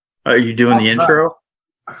Are you doing the intro?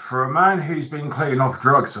 For a man who's been clean off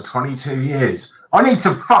drugs for 22 years, I need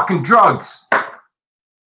some fucking drugs.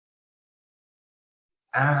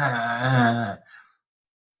 Yeah,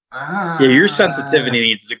 your sensitivity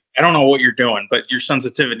needs to. I don't know what you're doing, but your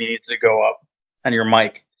sensitivity needs to go up on your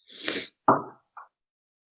mic. I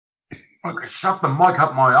could shove the mic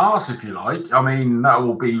up my ass if you like. I mean, that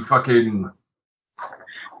will be fucking.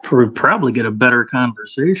 We'll probably get a better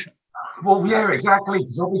conversation. Well, yeah, exactly,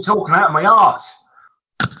 because I'll be talking out of my ass.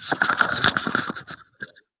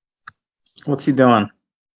 What's he doing?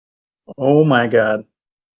 Oh my god.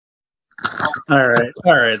 All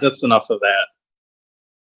right, that's enough of that.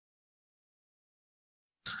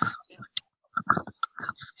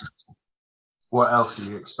 What else do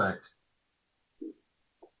you expect?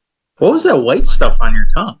 What was that white stuff on your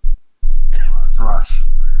tongue? Rush.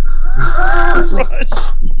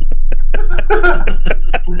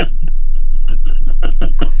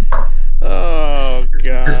 Oh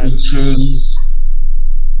god. Cheese.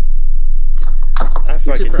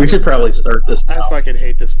 We should probably start this now. I fucking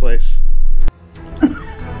hate this place.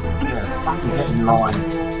 Yeah, fucking get in line.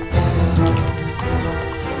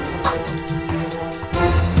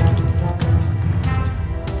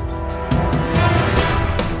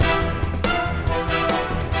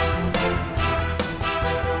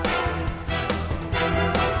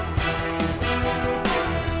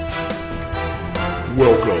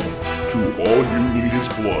 Welcome to All You Need Is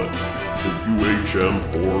Blood, the UHM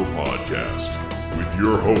Horror Podcast, with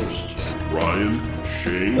your hosts, Ryan,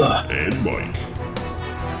 Shane, and Mike.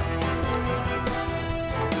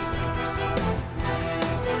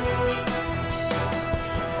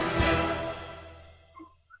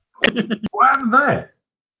 What happened there?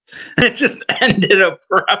 It just ended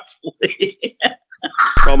abruptly.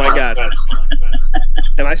 Oh my god.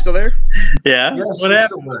 Am I still there? Yeah? Yes, What you're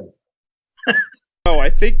happened? still there. Oh,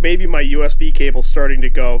 I think maybe my USB cable's starting to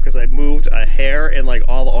go because I moved a hair and like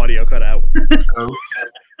all the audio cut out.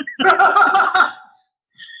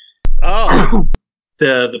 Oh.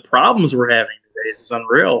 The problems we're having today is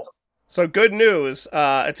unreal. So good news.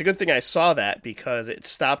 It's a good thing I saw that because it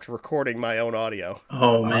stopped recording my own audio.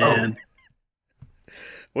 Oh man.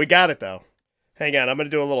 We got it though. Hang on, I'm gonna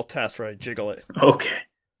do a little test where I jiggle it. Okay.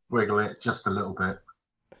 Wiggle it just a little bit.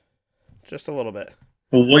 Just a little bit.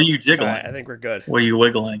 Well, what are you jiggling? Alright, I think we're good. What are you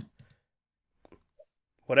wiggling?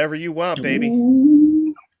 Whatever you want, baby.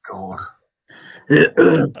 God.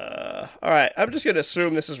 Alright, I'm just gonna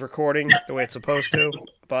assume this is recording the way it's supposed to,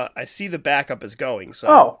 but I see the backup is going,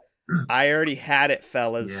 so I already had it,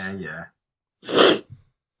 fellas. Yeah.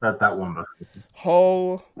 Heard that one before.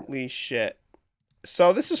 Holy shit.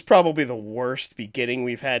 So this is probably the worst beginning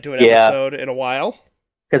we've had to an Yeah. episode in a while.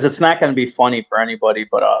 Because it's not going to be funny for anybody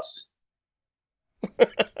but us.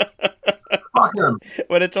 Fuck him.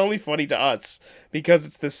 But it's only funny to us because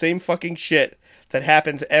it's the same fucking shit that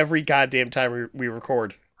happens every goddamn time we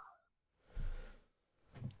record.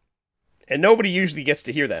 And nobody usually gets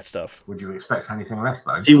to hear that stuff. Would you expect anything less,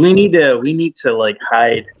 though? See, we need to like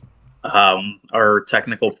hide our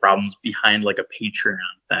technical problems behind like a Patreon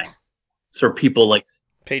thing. So people like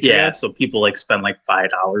Patreon? Yeah, so people like spend like $5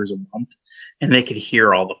 a month and they could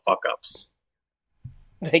hear all the fuck ups.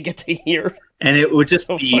 They get to hear. And it would just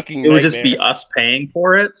be us paying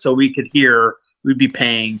for it, so we'd be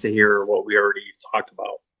paying to hear what we already talked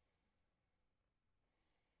about.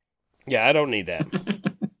 Yeah, I don't need that.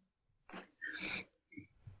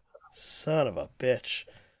 Son of a bitch.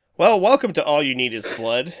 Well, welcome to All You Need Is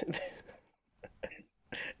Blood,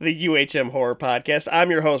 the UHM Horror Podcast.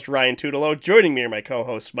 I'm your host, Ryan Tutelo. Joining me are my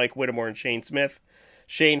co-hosts, Mike Whittemore and Shane Smith.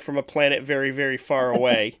 Shane from a planet very, very far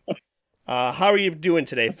away. How are you doing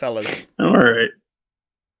today, fellas? All right.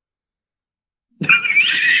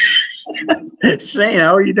 Shane,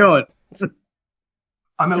 how are you doing?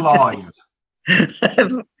 I'm alive.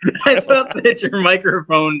 I thought that your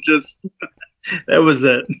microphone just... that was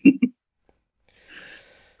it.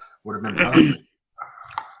 Would have been perfect.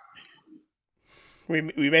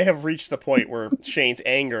 We may have reached the point where Shane's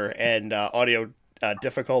anger and audio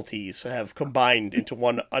difficulties have combined into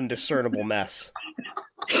one undiscernible mess.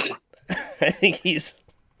 I think he's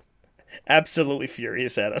absolutely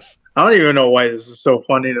furious at us. I don't even know why this is so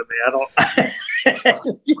funny to me. I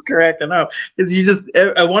just keep cracking up because you just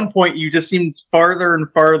at one point you just seemed farther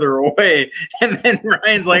and farther away, and then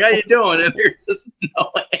Ryan's like, "How you doing?" And there's just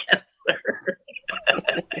no answer.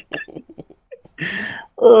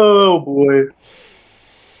 Oh boy!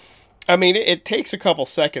 I mean, it takes a couple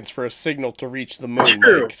seconds for a signal to reach the moon,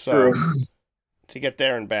 True, Mike, so true. to get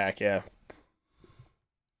there and back, yeah.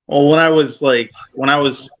 Well, when I was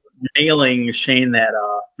mailing Shane that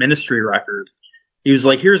ministry record, He was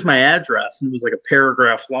like, "Here's my address," and it was like a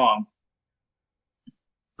paragraph long.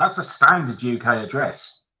 That's a standard UK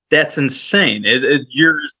address. That's insane.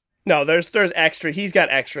 Yours No, there's extra. He's got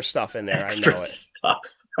extra stuff in there. extra I know it. stuff.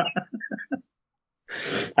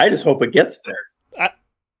 I just hope it gets there.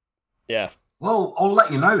 Yeah. Well, I'll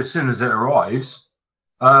let you know as soon as it arrives.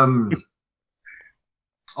 I'll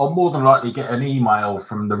more than likely get an email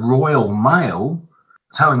from the Royal Mail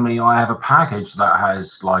telling me I have a package that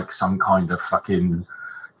has like some kind of fucking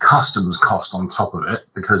customs cost on top of it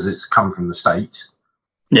because it's come from the States.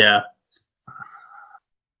 Yeah.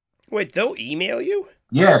 Wait, they'll email you?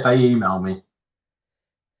 Yeah, they email me.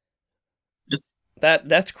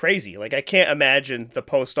 That's crazy. Like, I can't imagine the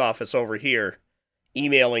post office over here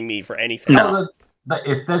emailing me for anything. No.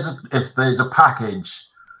 If there's a package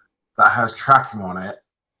that has tracking on it,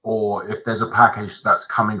 or if there's a package that's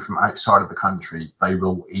coming from outside of the country, they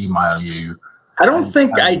will email you. I don't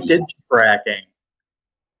think I did tracking.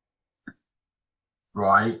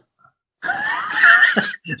 Right.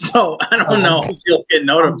 So I don't know if you'll get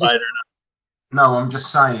notified or not. No, I'm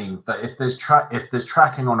just saying that if there's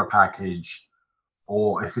tracking on a package,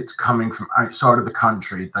 or if it's coming from outside of the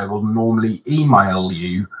country, they will normally email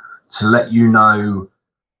you to let you know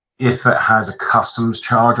if it has a customs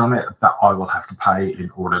charge on it that I will have to pay in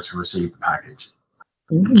order to receive the package.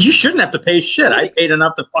 You shouldn't have to pay shit. I paid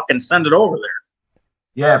enough to fucking send it over there.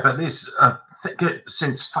 Yeah, but this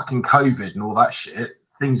since fucking COVID and all that shit,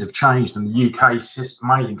 things have changed, and the UK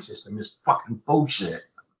mailing system is fucking bullshit.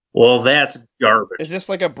 Well, that's garbage. Is this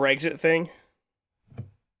like a Brexit thing?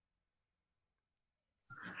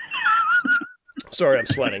 Sorry, I'm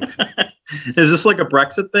sweating. Is this like a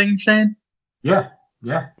Brexit thing, Shane? Yeah.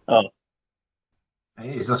 Oh,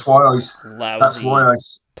 It is. That's why I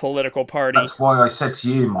Political party. That's why I said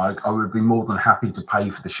to you, Mike, I would be more than happy to pay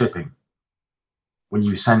for the shipping when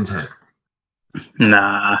you sent it.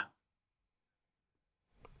 nah.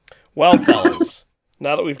 Well, fellas,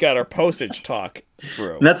 now that we've got our postage talk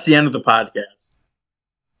through, And that's the end of the podcast.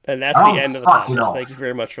 and that's Oh, the end of the fuck it podcast. off. Thank you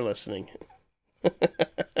very much for listening.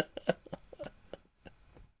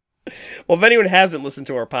 Well, if anyone hasn't listened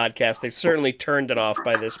to our podcast, they've certainly turned it off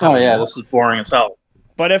by this point. Oh yeah, this is boring as hell.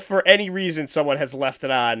 But if for any reason someone has left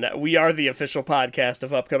it on, we are the official podcast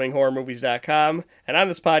of UpcomingHorrorMovies.com, and on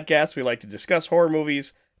this podcast, we like to discuss horror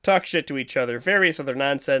movies, talk shit to each other, various other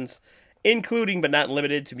nonsense, including but not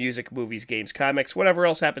limited to music, movies, games, comics, whatever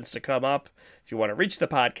else happens to come up. If you want to reach the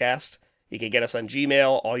podcast, you can get us on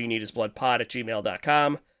Gmail,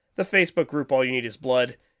 allyouneedisbloodpod@gmail.com, the Facebook group All You Need Is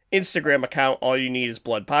Blood, Instagram account All You Need Is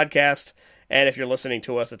Blood Podcast, and if you're listening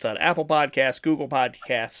to us, it's on Apple Podcasts, Google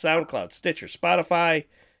Podcasts, SoundCloud, Stitcher, Spotify.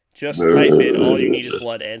 Just type in All You Need Is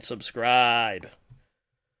Blood and subscribe.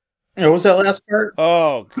 Yeah, what was that last part?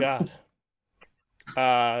 Oh, God.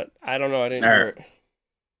 I don't know. I didn't hear it.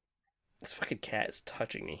 This fucking cat is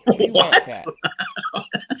touching me. What do you want, cat? What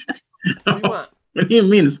do you want? What do you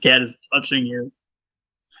mean this cat is touching you?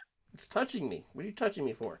 It's touching me. What are you touching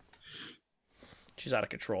me for? She's out of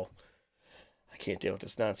control. I can't deal with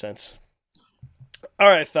this nonsense. All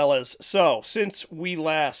right, fellas. So, since we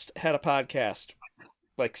last had a podcast,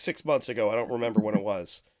 like 6 months ago, I don't remember when it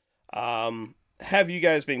was, have you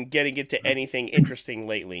guys been getting into anything interesting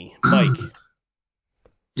lately? Mike?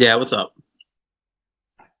 Yeah, what's up?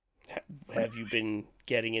 Have you been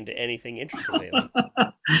getting into anything interesting lately?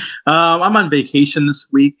 I'm on vacation this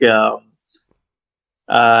week.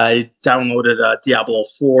 I downloaded Diablo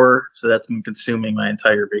 4, so that's been consuming my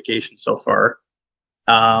entire vacation so far.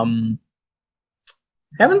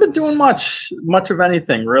 Haven't been doing much of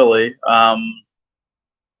anything really.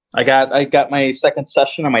 I got my second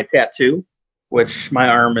session on my tattoo, which my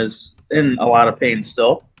arm is in a lot of pain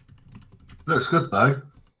still. Looks good though.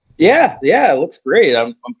 Yeah, it looks great.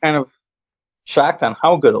 I'm kind of shocked on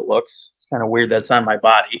how good it looks. It's kind of weird that's on my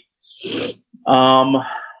body.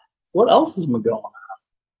 What else has been going on?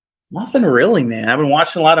 Nothing really, man. I've been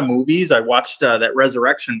watching a lot of movies. I watched that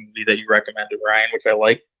Resurrection movie that you recommended, Ryan, which I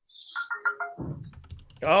like.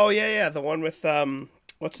 Oh, yeah, the one with,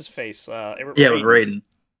 what's his face? With Raiden.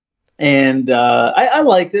 And I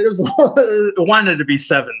liked it. It was it wanted to be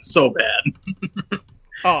 7 so bad.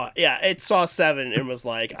 Oh, yeah, it saw 7 and was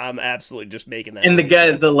like, I'm absolutely just making that. And the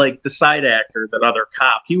guy, the side actor, that other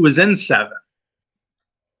cop, he was in 7.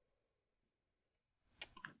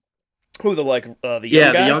 Who, the young guy?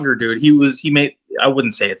 The younger dude. He made, I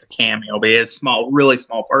wouldn't say it's a cameo, but he had a really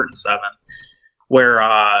small part in 7, where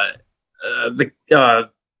the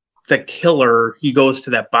killer, he goes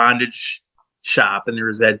to that bondage shop and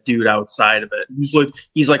there's that dude outside of it.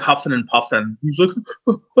 He's like huffing and puffing. He's like,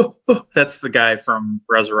 that's the guy from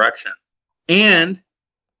Resurrection. And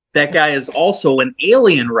that guy is also an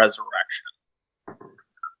Alien Resurrection.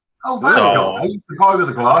 Oh, that guy, the guy with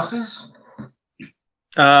the glasses.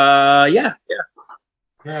 Yeah.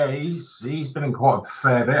 Yeah, he's been in quite a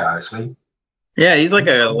fair bit actually. Yeah, he's like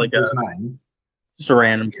His name. just a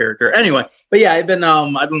random character. Anyway, but yeah, I've been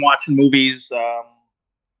watching movies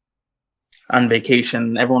on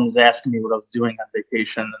vacation. Everyone was asking me what I was doing on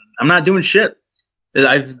vacation, and I'm not doing shit.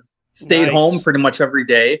 I've stayed home pretty much every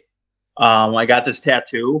day. I got this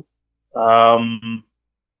tattoo.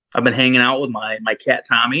 I've been hanging out with my cat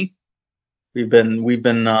Tommy. We've been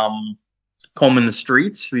combing the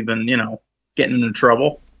streets. We've been getting into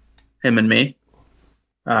trouble. Him and me.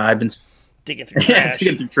 I've been digging through trash.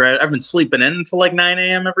 I've been sleeping in until like 9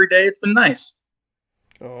 a.m. every day. It's been nice.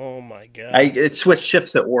 Oh my god! It switched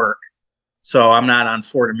shifts at work, so I'm not on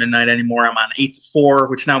 4 to midnight anymore. I'm on 8 to 4,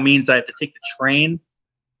 which now means I have to take the train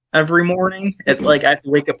every morning. It's like I have to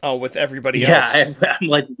wake up. Oh, with everybody else. Yeah, I'm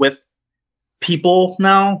like with people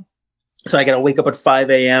now, so I got to wake up at 5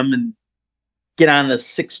 a.m. and get on the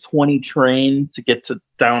 6:20 train to get to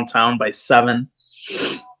downtown by 7.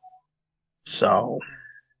 So,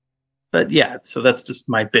 but yeah, so that's just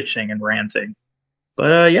my bitching and ranting.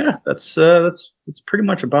 But yeah, that's pretty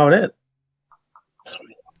much about it.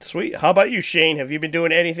 Sweet. How about you, Shane? Have you been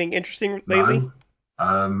doing anything interesting lately?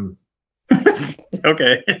 No.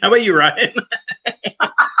 Okay. How about you, Ryan?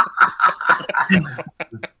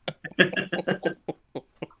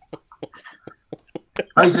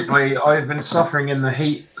 Basically, I've been suffering in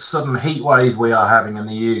the sudden heat wave we are having in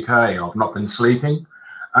the UK. I've not been sleeping,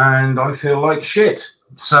 and I feel like shit.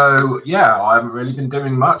 So yeah, I haven't really been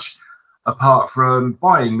doing much apart from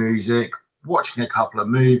buying music, watching a couple of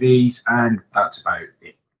movies, and that's about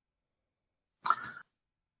it.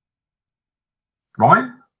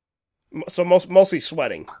 Ryan? So mostly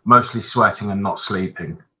sweating. Mostly sweating and not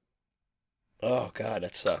sleeping. Oh god,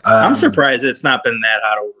 that sucks. I'm surprised it's not been that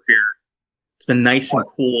hot over here. It's been nice and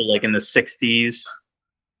cool, like in the 60s.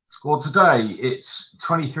 Well, today it's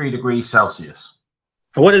 23 degrees Celsius.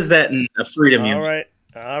 What is that in a freedom unit?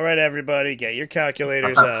 All right, everybody, get your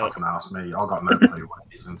calculators Don't out. fucking ask me. I've got no clue what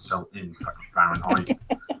it is in fucking Fahrenheit.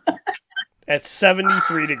 At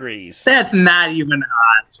 73 degrees. That's not even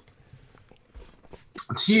hot.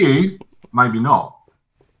 To you, maybe not.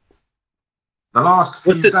 The last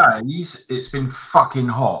few days, it's been fucking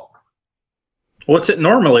hot. What's it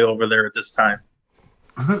normally over there at this time?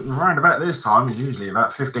 Around about this time is usually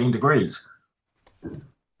about 15 degrees.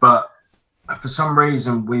 But for some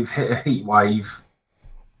reason, we've hit a heat wave.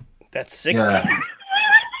 That's 60. Yeah.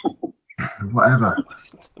 Whatever.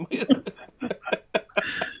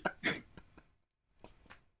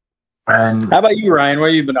 And how about you, Ryan? What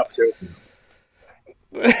have you been up to?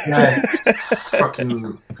 Yeah,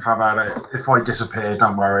 fucking how about it? If I disappear,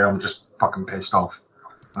 don't worry. I'm just fucking pissed off.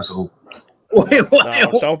 That's all. Wait,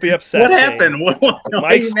 no, don't be upset. What happened?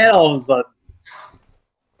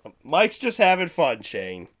 Mike's just having fun,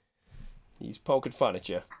 Shane. He's poking fun at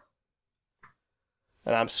you,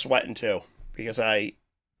 and I'm sweating too because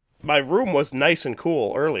my room was nice and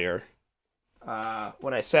cool earlier.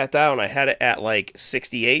 When I sat down, I had it at like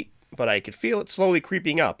 68, but I could feel it slowly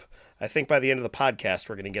creeping up. I think by the end of the podcast,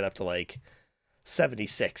 we're going to get up to like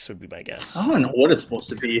 76 would be my guess. I don't know what it's supposed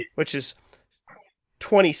to be. Which is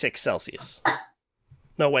 26 Celsius.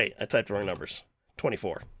 No, wait. I typed the wrong numbers.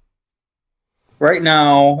 24. Right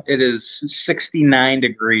now, it is 69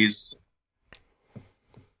 degrees.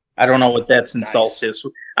 I don't know what that's in Celsius.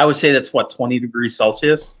 I would say that's, 20 degrees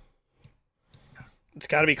Celsius? It's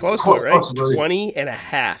got to be close to it, right? Possibly. 20 and a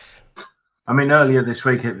half. I mean, earlier this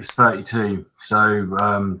week it was 32, so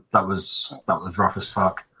that was rough as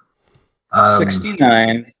fuck.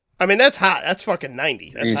 69. I mean, that's hot. That's fucking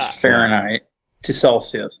 90. That's hot. Fahrenheit to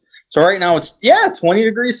Celsius. So right now it's 20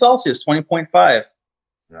 degrees Celsius, 20.5.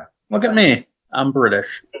 Yeah. Look at me. I'm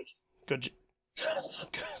British. Good.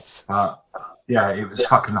 But yeah, it was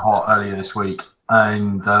fucking hot earlier this week,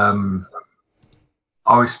 and I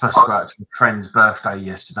was supposed to go out to a friend's birthday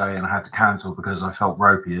yesterday, and I had to cancel because I felt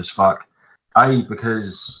ropey as fuck. A,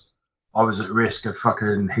 because I was at risk of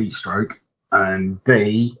fucking heat stroke, and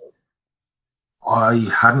B, I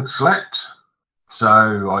hadn't slept. So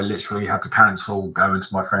I literally had to cancel going to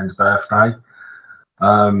my friend's birthday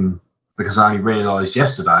because I only realised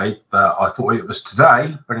yesterday that I thought it was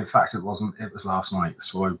today, but in fact it wasn't. It was last night.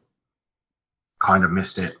 So I kind of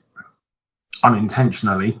missed it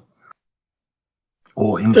unintentionally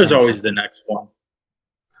or intentionally. There's always the next one.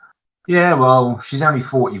 Yeah, well, she's only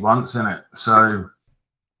 40 once, isn't it? So...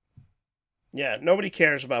 Yeah, nobody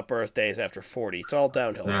cares about birthdays after 40. It's all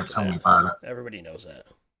downhill. Yeah, tell me about it. Everybody knows that.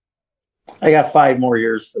 I got 5 more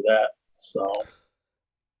years for that, so...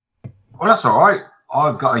 Well, that's all right.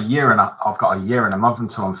 I've got a year and a month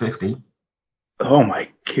until I'm 50. Oh my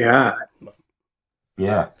god.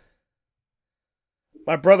 Yeah.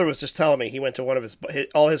 My brother was just telling me he went to one of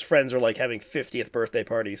all his friends are like having 50th birthday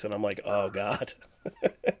parties, and I'm like, oh god.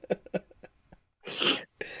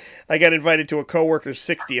 I got invited to a coworker's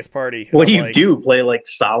 60th party. What do you do? Play like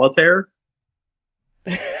solitaire?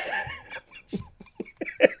 I'm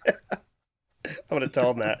going to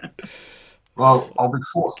tell him that. Well,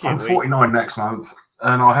 I'm 49 next month,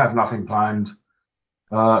 and I have nothing planned.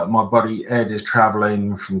 My buddy Ed is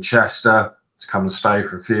travelling from Chester to come and stay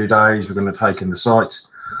for a few days. We're going to take in the sights,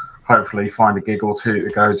 hopefully find a gig or two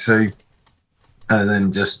to go to, and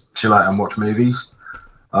then just chill out and watch movies.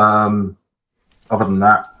 Other than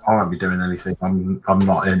that, I won't be doing anything. I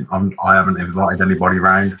haven't invited anybody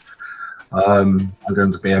around. I'm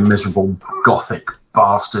going to be a miserable gothic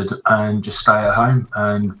bastard and just stay at home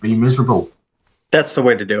and be miserable. That's the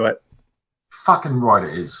way to do it. Fucking right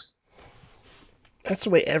it is. That's the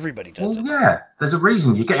way everybody does it. Yeah, there's a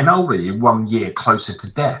reason you're getting older. You're 1 year closer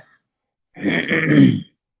to death.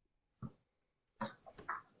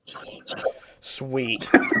 Sweet.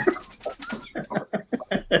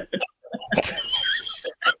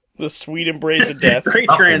 The sweet embrace of death. Great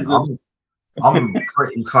transition. I'm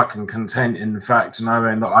pretty fucking content, in fact,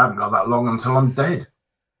 knowing that I haven't got that long until I'm dead.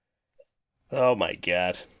 Oh my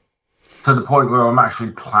god. To the point where I'm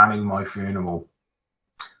actually planning my funeral.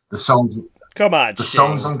 The songs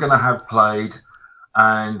I'm going to have played,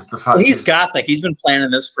 and the fact he's gothic. He's been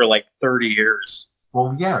planning this for like 30 years.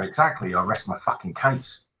 Well, yeah, exactly. I rest my fucking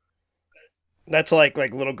case. That's like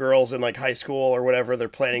little girls in like high school or whatever. They're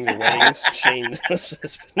planning their weddings. Shane has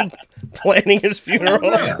been planning his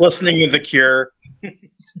funeral. Yeah. Listening to The Cure.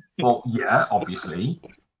 Well, yeah, obviously.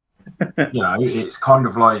 It's kind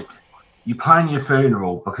of like you plan your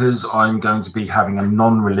funeral because I'm going to be having a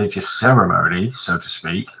non-religious ceremony, so to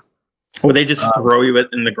speak. Would they just throw you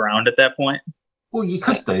in the ground at that point? Well, you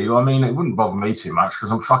could do. I mean, it wouldn't bother me too much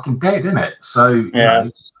because I'm fucking dead, innit? So,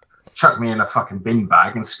 just chuck me in a fucking bin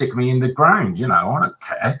bag and stick me in the ground, I don't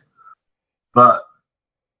care. But,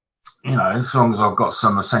 as long as I've got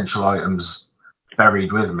some essential items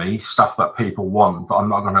buried with me, stuff that people want, but I'm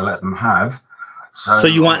not going to let them have. So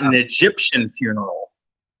you want an Egyptian funeral?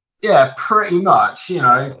 Yeah, pretty much,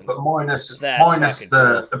 but minus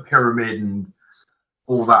the pyramid and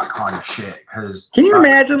all that kind of shit. Can you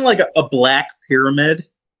imagine like a black pyramid?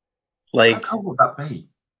 Like, how cool would that be?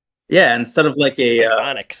 Yeah, instead of like a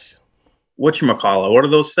onyx. Whatchamacallit? What are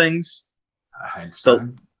those things? A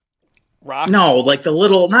headstone. Rocks? No, like the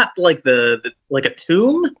little, not like the like a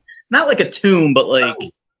tomb, not like a tomb, but like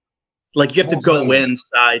you have to go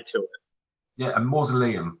inside to it. Yeah, a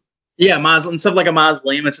mausoleum. Yeah, instead of like a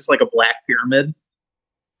mausoleum, it's just like a black pyramid.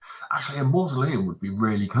 Actually, a mausoleum would be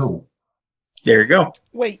really cool. There you go.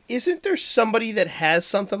 Wait, isn't there somebody that has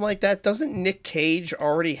something like that? Doesn't Nick Cage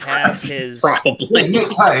already have his... Probably.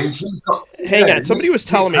 Nick Cage, he's got... Hang on, somebody was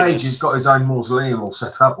telling me this. Nick Cage has got his own mausoleum all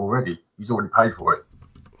set up already. He's already paid for it.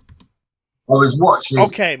 I was watching...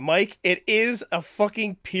 Okay, Mike, it is a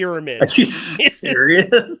fucking pyramid. Are you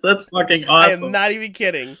serious? That's fucking awesome. I am not even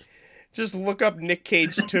kidding. Just look up Nick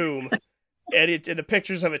Cage's tomb, and the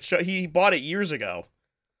pictures of it show... He bought it years ago.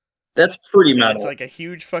 That's pretty metal. It's like a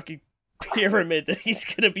huge fucking pyramid that he's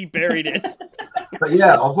going to be buried in. But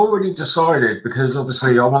yeah, I've already decided, because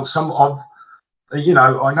obviously I want some of, I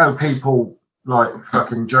know people like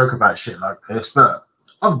fucking joke about shit like this, but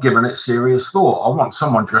I've given it serious thought. I want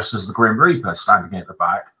someone dressed as the Grim Reaper standing at the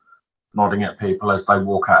back, nodding at people as they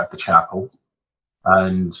walk out of the chapel.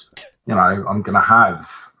 And, I'm going to have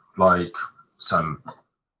like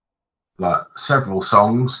several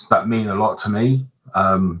songs that mean a lot to me.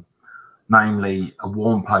 Namely, A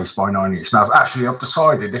Warm Place by Nine Inch Nails. Actually, I've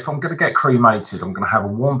decided if I'm going to get cremated, I'm going to have A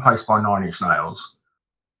Warm Place by Nine Inch Nails,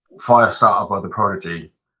 Firestarter by The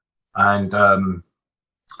Prodigy, and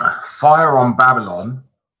Fire on Babylon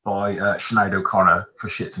by Sinead O'Connor for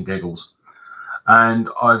shits and giggles. And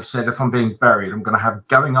I've said if I'm being buried, I'm going to have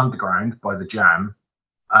Going Underground by The Jam,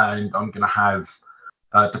 and I'm going to have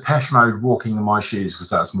Depeche Mode, Walking in My Shoes, because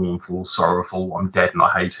that's mournful, sorrowful, I'm dead and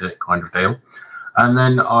I hate it kind of deal. And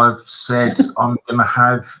then I've said I'm going to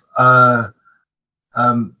have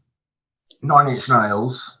 9 Inch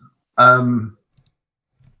Nails,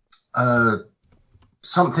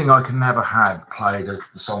 Something I Can Never Have played as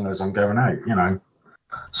the song as I'm going out,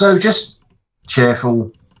 So just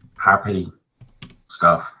cheerful, happy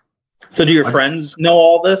stuff. So do your friends know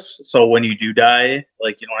all this? So when you do die,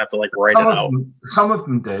 like you don't have to like write it out? Some of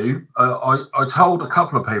them do. I told a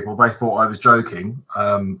couple of people they thought I was joking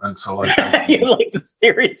until I... You like the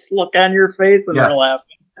serious look on your face and they're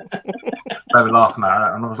laughing. They were laughing at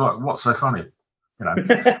it, and I was like, "What's so funny?" You know.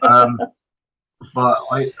 But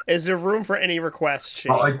Is there room for any requests,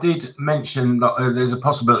 Shane? But I did mention that there's a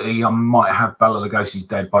possibility I might have Bela Lugosi's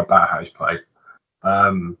 "Dead" by Bauhaus played.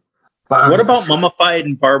 But what about Mummified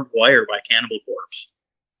and Barbed Wire by Cannibal Corpse?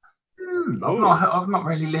 I've not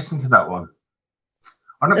really listened to that one.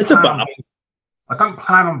 It's a bop. I don't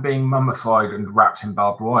plan on being mummified and wrapped in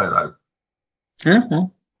barbed wire, though. Yeah,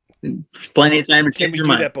 plenty of time to Can change we your do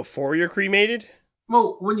mind. that before you're cremated?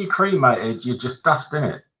 Well, when you're cremated, you're just dust in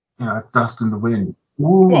it. You know, dust in the wind.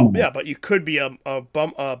 Ooh. Well, yeah, but you could be a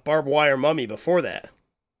barbed wire mummy before that.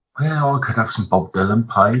 Well, I could have some Bob Dylan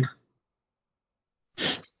played.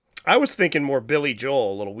 I was thinking more Billy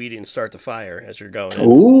Joel, a little "We Didn't Start the Fire" as you're going.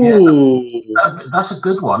 Ooh, That's a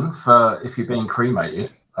good one for if you're being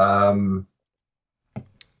cremated.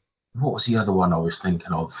 What was the other one I was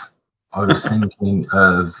thinking of? I was thinking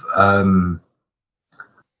of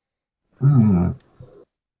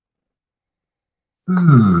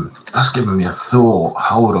that's giving me a thought.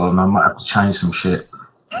 Hold on, I might have to change some shit.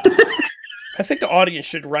 I think the audience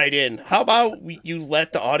should write in. How about you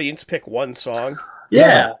let the audience pick one song?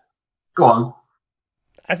 yeah. Go on.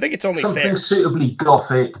 I think it's only Something fair. suitably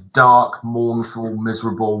gothic, dark, mournful,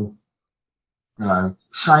 miserable. You know,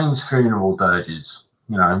 Shane's funeral dirges.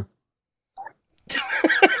 You know.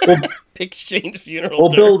 Pick Shane's funeral. We'll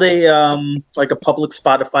dirge. build a like a public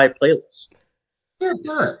Spotify playlist. Yeah,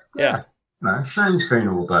 do it. Yeah. You know, Shane's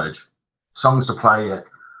funeral dirge. Songs to play at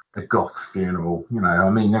a goth funeral. You know, I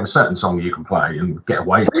mean, there are certain songs you can play and get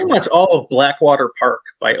away Pretty with. much all of Blackwater Park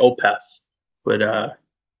by Opeth would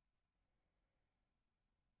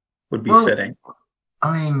be Well, fitting.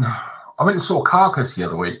 I mean, I went and saw Carcass the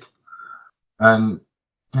other week, and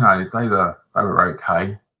you know they were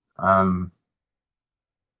okay.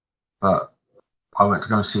 But I went to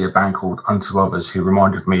go and see a band called Unto Others, who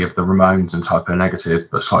reminded me of the Ramones and Typo Negative,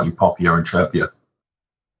 but slightly poppier and chirpier.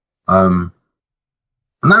 And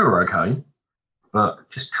they were okay, but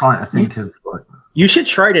just trying to think of like You should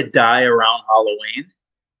try to die around Halloween.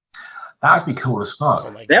 that'd be cool as fuck.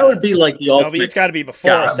 Oh my God. That would be like the No, but ultimate. it's got to be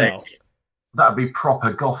before God, it, though. That'd be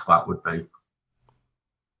proper goth. That would be.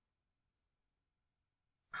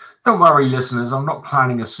 Don't worry, listeners. I'm not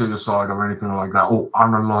planning a suicide or anything like that, or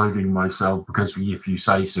unaliving myself, because if you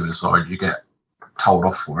say suicide, you get told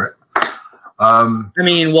off for it. I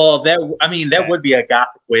mean, that would be a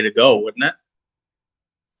gothic way to go, wouldn't it?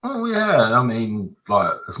 Oh yeah, I mean,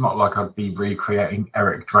 like it's not like I'd be recreating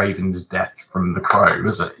Eric Draven's death from The Crow,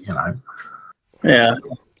 is it? You know. Yeah.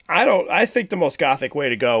 I think the most gothic way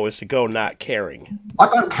to go is to go not caring. I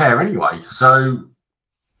don't care anyway, so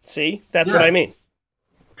See? That's what I mean.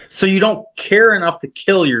 So you don't care enough to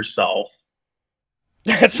kill yourself.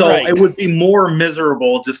 That's So right. it would be more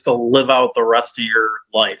miserable just to live out the rest of your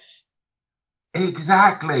life.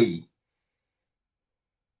 exactly.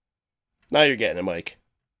 Now you're getting it, Mike.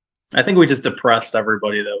 I think we just depressed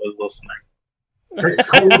everybody that was listening. It's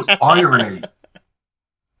called irony.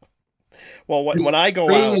 Well, when I go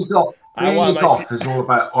Being out, a goth, I being want a my goth is all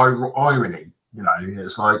about irony. You know,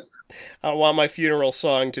 it's like I want my funeral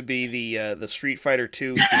song to be the Street Fighter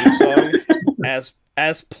II theme song,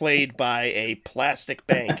 as played by a plastic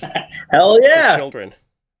bank Hell for yeah! children.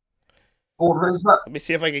 or is that Let me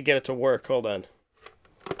see if I can get it to work. Hold on.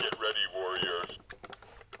 Get ready, warriors.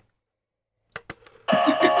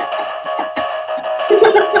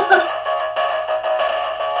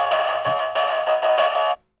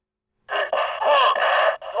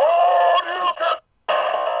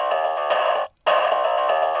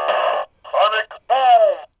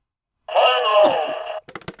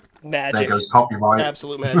 Magic. there goes copyright?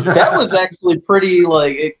 Absolute magic. That was actually pretty.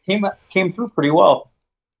 Like it came through pretty well.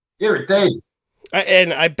 Yeah, it did.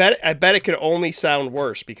 And I bet it could only sound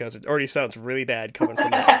worse because it already sounds really bad coming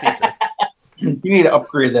from that speaker. You need to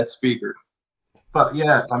upgrade that speaker. But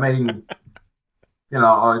yeah, I mean, you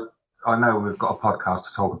know, I know we've got a podcast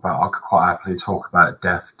to talk about. I could quite happily talk about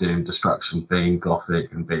death, doom, destruction, being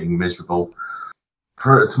gothic, and being miserable.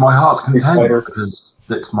 For it's my heart's content because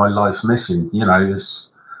it's my life's mission. You know, it's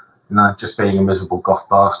just being a miserable goth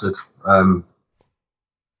bastard. You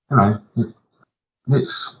know,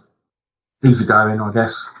 it's easy going, I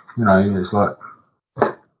guess. You know, it's like,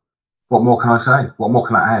 what more can I say? What more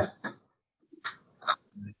can I add?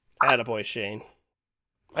 Attaboy, Shane.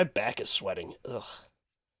 My back is sweating. Ugh.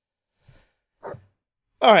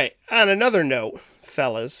 All right. On another note,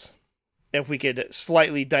 fellas, if we could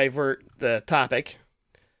slightly divert the topic,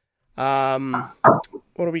 what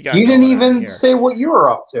do we got? You didn't going on even here? say what you were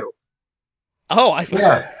up to. Oh,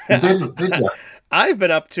 Yeah, you didn't, did you? I've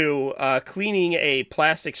been up to cleaning a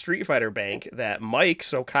plastic Street Fighter bank that Mike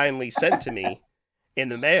so kindly sent to me in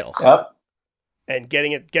the mail. Yep. And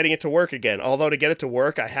getting it to work again. Although to get it to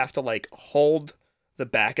work, I have to like hold the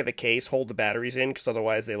back of the case, hold the batteries in, because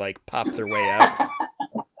otherwise they like pop their way out.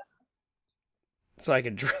 So I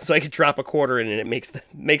could drop a quarter in, and it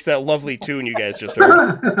makes that lovely tune you guys just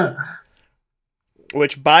heard.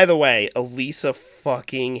 Which, by the way, Elisa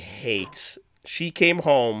fucking hates. She came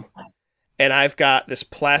home, and I've got this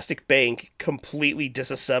plastic bank completely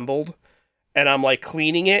disassembled, and I'm like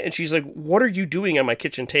cleaning it, and she's like, "What are you doing on my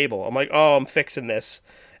kitchen table?" I'm like, "Oh, I'm fixing this,"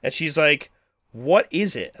 and she's like, "What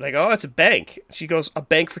is it?" And I go, "Oh, it's a bank." She goes, "A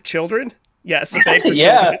bank for children?" Yes, a bank for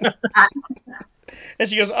Yeah. children. And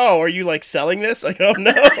she goes, "Oh, are you like selling this?" I go,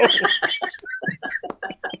 "No."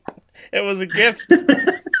 It was a gift.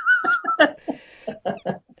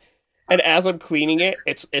 And as I'm cleaning it,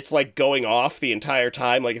 it's like going off the entire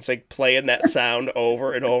time, like it's like playing that sound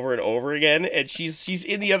over and over and over again. And she's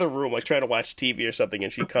in the other room, like trying to watch TV or something,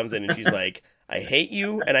 and she comes in and she's like, "I hate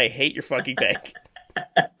you, and I hate your fucking bank."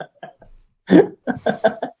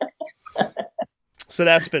 So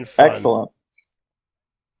that's been fun. Excellent.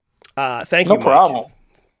 Thank you, No Mike. problem.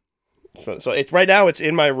 So it's right now it's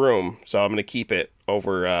in my room, so I'm gonna keep it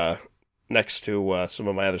over next to some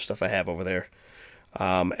of my other stuff I have over there.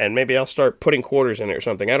 And maybe I'll start putting quarters in it or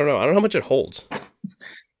something. I don't know. I don't know how much it holds.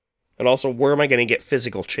 And also, where am I going to get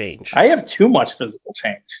physical change? I have too much physical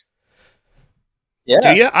change. Yeah.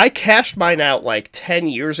 Do you? I cashed mine out like 10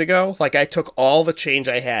 years ago. Like, I took all the change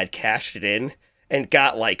I had, cashed it in, and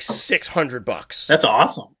got like $600. That's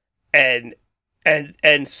awesome. And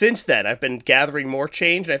since then, I've been gathering more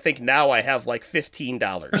change, and I think now I have like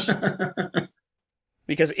 $15.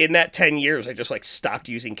 Because in that 10 years, I just like stopped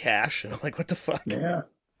using cash, and I'm like, what the fuck? Yeah.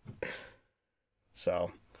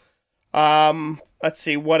 So, let's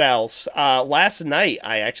see, what else? Last night,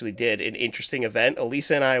 I actually did an interesting event.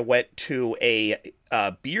 Elisa and I went to a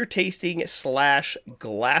beer tasting /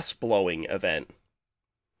 glass blowing event.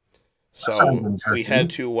 So we had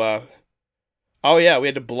to, we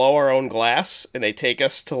had to blow our own glass, and they take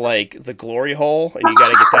us to like the glory hole, and you got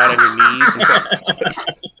to get down on your knees.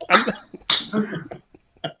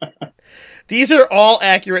 These are all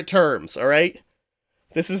accurate terms, all right?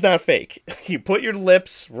 This is not fake. You put your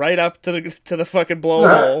lips right up to the fucking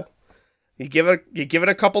blowhole. You give it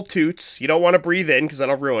a couple toots. You don't want to breathe in because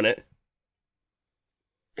that'll ruin it.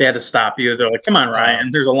 They had to stop you. They're like, "Come on,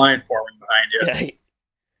 Ryan. There's a line forming behind you."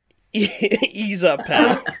 Yeah. Ease up,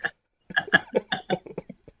 pal.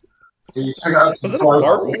 Was it a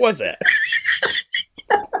fart? What was that?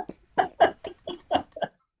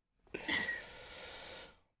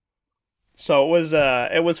 So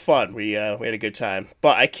it was fun. We had a good time,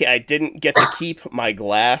 but I didn't get to keep my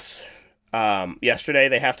glass. Yesterday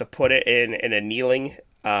they have to put it in an annealing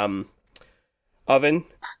oven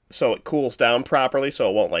so it cools down properly, so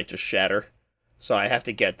it won't like just shatter. So I have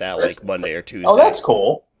to get that like Monday or Tuesday. Oh, that's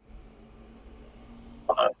cool.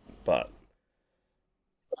 But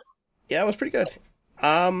yeah, it was pretty good.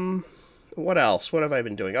 What else? What have I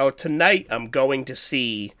been doing? Oh, tonight I'm going to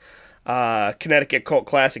see Connecticut Cult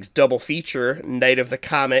Classics double feature, Night of the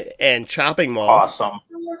Comet and Chopping Mall. Awesome.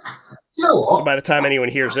 You know what? So by the time anyone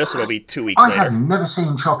hears this, it'll be 2 weeks I later. have never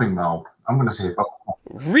seen Chopping Mall. I'm going to see if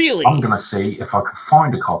Really? I'm going to see if I can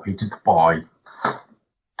find a copy to buy.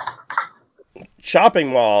 Chopping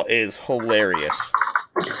Mall is hilarious.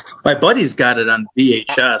 My buddy's got it on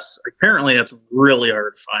VHS. Apparently, that's really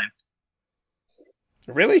hard to find.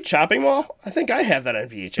 Really? Chopping Mall? I think I have that on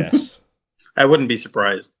VHS. I wouldn't be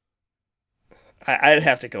surprised. I'd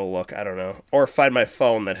have to go look. I don't know. Or find my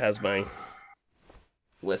phone that has my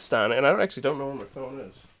list on it. And I actually don't know where my phone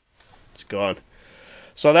is. It's gone.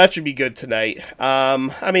 So that should be good tonight.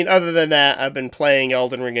 I mean, other than that, I've been playing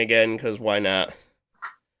Elden Ring again, because why not?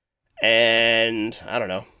 And, I don't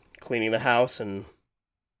know, cleaning the house and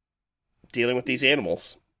dealing with these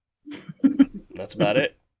animals. That's about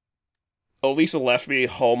it. Elisa left me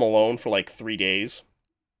home alone for like 3 days.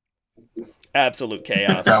 Absolute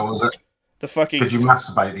chaos. That was it. The fucking... Did you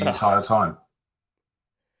masturbate the entire time?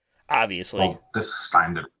 Obviously. Well, this is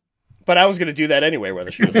standard. But I was going to do that anyway, whether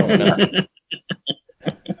she was home or not.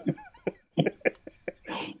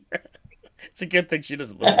 It's a good thing she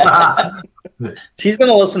doesn't listen to this. She's going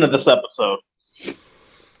to listen to this episode.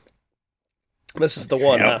 This is the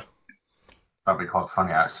one, Yep. huh? That'd be quite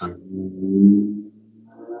funny, actually.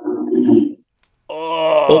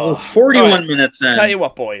 Oh. Well, we're 41 All right. minutes in Tell you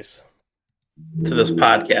what, boys. to this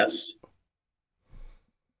podcast.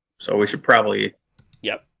 So we should probably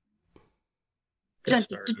Yep. Let's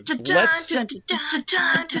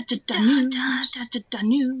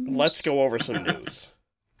go over some news.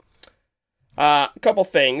 A couple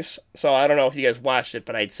things. So I don't know if you guys watched it,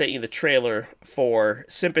 but I'd sent you the trailer for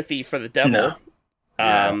Sympathy for the Devil.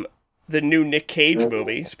 No. The new Nick Cage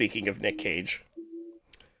movie, speaking of Nick Cage.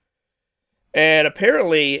 And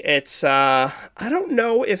apparently it's, I don't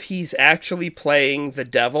know if he's actually playing the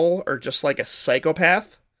devil or just like a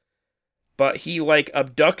psychopath, but he like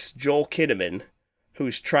abducts Joel Kinnaman,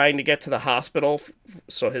 who's trying to get to the hospital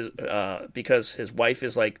because his wife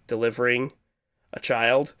is like delivering a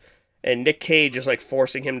child. And Nick Cage is like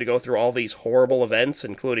forcing him to go through all these horrible events,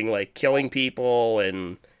 including like killing people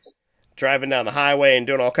and driving down the highway and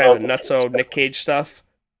doing all kinds of nutso Nick Cage stuff.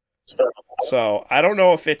 So I don't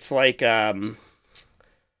know if it's like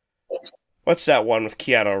what's that one with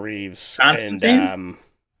Keanu Reeves and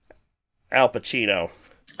Al Pacino?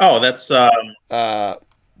 Oh, that's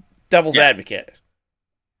Devil's Advocate.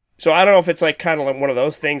 So I don't know if it's like kind of like one of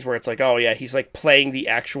those things where it's like, oh yeah, he's like playing the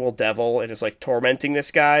actual devil and is like tormenting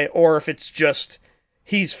this guy, or if it's just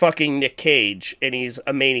he's fucking Nick Cage and he's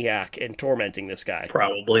a maniac and tormenting this guy.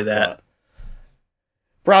 Probably that.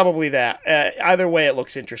 Probably that. Either way, it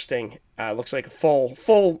looks interesting. Looks like a full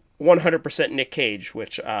 100% Nick Cage,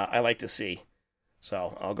 which I like to see.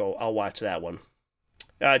 So I'll watch that one.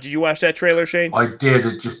 Did you watch that trailer, Shane? I did.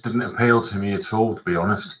 It just didn't appeal to me at all, to be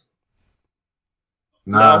honest.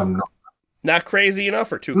 No, I'm not. Not crazy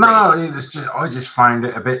enough or too crazy? No, it was just, I just found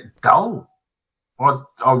it a bit dull.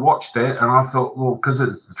 I watched it and I thought, well, because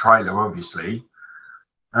it's the trailer, obviously,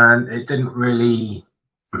 and it didn't really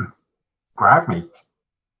grab me.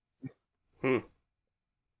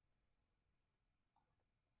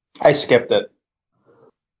 I skipped it.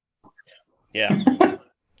 Yeah.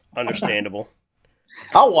 Understandable.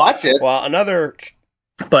 I'll watch it. Well,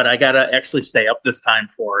 But I gotta actually stay up this time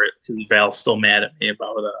for it because Val's still mad at me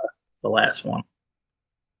about the last one.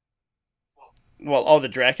 Well, the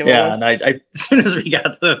Dracula yeah, one? and I as soon as we got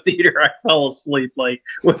to the theater, I fell asleep like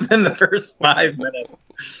within the first 5 minutes.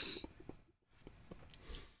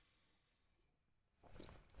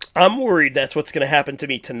 I'm worried that's what's going to happen to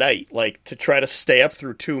me tonight. Like, to try to stay up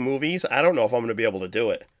through 2 movies, I don't know if I'm going to be able to do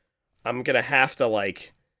it. I'm going to have to,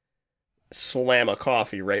 like, slam a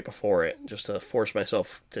coffee right before it just to force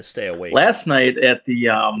myself to stay awake. Last night at the,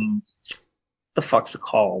 the fuck's it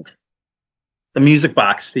called? The Music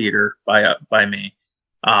Box Theater by me.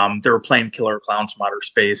 They were playing Killer Clowns from Outer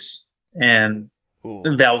Space. And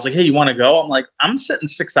Val was like, hey, you want to go? I'm like, I'm sitting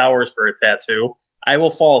 6 hours for a tattoo. I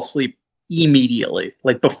will fall asleep immediately,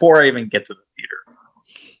 like before I even get to the theater.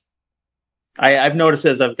 I've noticed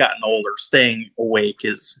as I've gotten older, staying awake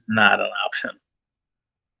is not an option.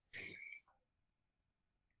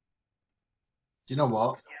 Do you know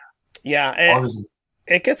what? Yeah,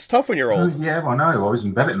 it gets tough when you're old. Yeah, I know. I was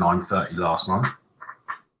in bed at 9:30 last night.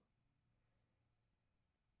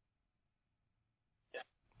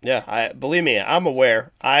 Yeah, believe me, I'm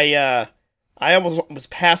aware. I almost was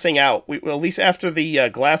passing out. At least after the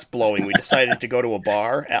glass blowing, we decided to go to a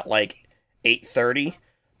bar at like 8:30.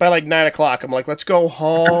 By like 9 o'clock, I'm like, let's go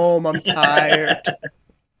home. I'm tired.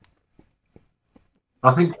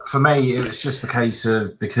 I think for me, it was just a case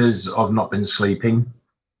of because I've not been sleeping,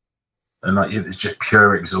 and like it was just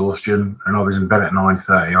pure exhaustion. And I was in bed at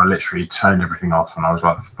 9:30. I literally turned everything off, and I was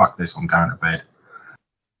like, "Fuck this! I'm going to bed."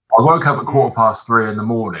 I woke up at 3:15 in the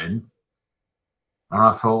morning. And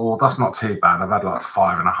I thought, well, that's not too bad. I've had like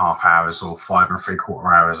 5.5 hours or 5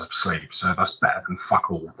 3/4 hours of sleep. So that's better than fuck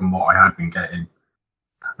all than what I had been getting.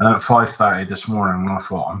 And at 5:30 this morning, I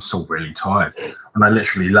thought, I'm still really tired. And I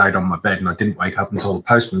literally laid on my bed and I didn't wake up until the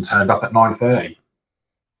postman turned up at 9:30.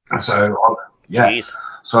 So, Jeez.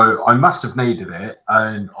 So I must have needed it.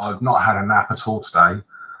 And I've not had a nap at all today.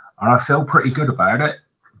 And I feel pretty good about it.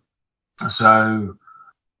 So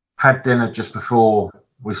had dinner just before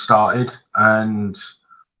we started, and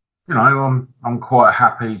you know, I'm quite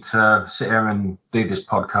happy to sit here and do this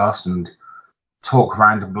podcast and talk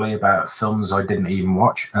randomly about films I didn't even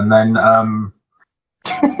watch, and then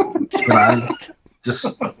you know, just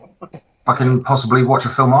fucking possibly watch a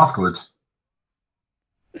film afterwards.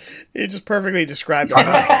 You just perfectly described our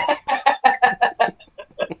podcast.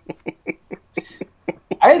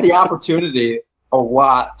 I had the opportunity a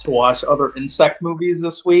lot to watch other insect movies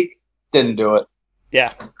this week. Didn't do it.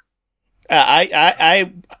 Yeah.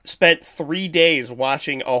 I spent 3 days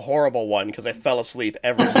watching a horrible one because I fell asleep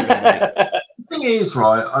every single night. The thing is,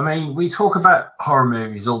 right, I mean, we talk about horror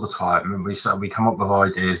movies all the time, and we come up with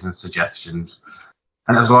ideas and suggestions.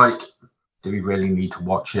 And it was like, do we really need to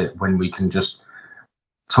watch it when we can just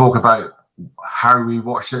talk about how we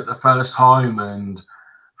watched it the first time and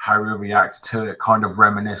how we react to it, kind of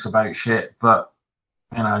reminisce about shit. But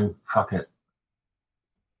fuck it.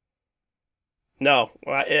 No,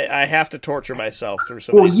 I have to torture myself through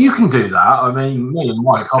some. Well, of these you movies. can do that. I mean, me and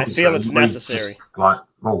Mike. I feel it's necessary.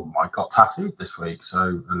 Mike got tattooed this week,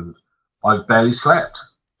 and I've barely slept.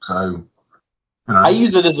 So, I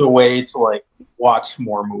use it as a way to like watch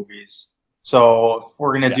more movies. So if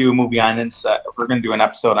we're gonna do a movie on insect, if we're gonna do an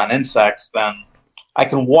episode on insects, then I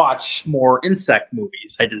can watch more insect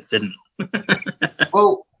movies. I just didn't.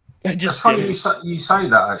 Well, I just it's funny didn't. you say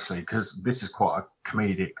that actually, because this is quite a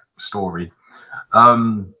comedic story.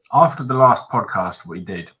 After the last podcast we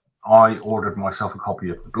did, I ordered myself a copy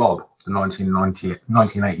of The Blob, the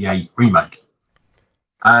 1988 remake,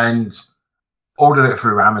 and ordered it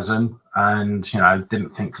through Amazon, and didn't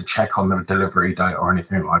think to check on the delivery date or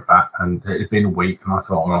anything like that. And it had been a week, and I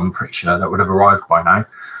thought, well, I'm pretty sure that would have arrived by now.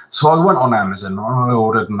 So I went on Amazon and I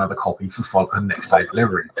ordered another copy for the next day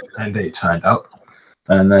delivery, and it turned up.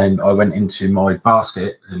 And then I went into my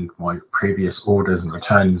basket and my previous orders and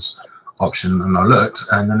returns option, and I looked,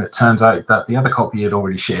 and then it turns out that the other copy had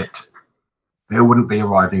already shipped. It wouldn't be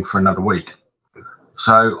arriving for another week.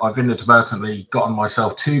 So I've inadvertently gotten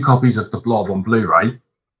myself 2 copies of The Blob on Blu-ray.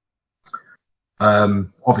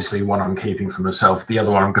 Obviously, one I'm keeping for myself. The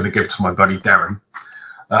other one I'm going to give to my buddy Darren.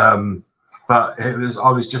 But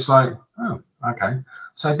I was just like, oh, okay.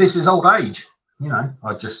 So this is old age.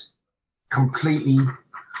 I just completely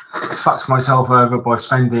fucked myself over by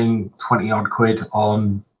spending 20 odd quid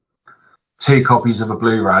on 2 copies of a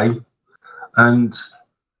Blu-ray, and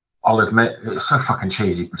I'll admit it's so fucking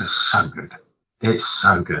cheesy, but it's so good. It's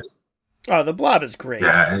so good. Oh, The Blob is great.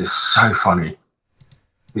 Yeah, it's so funny.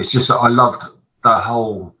 It's just that I loved the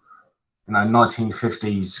whole,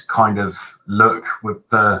 1950s kind of look with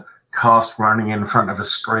the cast running in front of a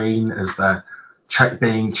screen as they're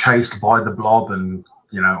being chased by the blob, and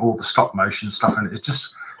all the stop motion stuff, and it's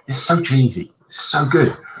so cheesy. It's so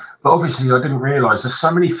good. But obviously, I didn't realise there's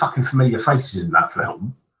so many fucking familiar faces in that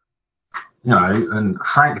film. And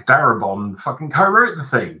Frank Darabont fucking co-wrote the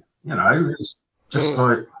thing. It's just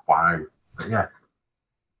like, wow. But yeah.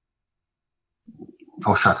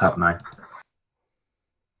 I'll shut up now.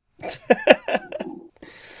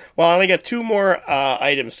 Well, I only got 2 more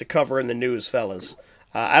items to cover in the news, fellas.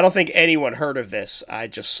 I don't think anyone heard of this. I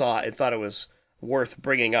just saw it and thought it was worth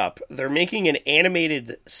bringing up. They're making an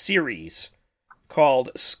animated series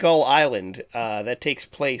called Skull Island that takes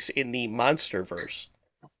place in the Monsterverse.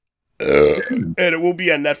 And it will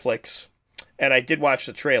be on Netflix. And I did watch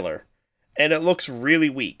the trailer. And it looks really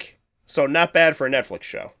weak. So not bad for a Netflix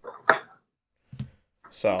show.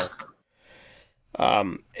 So,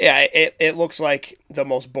 it looks like the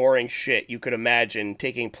most boring shit you could imagine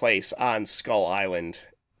taking place on Skull Island.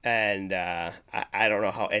 And I don't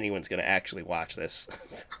know how anyone's going to actually watch this.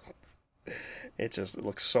 It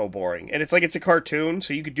looks so boring. And it's like it's a cartoon,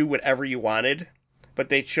 so you could do whatever you wanted. But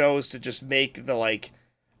they chose to just make a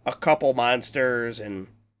couple monsters and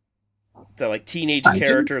the teenage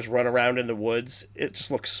characters run around in the woods. It just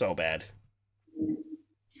looks so bad.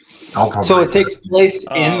 So it takes place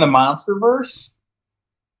in the Monsterverse?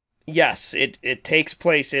 Yes, it takes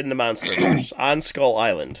place in the Monsterverse on Skull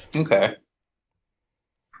Island. Okay.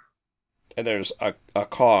 And there's a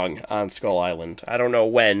Kong on Skull Island. I don't know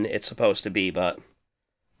when it's supposed to be, but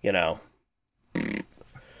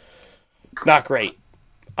not great.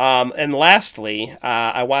 And lastly,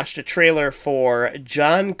 I watched a trailer for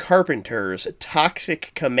John Carpenter's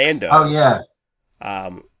Toxic Commando. Oh, yeah.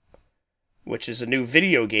 Which is a new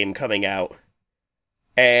video game coming out.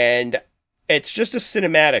 And it's just a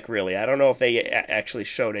cinematic, really. I don't know if they actually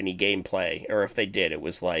showed any gameplay, or if they did, it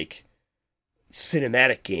was like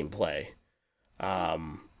cinematic gameplay.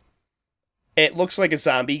 It looks like a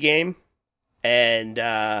zombie game, and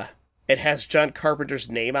it has John Carpenter's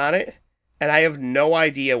name on it. And I have no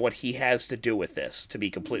idea what he has to do with this, to be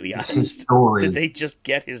completely honest. His story. Did they just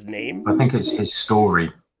get his name? I think it's his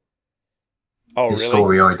story. Oh, his really?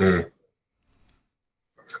 Story idea.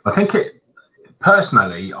 I think it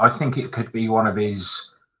could be one of his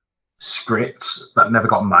scripts that never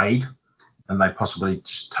got made, and they possibly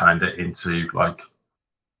just turned it into like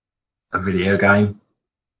a video game.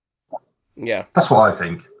 Yeah. That's what I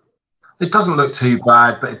think. It doesn't look too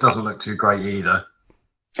bad, but it doesn't look too great either.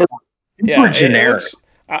 Yeah, generic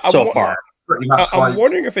so far. Pretty much I'm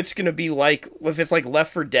wondering if it's going to be if it's like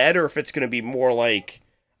Left 4 Dead, or if it's going to be more like,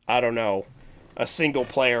 I don't know, a single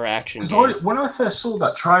player action game. When I first saw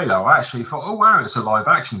that trailer, I actually thought, oh wow, it's a live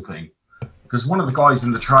action thing. Because one of the guys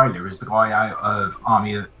in the trailer is the guy out of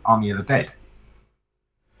Army of the Dead.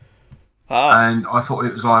 Oh. And I thought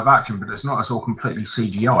it was live action, but it's not. It's all completely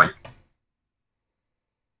CGI.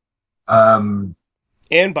 Um,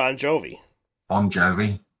 And Bon Jovi. Bon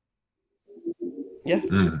Jovi. Yeah.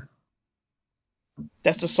 Mm.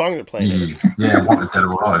 That's the song they're playing in it. Yeah, Wanted Dead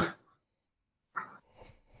or Alive.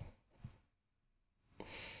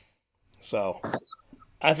 So,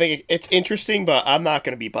 I think it's interesting, but I'm not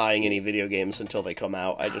going to be buying any video games until they come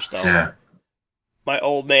out. I just don't. Yeah. My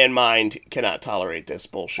old man mind cannot tolerate this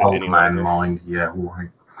bullshit Old any man longer. mind. Yeah, all right.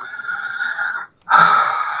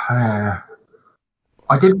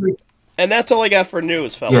 I did read. And that's all I got for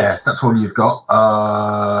news, fellas. Yeah, that's all you've got.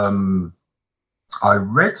 I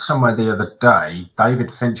read somewhere the other day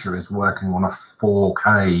David Fincher is working on a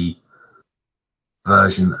 4K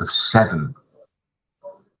version of Seven.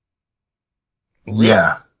 Really?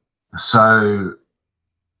 Yeah. So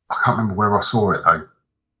I can't remember where I saw it though.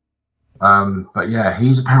 But yeah,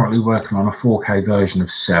 he's apparently working on a 4K version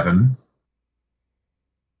of Seven.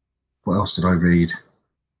 What else did I read?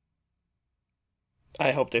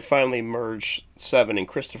 I hope they finally merge Seven and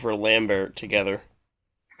Christopher Lambert together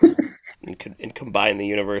and combine the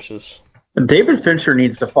universes. David Fincher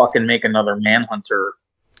needs to fucking make another Manhunter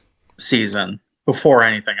season before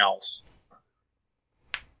anything else.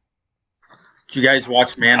 Did you guys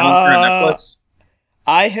watch Manhunter on Netflix?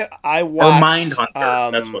 I watched... Or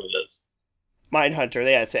Mindhunter, that's what it is. Mindhunter,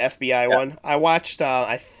 yeah, it's an FBI one. I watched,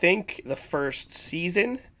 I think, the first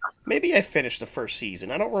season. Maybe I finished the first season.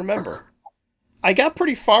 I don't remember. I got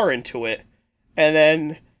pretty far into it, and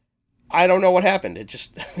then I don't know what happened. It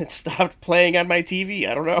stopped playing on my TV.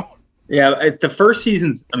 I don't know. Yeah, the first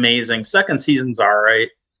season's amazing. Second season's all right,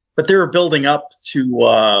 but they were building up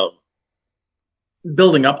to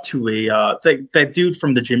that dude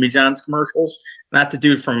from the Jimmy John's commercials, not the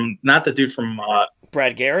dude from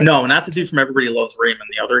Brad Garrett. No, not the dude from Everybody Loves Raymond.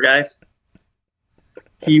 The other guy.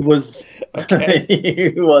 He was. Okay.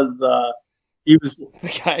 He was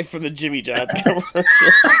the guy from the Jimmy John's commercials.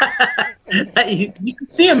 You can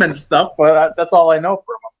see him and stuff, but that's all I know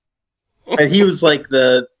from him. And he was like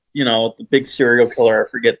the big serial killer.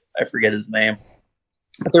 I forget his name.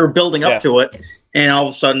 But they were building up to it, and all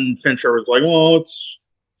of a sudden Fincher was like, "Oh, it's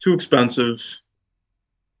too expensive,"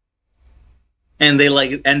 and they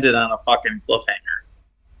like ended on a fucking cliffhanger.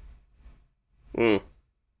 Mm.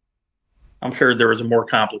 I'm sure there was a more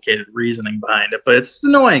complicated reasoning behind it, but it's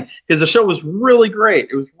annoying because the show was really great.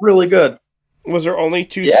 It was really good. Was there only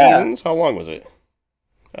 2 seasons? How long was it?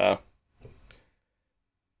 Yeah,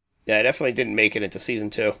 I definitely didn't make it into season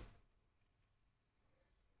 2.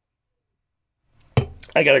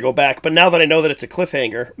 I gotta go back, but now that I know that it's a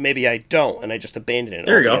cliffhanger, maybe I don't, and I just abandon it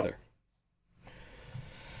altogether.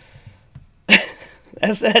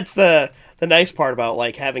 That's the nice part about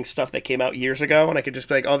like having stuff that came out years ago, and I could just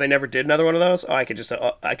be like, "Oh, they never did another one of those." Oh, I could just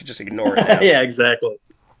ignore it now. Yeah, exactly.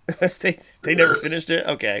 they never finished it.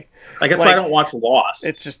 Okay, that's why I don't watch Lost.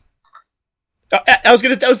 It's just that was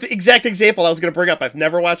the exact example I was gonna bring up. I've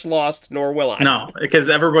never watched Lost, nor will I. No, because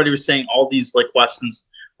everybody was saying all these like questions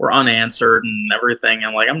were unanswered and everything.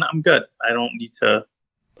 I'm like, I'm good. I don't need to.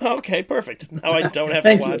 Okay, perfect. Now I don't have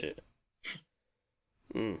to watch it.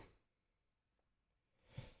 Mm.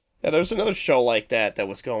 Yeah, there was another show like that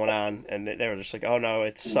was going on, and they were just like, "Oh no,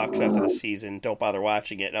 it sucks after the season. Don't bother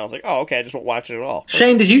watching it." And I was like, "Oh, okay, I just won't watch it at all."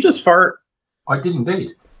 Shane, did you just fart? I did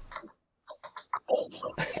indeed.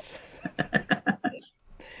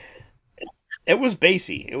 It was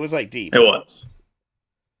bassy. It was like deep. It was.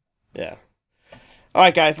 Yeah. All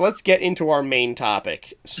right, guys, let's get into our main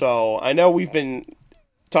topic. So I know we've been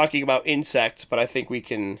talking about insects, but I think we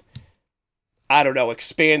can, I don't know,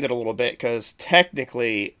 expand it a little bit, because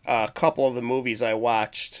technically a couple of the movies I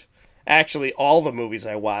watched, actually all the movies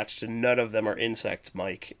I watched, and none of them are insects,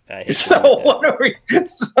 Mike. I hate to admit that. What are we?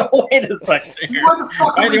 So wait a second here. Am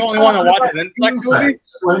I the only one that watches insect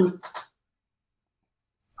movies?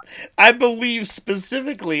 I believe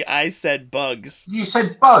specifically I said bugs. You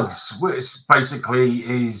said bugs, which basically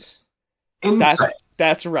is insects.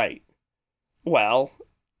 That's right. Well,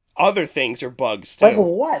 other things are bugs too. Like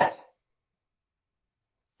what?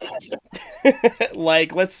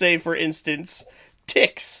 Like, let's say, for instance,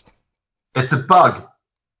 ticks. It's a bug.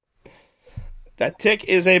 That tick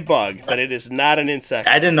is a bug, but it is not an insect.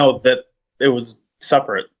 I didn't know that it was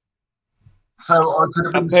separate. So I could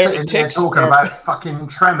have been sitting there talking about fucking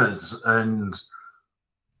tremors and...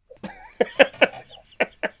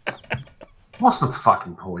 What's the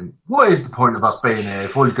fucking point? What is the point of us being here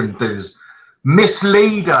if all you're going to do is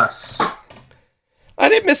mislead us? I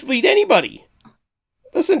didn't mislead anybody.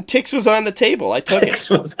 Listen, ticks was on the table. I took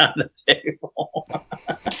Ticks was on the table.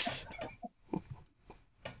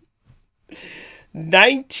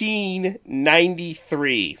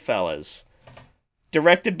 1993, fellas.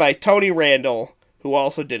 Directed by Tony Randall, who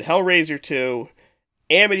also did Hellraiser 2,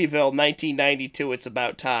 Amityville 1992, It's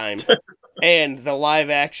About Time, and the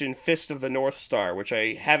live-action Fist of the North Star, which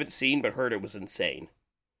I haven't seen but heard it was insane.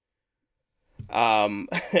 And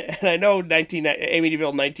I know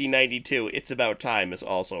Amityville 1992, It's About Time is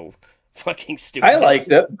also fucking stupid. I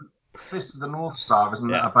liked it. Fist of the North Star, isn't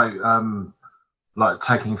it about like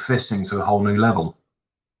taking fisting to a whole new level?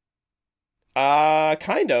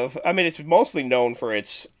 Kind of. I mean, it's mostly known for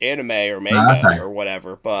its anime or manga or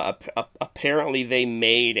whatever, but apparently they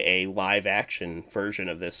made a live-action version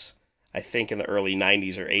of this, I think, in the early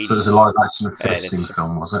 90s or 80s. So there's a live-action fisting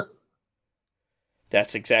film, was it?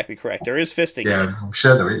 That's exactly correct. There is fisting. Yeah, I'm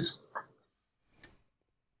sure there is.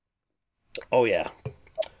 Oh, yeah.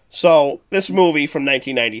 So, this movie from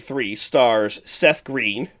 1993 stars Seth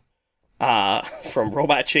Green from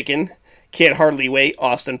Robot Chicken, Can't Hardly Wait,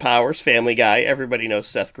 Austin Powers, Family Guy. Everybody knows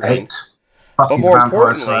Seth Green. But more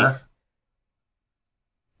importantly...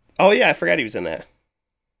 Oh, yeah, I forgot he was in that.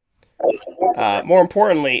 More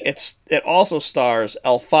importantly, it also stars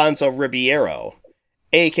Alfonso Ribeiro,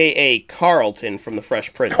 a.k.a. Carlton from The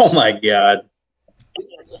Fresh Prince. Oh, my God.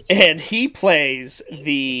 And he plays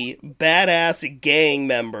the badass gang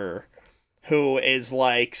member who is,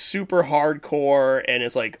 like, super hardcore and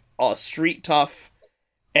is, like, street tough.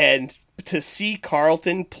 And to see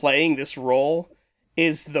Carlton playing this role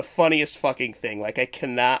is the funniest fucking thing. Like, I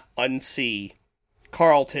cannot unsee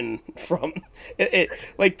Carlton from...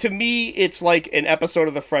 Like, to me, it's like an episode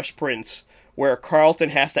of The Fresh Prince where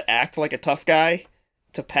Carlton has to act like a tough guy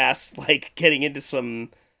to pass, like, getting into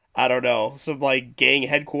some... I don't know, some, like, gang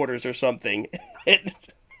headquarters or something.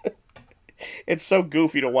 It's so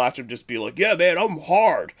goofy to watch him just be like, yeah, man, I'm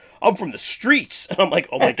hard. I'm from the streets. And I'm like,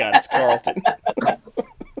 oh my God, it's Carlton.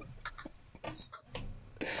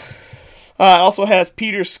 It also has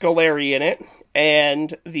Peter Scolari in it,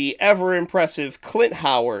 and the ever-impressive Clint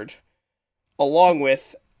Howard, along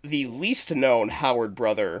with the least-known Howard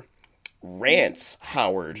brother, Rance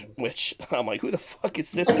Howard, which I'm like, who the fuck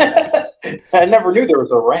is this guy? I never knew there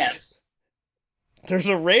was a Rance. There's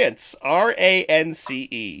a Rance,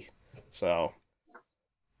 R-A-N-C-E. So,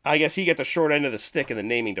 I guess he gets the short end of the stick in the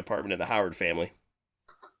naming department of the Howard family.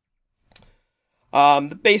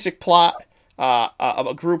 The basic plot,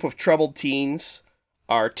 a group of troubled teens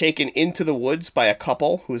are taken into the woods by a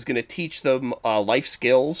couple who's going to teach them life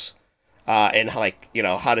skills and, like, you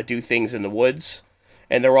know, how to do things in the woods.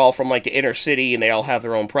 And they're all from, like, the inner city, and they all have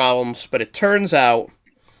their own problems. But it turns out,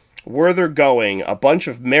 where they're going, a bunch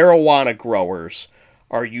of marijuana growers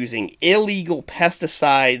are using illegal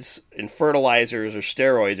pesticides and fertilizers or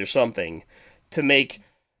steroids or something to make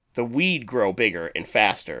the weed grow bigger and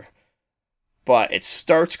faster. But it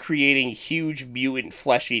starts creating huge mutant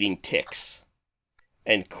flesh-eating ticks.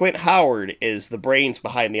 And Clint Howard is the brains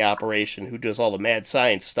behind the operation, who does all the mad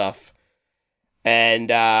science stuff. And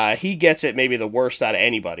he gets it maybe the worst out of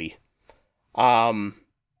anybody. The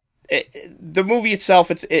movie itself,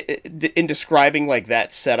 in describing like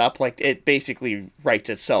that setup, like it basically writes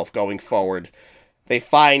itself going forward. They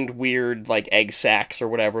find weird like egg sacs or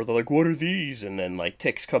whatever. They're like, "What are these?" And then like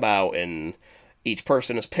ticks come out, and each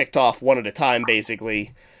person is picked off one at a time,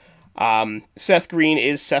 basically. Seth Green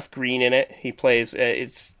is Seth Green in it. He plays.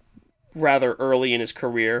 It's rather early in his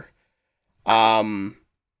career.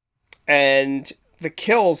 And the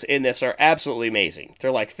kills in this are absolutely amazing.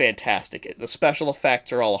 They're, like, fantastic. The special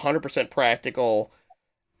effects are all 100% practical.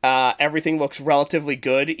 Everything looks relatively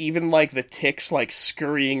good. Even, like, the ticks, like,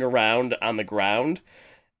 scurrying around on the ground.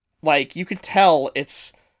 Like, you could tell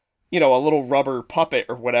it's, you know, a little rubber puppet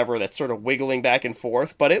or whatever that's sort of wiggling back and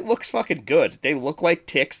forth. But it looks fucking good. They look like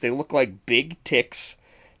ticks. They look like big ticks.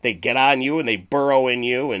 They get on you and they burrow in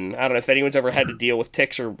you. And I don't know if anyone's ever had to deal with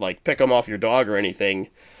ticks or, like, pick them off your dog or anything.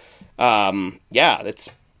 Yeah, that's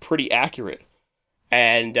pretty accurate.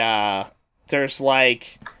 And, there's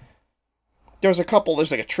like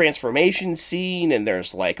a transformation scene, and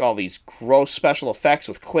there's like all these gross special effects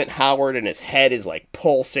with Clint Howard, and his head is like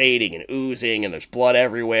pulsating and oozing, and there's blood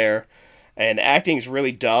everywhere. And acting's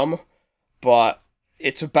really dumb, but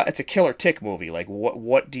it's a killer tick movie. Like,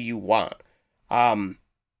 what do you want?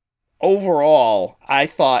 Overall, I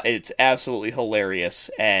thought it's absolutely hilarious,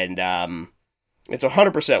 and, it's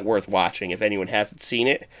 100% worth watching if anyone hasn't seen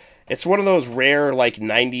it. It's one of those rare, like,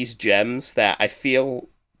 90s gems that I feel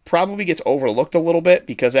probably gets overlooked a little bit,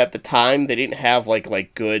 because at the time they didn't have,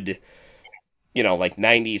 like good, you know, like,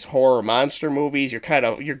 90s horror monster movies.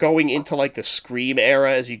 You're going into, like, the Scream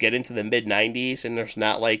era as you get into the mid-90s, and there's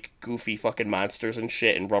not, like, goofy fucking monsters and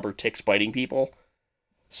shit and rubber ticks biting people.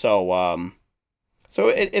 So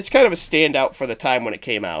it's kind of a standout for the time when it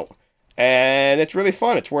came out. and it's really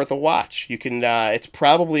fun. It's worth a watch. You can. It's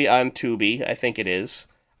probably on Tubi. I think it is.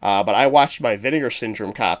 But I watched my Vinegar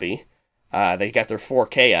Syndrome copy. They got their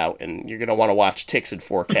 4K out, and you're gonna want to watch Ticks in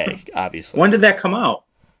 4K, obviously. When did that come out?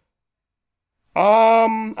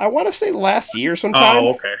 I want to say last year sometime. Oh,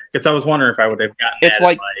 okay. Because I was wondering if I would have gotten It's that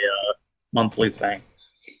like as my monthly thing.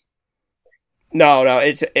 No,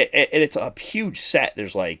 it's a huge set.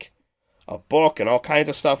 There's like a book and all kinds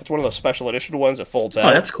of stuff. It's one of those special edition ones that folds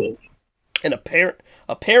out. Oh, that's cool. And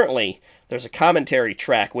apparently, there's a commentary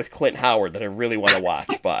track with Clint Howard that I really want to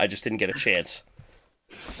watch, but I just didn't get a chance.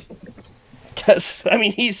 Because, I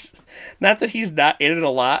mean, he's not that he's not in it a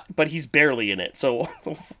lot, but he's barely in it. So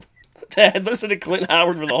to listen to Clint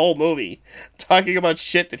Howard for the whole movie, talking about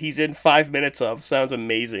shit that he's in 5 minutes of, sounds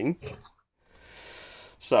amazing.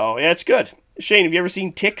 So, yeah, it's good. Shane, have you ever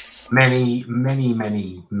seen Ticks? Many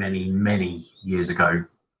years ago.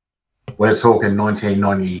 We're talking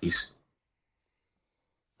 1990s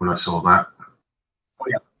when I saw that.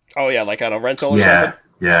 Oh, yeah, like on a rental or something?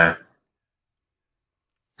 Yeah.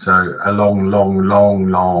 So a long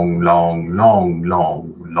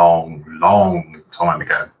time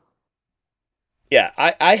ago. Yeah,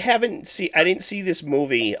 I didn't see this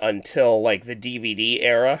movie until like the DVD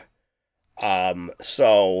era.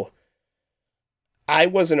 So I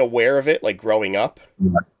wasn't aware of it like growing up.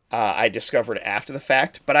 I discovered it after the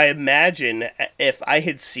fact, but I imagine if I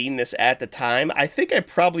had seen this at the time, I think I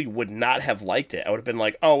probably would not have liked it. I would have been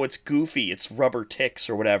like, oh, it's goofy, it's rubber ticks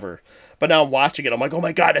or whatever. But now I'm watching it, I'm like, oh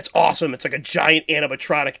my god, it's awesome. It's like a giant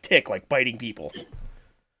animatronic tick, like biting people.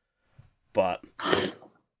 But,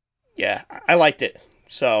 yeah, I liked it.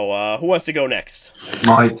 So, who wants to go next?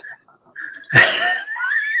 Mike.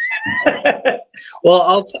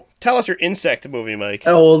 Well, tell us your insect movie, Mike.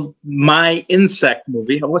 Oh, my insect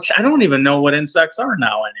movie, which I don't even know what insects are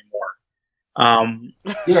now anymore.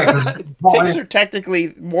 Yeah, ticks are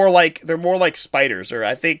technically more like spiders, or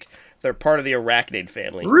I think they're part of the arachnid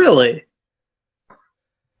family. Really?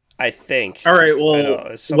 I think. All right.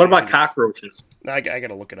 Well, what about cockroaches? I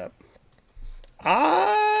gotta look it up.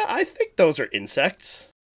 I think those are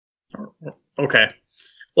insects. Okay.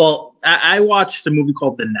 Well, I watched a movie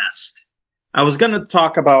called The Nest. I was going to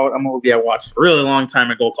talk about a movie I watched a really long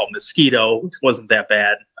time ago called Mosquito, which wasn't that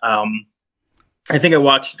bad. I think I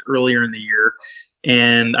watched it earlier in the year,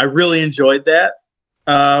 and I really enjoyed that,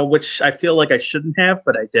 which I feel like I shouldn't have,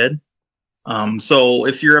 but I did. So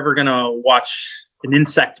if you're ever going to watch an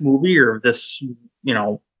insect movie, or if this,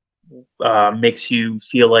 makes you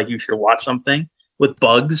feel like you should watch something with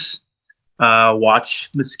bugs, watch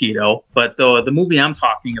Mosquito. But the movie I'm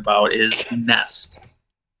talking about is Nest,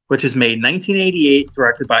 which is made in 1988,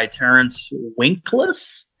 directed by Terrence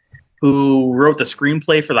Winkless, who wrote the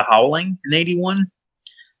screenplay for The Howling in 81.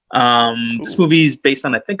 This movie is based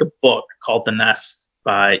on, I think, a book called The Nest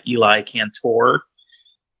by Eli Cantor.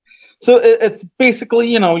 So it's basically,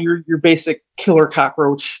 your basic killer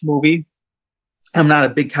cockroach movie. I'm not a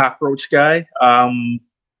big cockroach guy.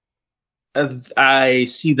 As I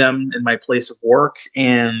see them in my place of work,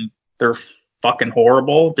 and they're fucking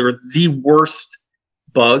horrible. They're the worst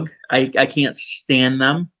bug. I can't stand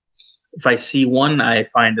them. If I see one, I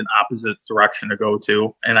find an opposite direction to go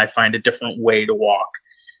to, and I find a different way to walk,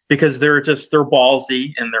 because they're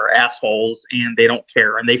ballsy and they're assholes and they don't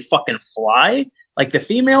care, and they fucking fly like the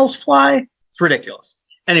females fly. It's ridiculous.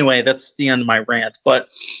 Anyway, that's the end of my rant. But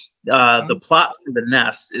the plot for The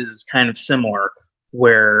Nest is kind of similar,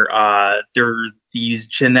 where there are these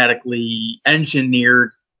genetically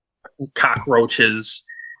engineered cockroaches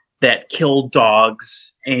that kill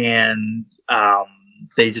dogs, and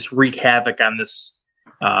they just wreak havoc on this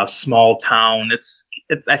small town. It's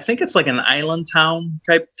I think it's like an island town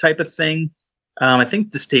type of thing. I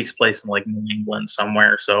think this takes place in like New England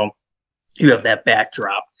somewhere, so you have that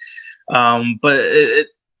backdrop. But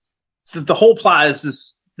the whole plot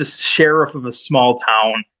is this sheriff of a small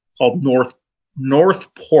town called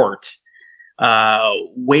Northport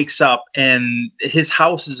wakes up, and his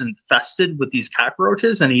house is infested with these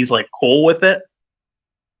cockroaches, and he's like cool with it.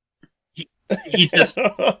 He just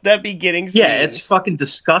that beginning scene. Yeah, it's fucking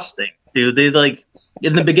disgusting, dude. They like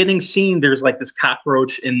in the beginning scene, there's like this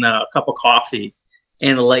cockroach in a cup of coffee,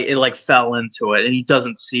 and it fell into it, and he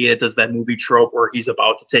doesn't see it. Does that movie trope where he's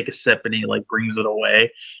about to take a sip and he like brings it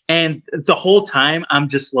away, and the whole time I'm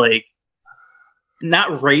just like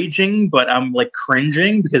not raging, but I'm like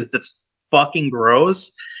cringing because that's fucking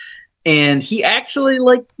gross. And he actually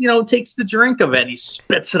takes the drink of it and he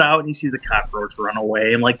spits it out, and you see the cockroach run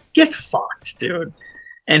away. I'm like, get fucked, dude.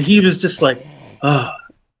 And he was just like, oh,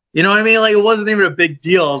 you know what I mean? Like, it wasn't even a big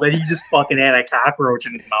deal that he just fucking had a cockroach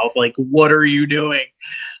in his mouth. Like, what are you doing?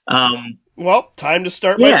 Well, time to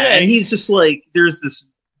start my Yeah, day. and he's just like, there's this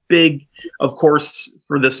big, of course,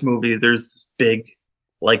 for this movie, there's this big,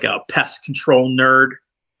 like a pest control nerd.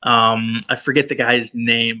 I forget the guy's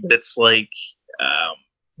name, but it's like,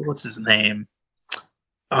 what's his name?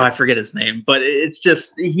 Oh, I forget his name, but it's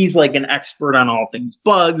just, he's like an expert on all things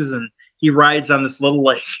bugs, and he rides on this little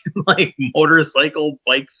like like motorcycle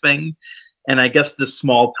bike thing, and I guess this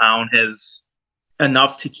small town has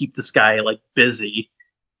enough to keep this guy like busy.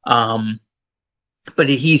 But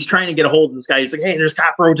he's trying to get a hold of this guy. He's like, "Hey, there's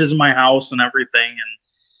cockroaches in my house and everything,"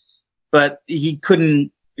 but he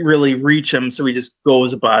couldn't really reach him, so he just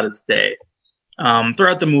goes about his day.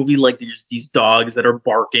 Throughout the movie, like there's these dogs that are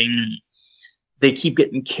barking. They keep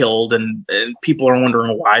getting killed, and people are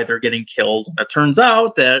wondering why they're getting killed. And it turns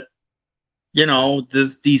out that, you know,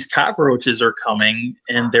 these cockroaches are coming,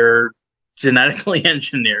 and they're genetically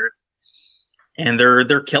engineered, and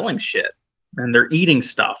they're killing shit, and they're eating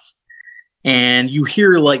stuff. And you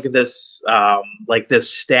hear like this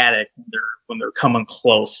static when they're coming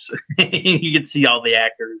close. You can see all the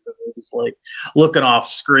actors, and they're just like looking off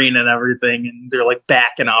screen and everything, and they're like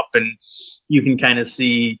backing up, and you can kind of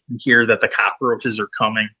see and hear that the cockroaches are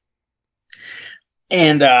coming.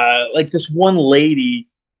 And like this one lady,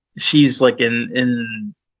 she's like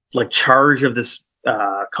in like charge of this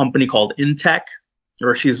company called Intech,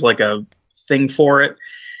 or she's like a thing for it.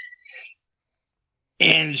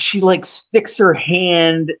 And she like sticks her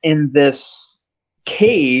hand in this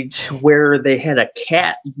cage where they had a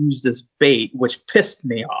cat used as bait, which pissed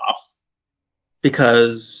me off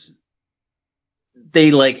because they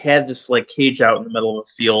like had this like cage out in the middle of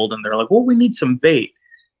the field, and they're like, "Well, we need some bait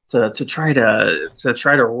to try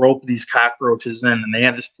to rope these cockroaches in." And they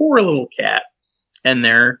have this poor little cat in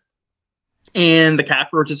there, and the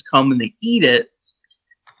cockroaches come and they eat it,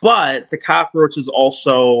 but the cockroaches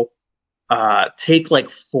also take like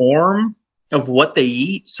form of what they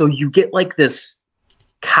eat, so you get like this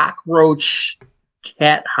cockroach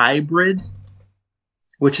cat hybrid,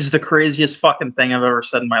 which is the craziest fucking thing I've ever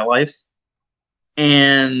said in my life.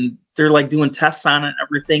 And they're like doing tests on it and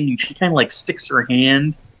everything, and she kind of like sticks her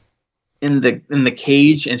hand in the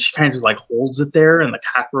cage, and she kind of just like holds it there, and the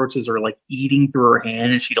cockroaches are like eating through her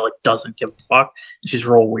hand, and she like doesn't give a fuck. She's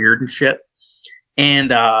real weird and shit.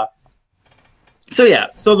 And so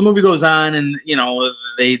the movie goes on, and you know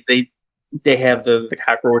they have the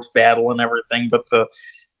cockroach battle and everything, but the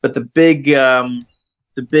big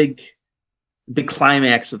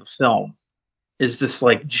climax of the film is this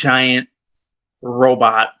like giant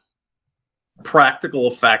robot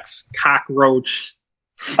practical effects cockroach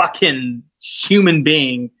fucking human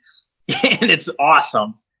being, and it's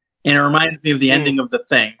awesome, and it reminds me of the ending of The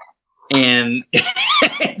Thing, and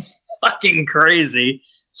it's fucking crazy.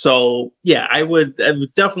 So yeah, I would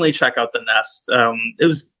definitely check out The Nest.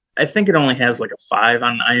 I think it only has like a 5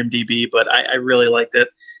 on IMDb, but I really liked it.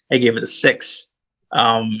 I gave it a 6.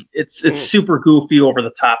 It's super goofy, over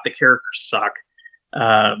the top. The characters suck.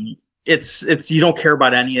 It's you don't care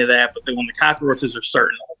about any of that, but then when the cockroaches are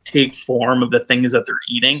starting to take form of the things that they're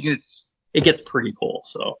eating, it gets pretty cool.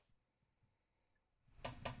 So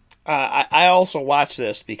I also watched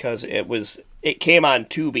this because it came on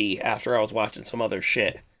Tubi after I was watching some other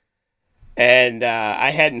shit, and I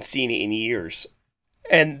hadn't seen it in years.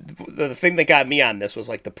 And the thing that got me on this was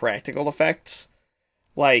like the practical effects,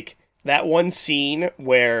 like that one scene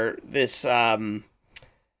where this I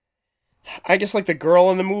guess like the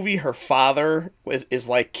girl in the movie, her father is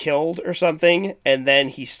like killed or something, and then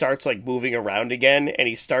he starts like moving around again, and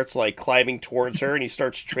he starts like climbing towards her, and he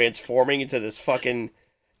starts transforming into this fucking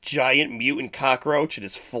giant mutant cockroach, and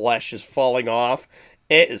his flesh is falling off.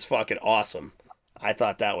 It is fucking awesome. I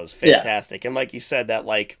thought that was fantastic. Yeah. And like you said, that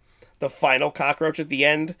like the final cockroach at the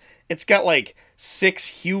end, it's got like 6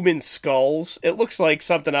 human skulls. It looks like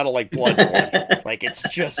something out of like Bloodborne. Like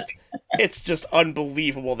it's just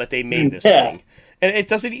unbelievable that they made this thing. And it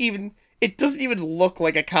doesn't even look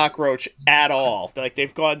like a cockroach at all. Like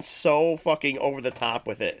they've gone so fucking over the top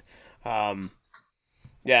with it.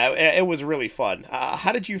 Yeah, it was really fun.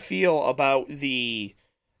 How did you feel about the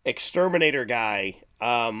exterminator guy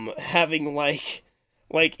having like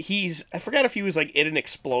I forgot if he was like in an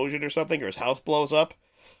explosion or something, or his house blows up,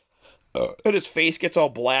 and his face gets all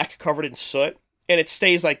black, covered in soot, and it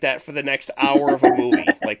stays like that for the next hour of a movie,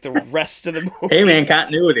 like the rest of the movie. Hey man,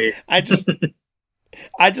 continuity. I just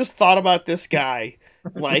thought about this guy,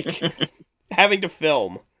 like having to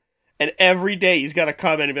film. And every day he's got to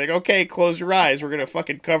come in and be like, okay, close your eyes. We're going to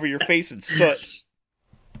fucking cover your face in soot.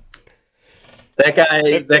 That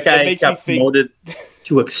guy got promoted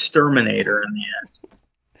to exterminator in the end.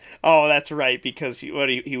 Oh, that's right, because he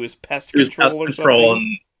was pest control or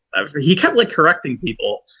something. he kept like correcting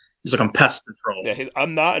people. He's like, I'm pest control. Yeah,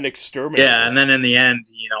 I'm not an exterminator. Yeah, and then in the end,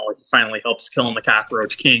 he finally helps killing the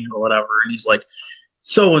Cockroach King or whatever, and he's like,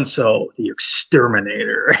 so and so, the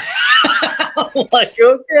exterminator. I'm like,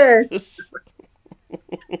 okay.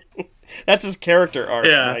 That's his character arc.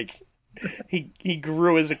 Yeah. Like, he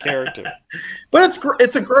grew as a character. But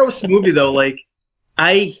it's a gross movie though. Like,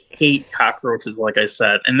 I hate cockroaches, like I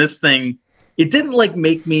said, and this thing, it didn't like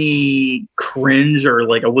make me cringe or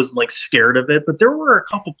like I wasn't like scared of it, but there were a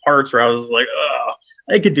couple parts where I was like, oh,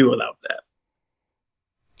 I could do without that.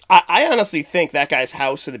 I honestly think that guy's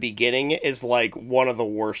house in the beginning is like one of the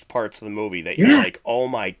worst parts of the movie. That you're like, oh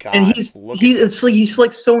my god! And he's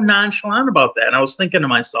like so nonchalant about that. And I was thinking to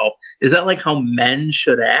myself, is that like how men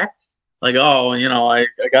should act? Like, oh, I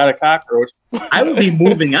got a cockroach. I would be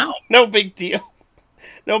moving out. No big deal.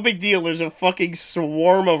 No big deal. There's a fucking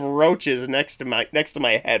swarm of roaches next to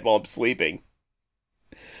my head while I'm sleeping.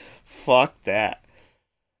 Fuck that.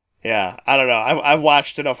 Yeah, I don't know. I've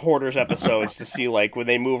watched enough Hoarders episodes to see like when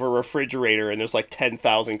they move a refrigerator and there's like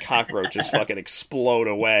 10,000 cockroaches fucking explode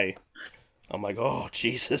away. I'm like, oh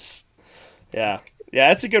Jesus. Yeah,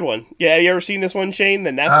 that's a good one. Yeah, you ever seen this one, Shane?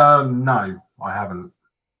 The Nest? No, I haven't.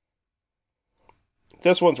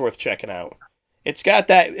 This one's worth checking out. It's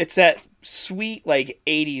that sweet like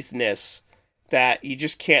 80s-ness that you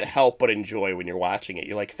just can't help but enjoy when you're watching it.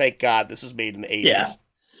 You're like, thank God this was made in the 80s. Yeah.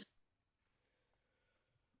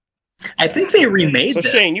 I think they remade this. So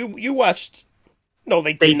Shane, you watched? No,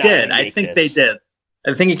 they did. I think they did.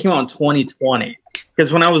 I think it came out in 2020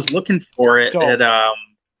 because when I was looking for it,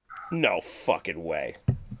 no fucking way.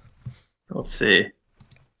 Let's see.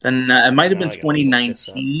 Then it might have been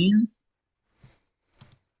 2019.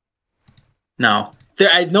 No,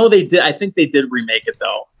 I know they did. I think they did remake it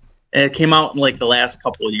though, and it came out in like the last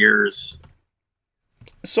couple of years.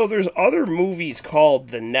 So there's other movies called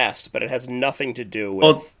The Nest, but it has nothing to do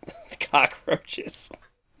with cockroaches.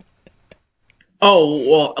 Oh,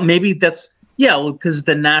 well, maybe that's... Yeah, because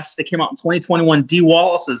The Nest, it came out in 2021. Dee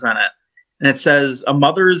Wallace is in it. And it says, a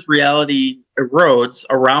mother's reality erodes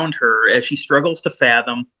around her as she struggles to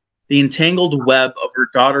fathom the entangled web of her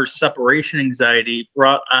daughter's separation anxiety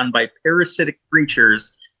brought on by parasitic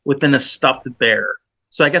creatures within a stuffed bear.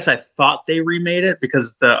 So I guess I thought they remade it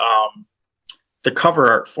because the cover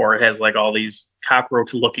art for it has like all these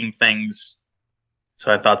cockroach-looking things,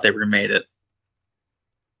 so I thought they remade it,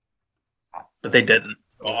 but they didn't.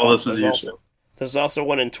 All this is usual. There's also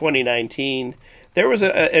one in 2019. There was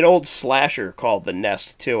an old slasher called The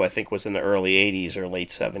Nest too. I think was in the early 80s or late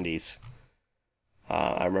 70s.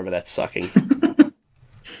 I remember that sucking.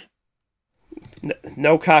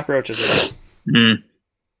 No cockroaches at all. Mm.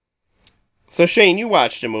 So, Shane, you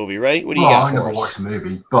watched a movie, right? What do you got for us? I never watched a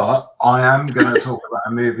movie, but I am going to talk about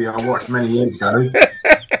a movie I watched many years ago.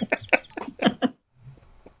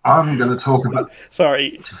 I'm going to talk about...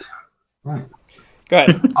 Sorry. Right. Go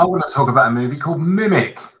ahead. I want to talk about a movie called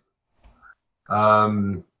Mimic.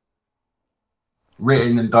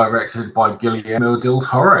 Written and directed by Guillermo del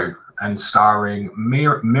Toro and starring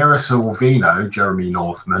Mira Sorvino, Jeremy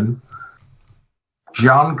Northman,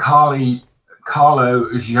 Carlo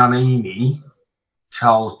Giannini,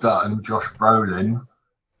 Charles Dutton, Josh Brolin,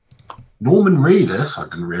 Norman Reedus, I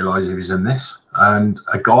didn't realise he was in this, and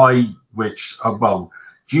a guy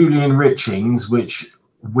Julian Richings, which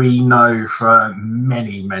we know for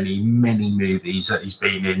many, many, many movies that he's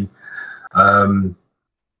been in.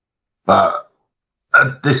 But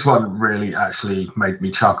this one really actually made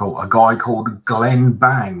me chuckle. A guy called Glenn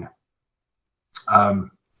Bang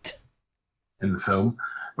in the film.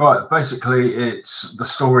 Right, basically, it's the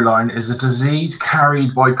storyline is a disease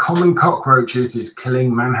carried by common cockroaches is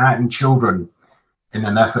killing Manhattan children. In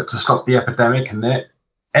an effort to stop the epidemic, and their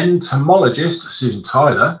entomologist, Susan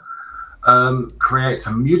Tyler, creates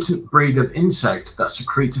a mutant breed of insect that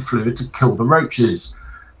secretes a fluid to kill the roaches.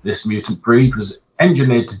 This mutant breed was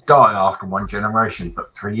engineered to die after one generation, but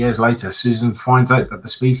 3 years later, Susan finds out that the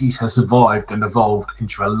species has survived and evolved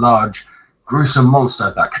into a large, gruesome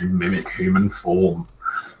monster that can mimic human form.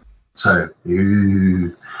 So,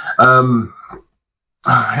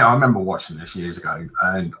 I remember watching this years ago,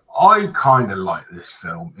 and I kind of like this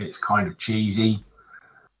film. It's kind of cheesy,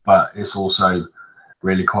 but it's also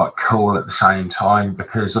really quite cool at the same time,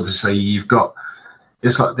 because obviously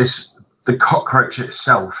it's like this, the cockroach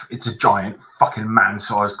itself, it's a giant fucking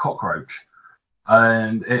man-sized cockroach,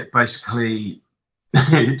 and it basically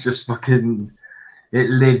it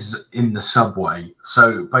lives in the subway.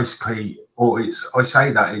 So basically, I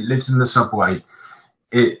say that it lives in the subway,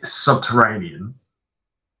 it's subterranean,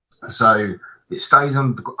 so it stays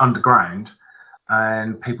underground,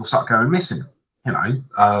 and people start going missing.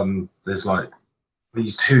 there's like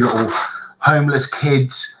these two little homeless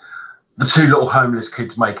kids. The two little homeless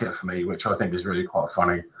kids make it for me, which I think is really quite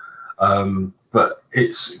funny. But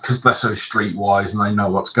it's because they're so streetwise and they know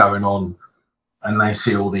what's going on, and they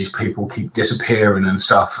see all these people keep disappearing and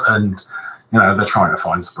stuff, and they're trying to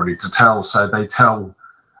find somebody to tell. So they tell,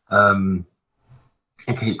 they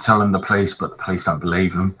keep telling the police, but the police don't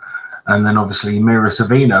believe them. And then obviously Mira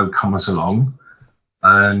Sorvino comes along,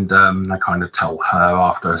 and they kind of tell her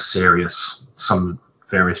after some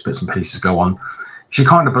various bits and pieces go on. She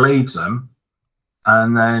kind of believes them,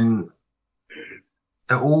 and then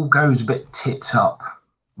it all goes a bit tits up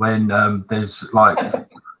when there's like,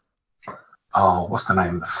 what's the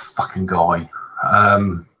name of the fucking guy?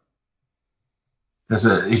 There's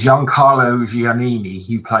Giancarlo Giannini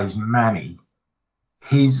who plays Manny.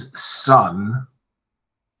 His son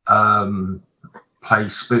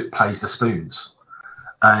plays the spoons,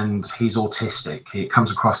 and he's autistic. It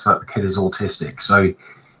comes across that the kid is autistic, so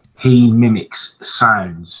he mimics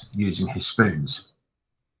sounds using his spoons,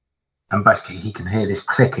 and basically he can hear this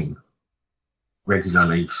clicking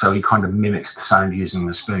regularly, so he kind of mimics the sound using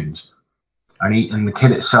the spoons. And the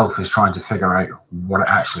kid itself is trying to figure out what it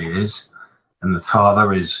actually is, and the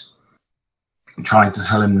father is trying to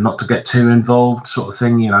tell him not to get too involved, sort of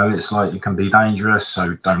thing. It's like it can be dangerous,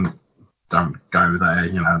 so don't go there,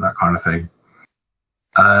 that kind of thing.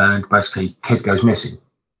 And basically, kid goes missing,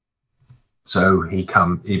 so he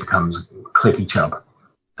becomes Clicky Chub,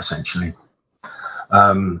 essentially.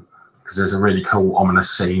 Because there's a really cool,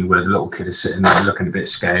 ominous scene where the little kid is sitting there looking a bit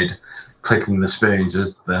scared, clicking the spoons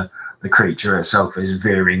as the creature itself is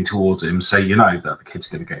veering towards him, so that the kid's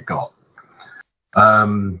going to get got.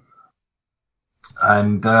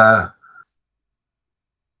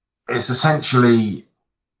 It's essentially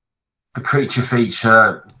the creature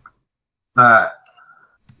feature that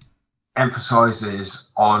emphasizes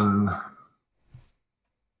on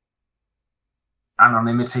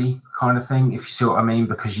anonymity kind of thing, if you see what I mean,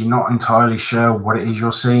 because you're not entirely sure what it is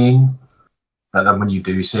you're seeing, but then when you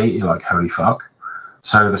do see it, you're like, holy fuck.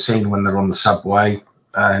 So the scene when they're on the subway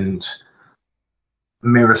and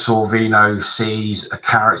Mira Sorvino sees a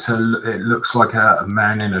character, it looks like a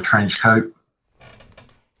man in a trench coat.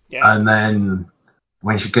 Yeah. And then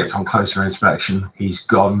when she gets on closer inspection, he's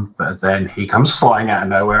gone, but then he comes flying out of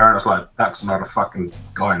nowhere, and it's like, that's not a fucking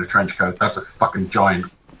guy in a trench coat, that's a fucking giant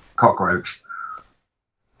cockroach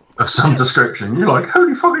of some description. You're like,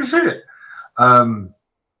 holy fucking shit.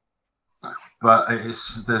 But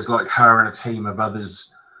there's like her and a team of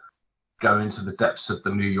others go into the depths of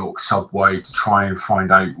the New York subway to try and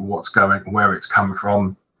find out where it's come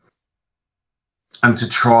from, and to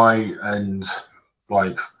try and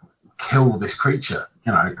like kill this creature,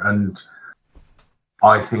 and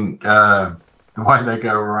I think the way they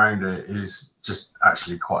go around it is just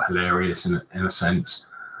actually quite hilarious in a sense.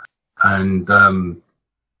 And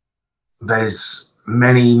there's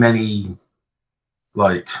many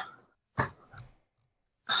like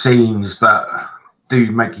scenes that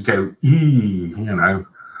do make you go,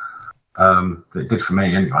 it did for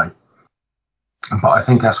me anyway. But I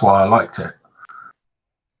think that's why I liked it.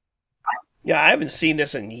 Yeah, I haven't seen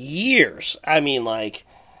this in years. I mean, like,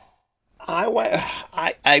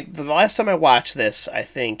 the last time I watched this, I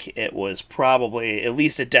think it was probably at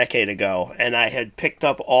least a decade ago, and I had picked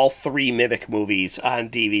up all 3 Mimic movies on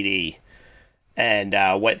DVD and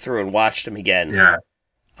went through and watched them again. Yeah.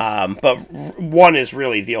 But one is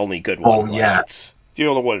really the only good one. Oh, yeah. It's the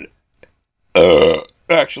only one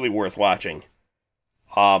actually worth watching.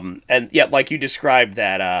 And yeah, like you described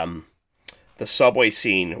that, the subway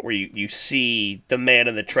scene where you see the man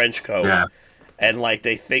in the trench coat, yeah. And like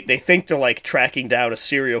they think they're like tracking down a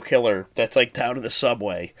serial killer that's like down in the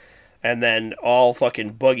subway, and then all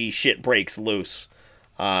fucking buggy shit breaks loose.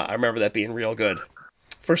 I remember that being real good.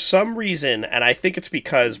 For some reason, and I think it's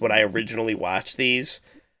because when I originally watched these,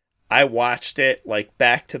 I watched it like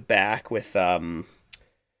back to back with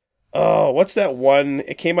what's that one?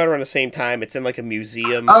 It came out around the same time. It's in like a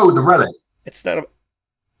museum. Oh, The Relic. It's not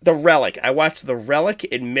The Relic. I watched The Relic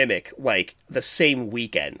and Mimic like the same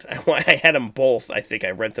weekend. I had them both. I think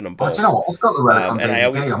I rented them both. Do you know what? I've got The Relic on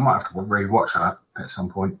DVD. I might have to rewatch that at some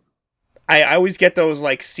point. I always get those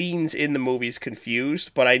like scenes in the movies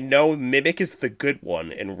confused, but I know Mimic is the good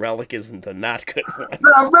one and Relic isn't the not good one.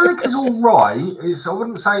 No, Relic is all right. I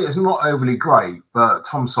wouldn't say it's not overly great, but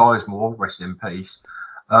Tom Sizemore, rest in peace.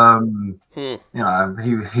 He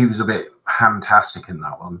was a bit fantastic in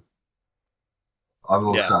that one. I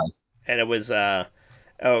will say. And it was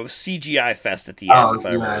CGI fest at the end, if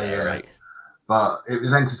I remember that right. But it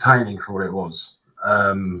was entertaining for what it was.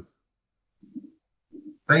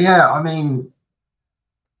 But yeah, I mean,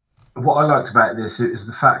 what I liked about this is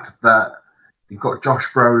the fact that you've got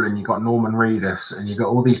Josh Brolin, you've got Norman Reedus, and you've got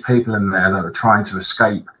all these people in there that are trying to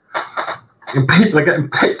escape. And people are getting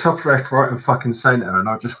picked off left, right, and fucking centre, and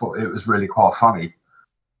I just thought it was really quite funny.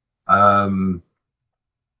 But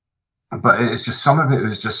it's just, some of it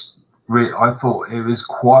was just really, I thought it was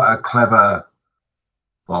quite a clever,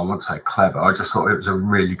 well, I wouldn't say clever, I just thought it was a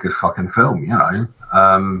really good fucking film, you know.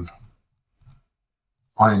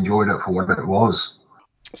 I enjoyed it for what it was.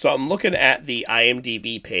 So I'm looking at the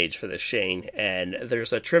IMDb page for this, Shane, and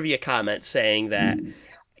there's a trivia comment saying that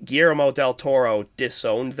Guillermo del Toro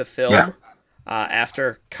disowned the film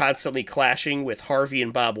after constantly clashing with Harvey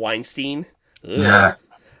and Bob Weinstein. Yeah.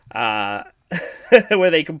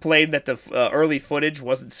 Where they complained that the early footage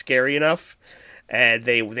wasn't scary enough, and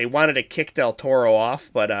they wanted to kick Del Toro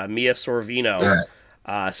off, but Mia Sorvino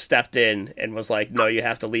stepped in and was like, "No, you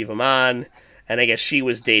have to leave him on." And I guess she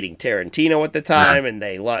was dating Tarantino at the time, and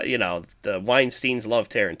they, the Weinsteins love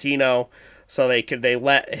Tarantino, so they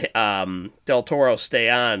let Del Toro stay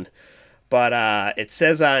on. But it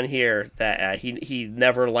says on here that he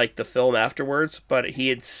never liked the film afterwards, but he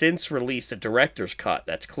had since released a director's cut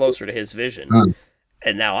that's closer to his vision.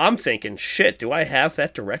 And now I'm thinking, shit, do I have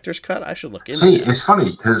that director's cut? I should look into it. It's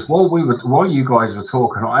funny, because while you guys were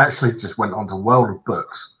talking, I actually just went onto World of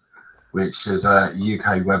Books, which is a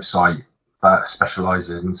UK website that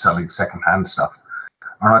specialises in selling second-hand stuff.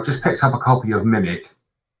 And I just picked up a copy of Mimic,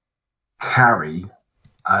 Carrie,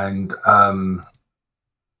 and...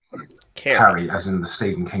 Carrie, as in the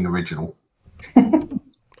Stephen King original, because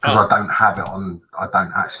I don't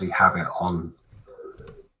actually have it on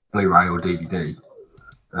Blu-ray or DVD,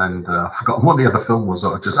 and I forgot what the other film was.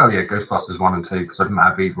 Ghostbusters 1 and 2, because I didn't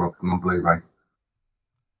have either of them on Blu-ray.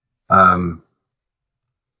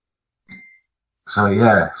 So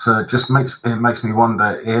it just makes me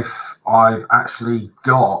wonder if I've actually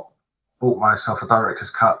bought myself a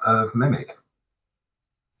director's cut of Mimic.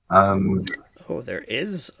 There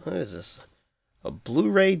is, what is this? A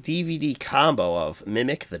Blu-ray DVD combo of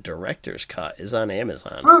Mimic the Director's Cut is on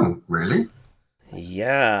Amazon. Oh, really?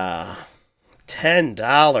 Yeah.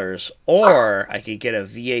 $10. Or I could get a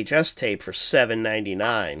VHS tape for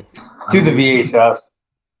 $7.99. Do the VHS.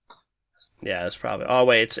 Yeah, it's probably... Oh,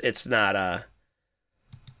 wait, it's not...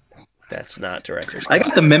 That's not Director's Cut. I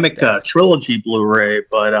got the Mimic trilogy Blu-ray,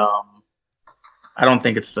 but I don't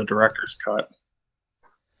think it's the Director's Cut.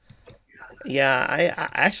 Yeah,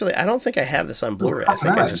 I don't think I have this on Blu-ray. I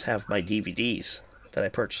think I just have my DVDs that I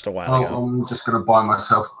purchased a while ago. I'm just going to buy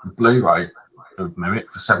myself the Blu-ray of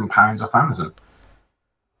Mimic for £7 off Amazon.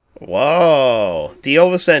 Whoa! Deal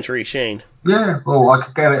of the century, Shane. Yeah, well, I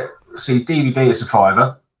could get it. See, DVD is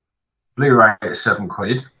 £5. Blu-ray is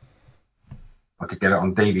 £7. I could get it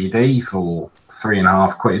on DVD for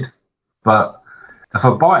 £3.50. But if I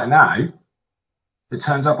buy it now, it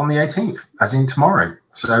turns up on the 18th, as in tomorrow.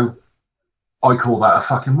 So I call that a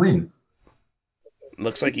fucking win.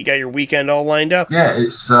 Looks like you got your weekend all lined up. Yeah,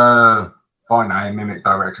 it's by name, Mimic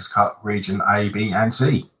Director's Cut, Region A, B, and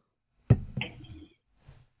C.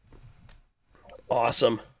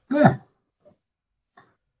 Awesome. Yeah.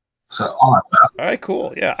 So I like that. All right,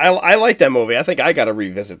 cool. Yeah, I like that movie. I think I got to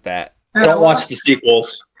revisit that. Yeah, Don't watch the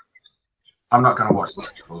sequels. I'm not going to watch the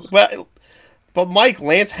sequels. But Mike,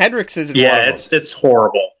 Lance Hendricks is in one of them. It's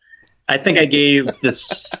horrible. I think I gave the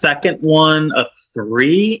second one a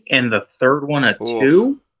 3 and the third one a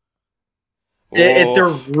 2. They're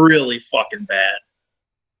really fucking bad.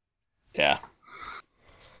 Yeah.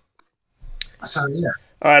 So yeah.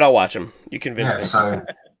 All right, I'll watch them. You convinced me. So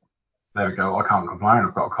there we go. I can't complain.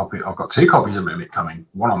 I've got 2 copies of Mimic coming.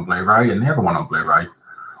 One on Blu-ray and the other one on Blu-ray.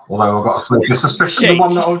 Although I've got a sneaking suspicion the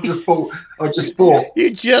one that I just bought.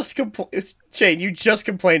 Shane, you just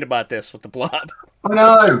complained about this with the Blob. I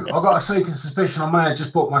know. I've got a sneaking suspicion I may have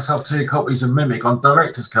just bought myself 2 copies of Mimic on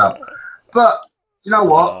Director's Cut. But you know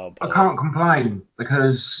what? I can't complain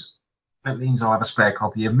because that means I have a spare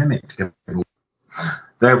copy of Mimic to give away.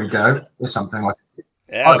 There we go. There's something I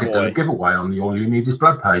could do a giveaway on the All You Need Is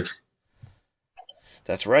Blood page.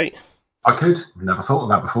 That's right. I could. Never thought of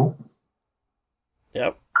that before.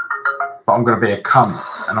 Yep. But I'm going to be a cunt,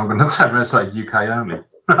 and I'm going to tell them to say UK only.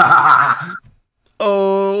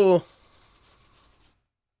 Oh.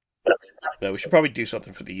 No, we should probably do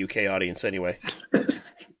something for the UK audience anyway.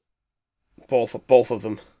 Both of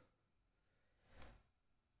them.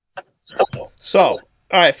 So, all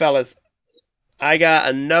right, fellas. I got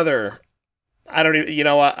another. I don't even. You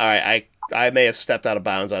know what? All right, I may have stepped out of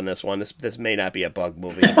bounds on this one. This may not be a bug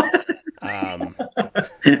movie.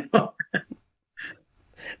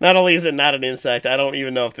 Not only is it not an insect, I don't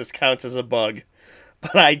even know if this counts as a bug.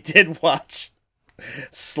 But I did watch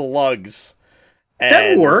slugs. That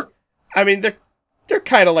would And, work. I mean, they're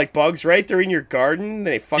kind of like bugs, right? They're in your garden.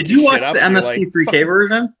 They fuck Did your you watch shit up. the and you're MST3K like,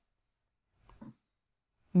 version?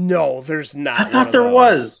 No, there's not. I one thought of there those.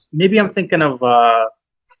 was. Maybe I'm thinking of. Oh,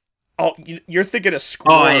 you're thinking of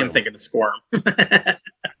Squirm. Oh, I am thinking of Squirm.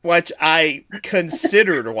 Which I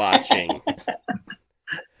considered watching,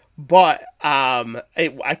 but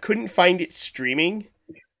I couldn't find it streaming,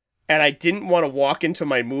 and I didn't want to walk into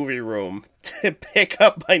my movie room to pick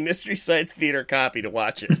up my Mystery Science Theater copy to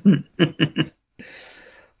watch it.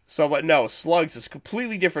 So, but no, Slugs is a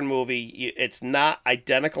completely different movie. It's not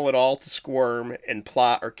identical at all to Squirm in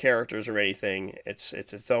plot or characters or anything. It's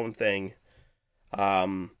its own thing.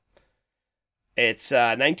 It's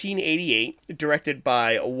 1988, directed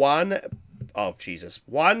by Juan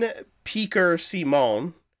Piquer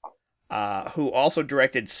Simon, who also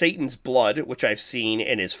directed Satan's Blood, which I've seen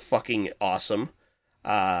and is fucking awesome,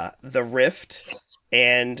 The Rift,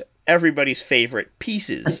 and everybody's favorite,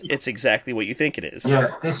 Pieces. It's exactly what you think it is.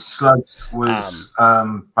 Yeah, this Slugs was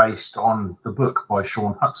based on the book by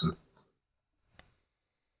Sean Hudson.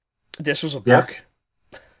 This was a Yeah. book?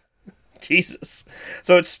 Jesus.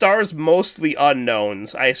 So it stars mostly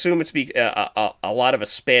unknowns. I assume it's a lot of a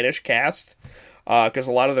Spanish cast, because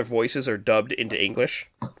a lot of their voices are dubbed into English.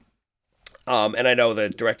 And I know the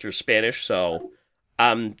director's Spanish, so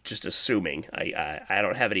I'm just assuming. I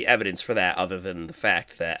don't have any evidence for that other than the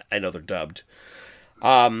fact that I know they're dubbed.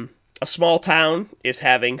 A small town is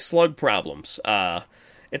having slug problems.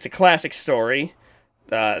 It's a classic story.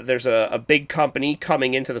 There's a big company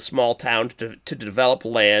coming into the small town to develop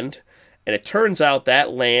land, and it turns out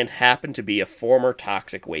that land happened to be a former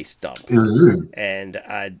toxic waste dump. Mm-hmm.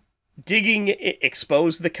 And digging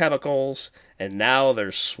exposed the chemicals, and now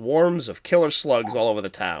there's swarms of killer slugs all over the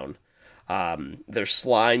town. Their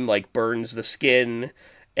slime burns the skin,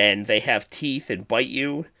 and they have teeth and bite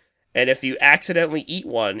you. And if you accidentally eat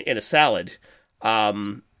one in a salad,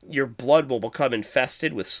 your blood will become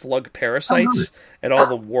infested with slug parasites, and all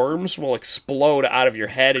the worms will explode out of your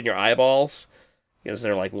head and your eyeballs, because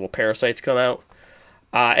they're like little parasites come out.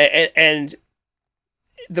 And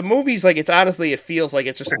the movie's it feels like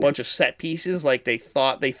it's just a bunch of set pieces. Like they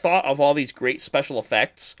thought of all these great special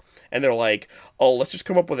effects, and they're like, oh, let's just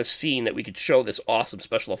come up with a scene that we could show this awesome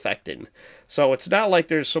special effect in. So it's not like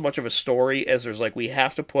there's so much of a story as there's we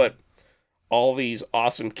have to put all these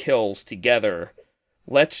awesome kills together.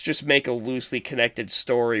 Let's just make a loosely connected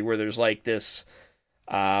story where there's this,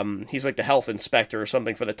 he's the health inspector or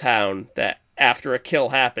something for the town, that after a kill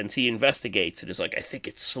happens, he investigates and is I think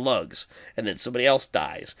it's slugs. And then somebody else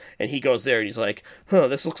dies. And he goes there and he's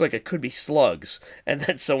this looks like it could be slugs. And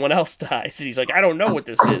then someone else dies. And he's I don't know what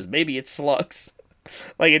this is. Maybe it's slugs.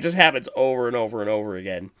 It just happens over and over and over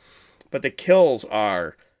again. But the kills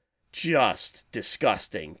are just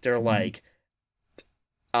disgusting. They're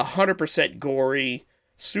 100% gory,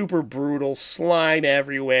 super brutal, slime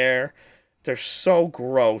everywhere. They're so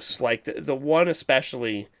gross. The one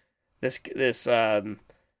especially, this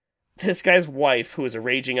guy's wife, who is a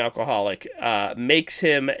raging alcoholic, makes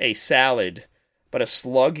him a salad, but a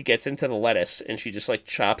slug gets into the lettuce, and she just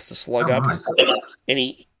chops the slug up, Nice. and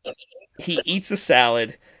he eats the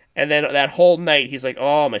salad, and then that whole night he's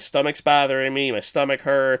oh, my stomach's bothering me, my stomach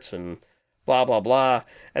hurts, and blah blah blah.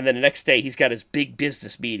 And then the next day he's got his big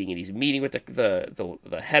business meeting, and he's meeting with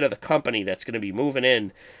the head of the company that's going to be moving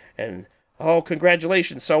in, and oh,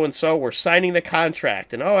 congratulations, so-and-so, we're signing the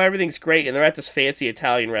contract, and oh, everything's great, and they're at this fancy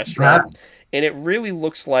Italian restaurant, and it really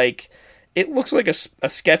looks like a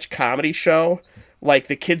sketch comedy show, like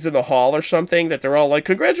The Kids in the Hall or something, that they're all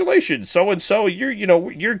congratulations, so-and-so,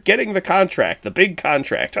 you're getting the contract, the big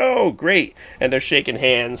contract, oh, great, and they're shaking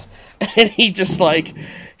hands, and he just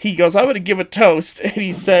he goes, I'm going to give a toast, and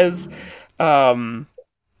he says,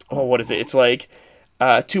 what is it, it's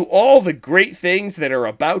to all the great things that are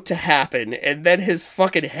about to happen, and then his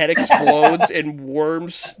fucking head explodes and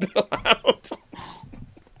worms spill out.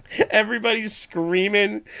 Everybody's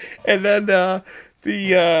screaming, and then the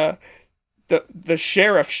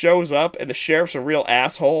sheriff shows up, and the sheriff's a real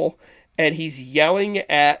asshole, and he's yelling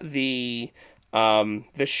at the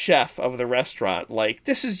chef of the restaurant,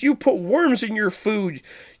 this is, you put worms in your food,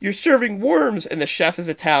 you're serving worms, and the chef is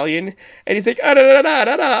Italian, and he's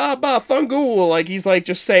fungool, he's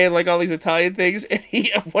just saying all these Italian things, and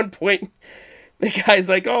he, at one point, the guy's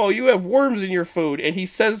oh, you have worms in your food, and he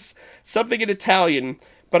says something in Italian,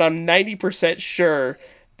 but I'm 90% sure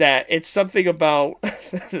that it's something about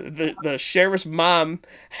the sheriff's mom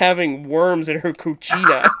having worms in her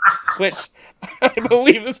cucina, which I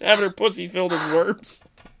believe is having her pussy filled with worms.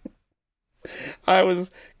 I was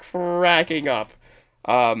cracking up.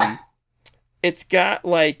 it's got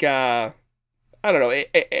like I don't know.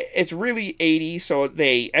 It's really 80s, so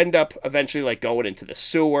they end up eventually like going into the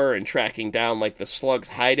sewer and tracking down like the slugs'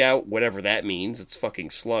 hideout, whatever that means. It's fucking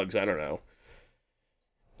slugs. I don't know.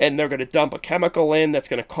 And they're going to dump a chemical in that's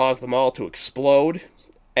going to cause them all to explode.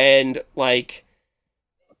 And like,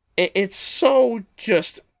 it's so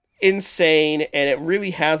just insane, and it really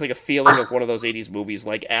has like a feeling of one of those 80s movies,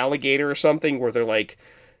 like Alligator or something, where they're like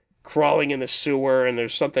crawling in the sewer and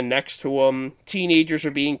there's something next to them. Teenagers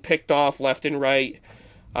are being picked off left and right.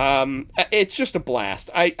 It's just a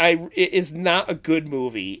blast. It is not a good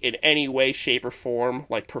movie in any way, shape, or form.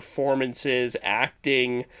 Like performances,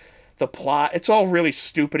 acting, the plot, it's all really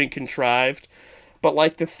stupid and contrived. But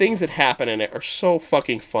like the things that happen in it are so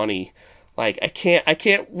fucking funny. Like I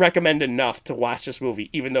can't recommend enough to watch this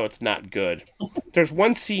movie, even though it's not good. There's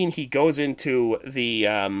one scene he goes into the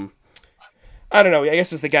I don't know, I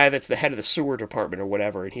guess it's the guy that's the head of the sewer department or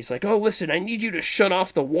whatever, and he's like, oh, listen, I need you to shut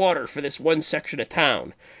off the water for this one section of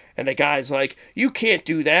town. And the guy's like, you can't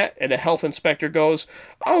do that. And the health inspector goes,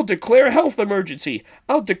 I'll declare a health emergency.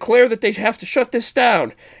 I'll declare that they have to shut this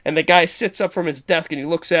down. And the guy sits up from his desk and he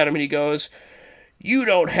looks at him and he goes, you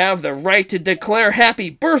don't have the right to declare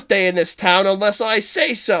happy birthday in this town unless I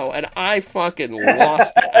say so. And I fucking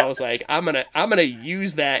lost it. I was like, I'm gonna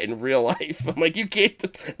use that in real life. I'm like, you can't.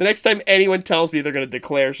 The next time anyone tells me they're gonna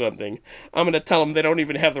declare something, I'm gonna tell them they don't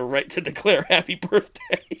even have the right to declare happy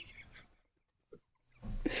birthday.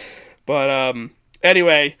 But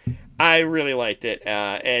anyway, I really liked it,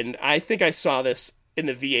 and I think I saw this in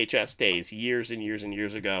the VHS days, years and years and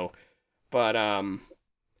years ago. But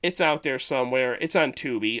it's out there somewhere. It's on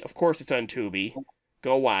Tubi. Of course it's on Tubi.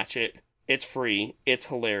 Go watch it. It's free. It's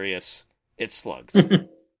hilarious. It's slugs.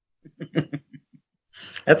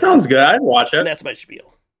 That sounds good. I'd watch it. And that's my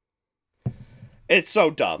spiel. It's so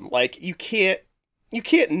dumb. Like, you can't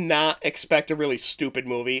not expect a really stupid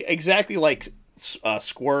movie. Exactly like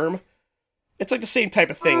Squirm. It's like the same type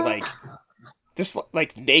of thing. Like, this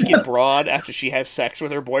like naked broad after she has sex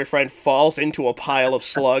with her boyfriend falls into a pile of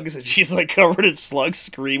slugs and she's like covered in slugs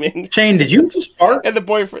screaming. Shane, did you just fart? And the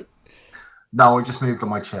boyfriend. No, I just moved on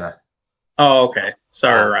my chair. Oh, okay.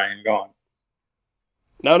 Sorry, Ryan. Go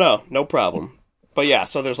on. No problem. But yeah,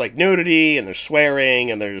 so there's like nudity and there's swearing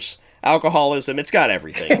and there's alcoholism. It's got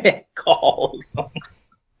everything. Alcoholism.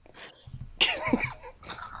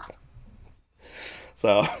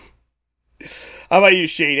 So, how about you,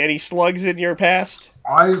 Shane? Any slugs in your past?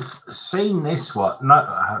 I've seen this one. No,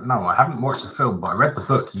 I haven't watched the film, but I read the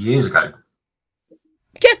book years ago.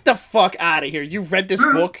 Get the fuck out of here! You read this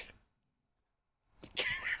book?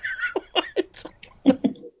 What?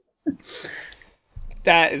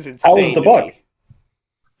 That is insane. How was the book?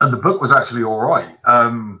 And the book was actually all right.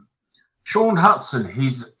 Sean Hudson,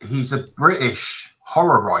 he's a British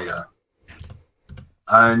horror writer,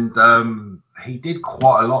 and he did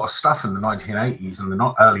quite a lot of stuff in the 1980s and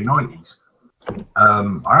the early 90s.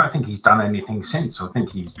 I don't think he's done anything since. I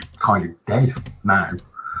think he's kind of dead now.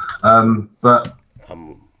 But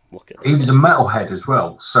I'm looking. He was a metalhead as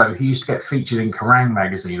well, so he used to get featured in Kerrang!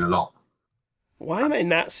 Magazine a lot. Why am I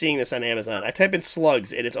not seeing this on Amazon? I type in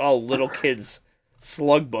slugs, and it's all little kids'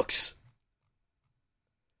 slug books.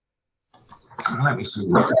 Let me see.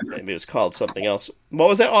 Maybe it was called something else. What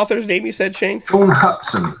was that author's name you said, Shane? Sean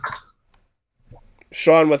Hudson.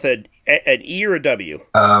 Sean with an E or a W?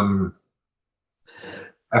 Shaun.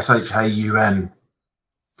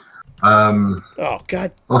 Oh,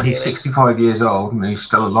 God. Well, he's 65 years old and he's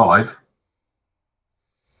still alive.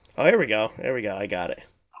 Oh, here we go. I got it.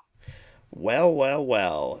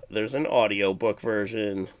 Well. There's an audiobook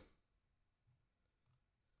version.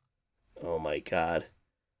 Oh, my God.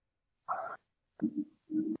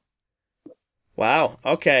 Wow.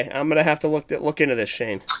 Okay, I'm gonna have to look into this,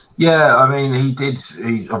 Shane. Yeah, I mean, he did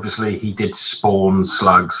Spawn,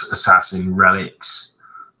 Slugs, Assassin, Relics.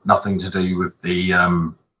 Nothing to do with the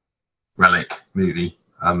Relic movie,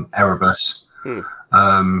 Erebus. He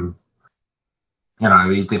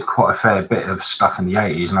did quite a fair bit of stuff in the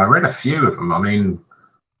 80s, and I read a few of them. I mean,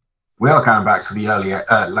 we are going back to the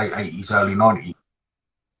late 80s, early 90s.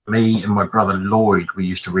 Me and my brother Lloyd, we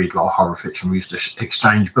used to read a lot of horror fiction. We used to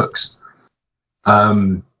exchange books.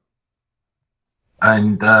 And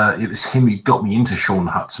it was him who got me into Sean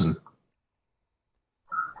Hudson.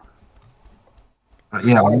 But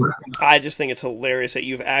yeah, I just think it's hilarious that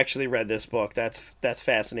you've actually read this book. That's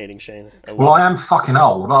fascinating, Shane. I am fucking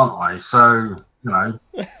old, aren't I? So,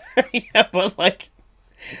 Yeah, but like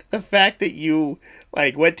the fact that you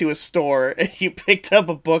like went to a store and you picked up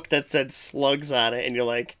a book that said slugs on it, and you're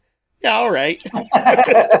like, yeah, all right.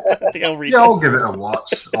 I think I'll read. Yeah, I'll give it a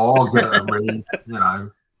watch. I'll give it a read.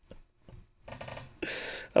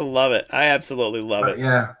 I love it. I absolutely love But it.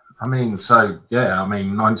 yeah, I mean,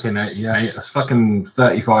 1988. That's fucking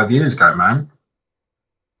 35 years ago, man.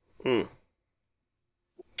 Hmm.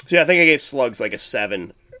 So yeah, I think I gave Slugs like a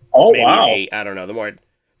 7, Oh maybe wow! an 8. I don't know. The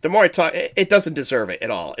more I talk, it doesn't deserve it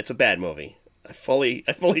at all. It's a bad movie. I fully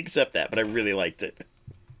accept that, but I really liked it.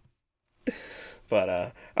 But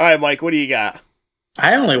all right, Mike, what do you got?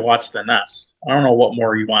 I only watched The Nest. I don't know what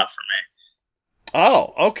more you want from me.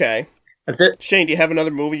 Oh, okay. That's it. Shane, do you have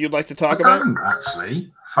another movie you'd like to talk I about? don't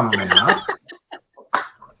actually, funnily enough.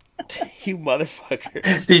 You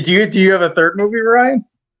motherfuckers. Do you have a third movie, Ryan?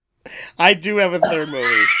 I do have a third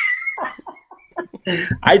movie.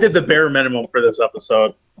 I did the bare minimum for this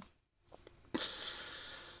episode.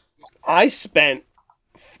 I spent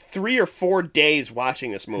 3 or 4 days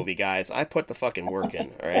watching this movie, guys. I put the fucking work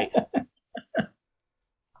in, all right?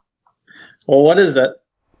 Well, what is it?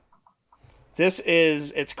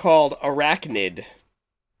 It's called Arachnid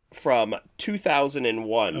from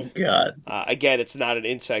 2001. Oh, God. Again, it's not an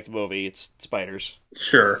insect movie, it's spiders.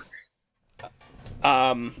 Sure.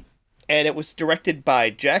 And it was directed by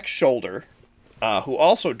Jack Shoulder, who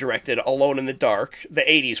also directed Alone in the Dark, the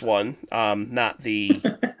 80s one, not the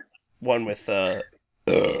one with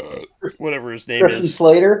whatever his name Christian is.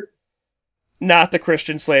 Slater? Not the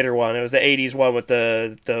Christian Slater one. It was the 80s one with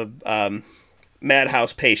the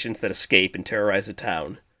madhouse patients that escape and terrorize the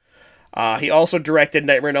town. He also directed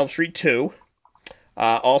Nightmare on Elm Street 2.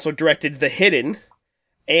 Also directed The Hidden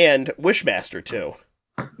and Wishmaster 2.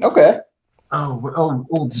 Okay. All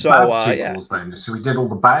the So, bad yeah. sequels then. So we did all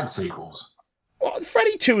the bad sequels. Well,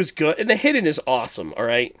 Freddy 2 is good, and The Hidden is awesome, all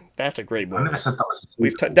right? That's a great I movie. never said that was a sequel,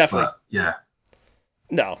 We've definitely- but yeah.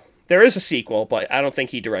 No, there is a sequel, but I don't think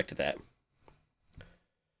he directed that.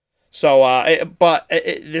 So,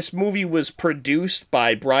 this movie was produced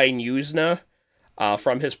by Brian Usna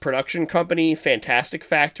from his production company, Fantastic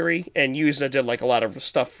Factory, and Usna did like a lot of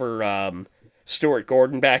stuff for Stuart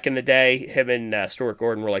Gordon back in the day. Him and Stuart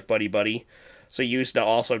Gordon were like buddy. So Usna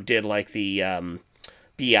also did like the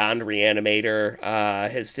Beyond Reanimator.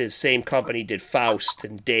 His same company did Faust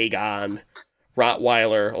and Dagon,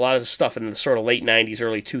 Rottweiler, a lot of stuff in the sort of late 90s,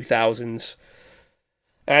 early 2000s.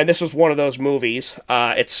 And this was one of those movies.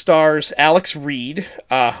 It stars Alex Reed,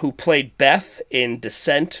 who played Beth in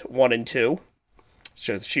Descent 1 and 2.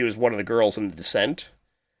 So she was one of the girls in The Descent.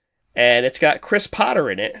 And it's got Chris Potter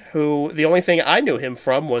in it, who the only thing I knew him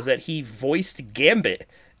from was that he voiced Gambit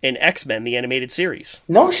in X-Men, the animated series.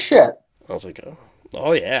 No shit. I was like,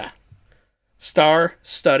 oh yeah.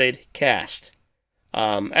 Star-studded cast.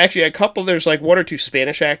 Actually, there's like 1 or 2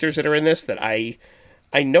 Spanish actors that are in this that I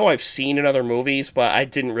know I've seen in other movies, but I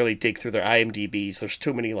didn't really dig through their IMDb's. There's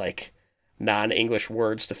too many like non-English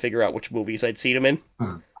words to figure out which movies I'd seen them in.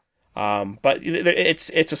 But it's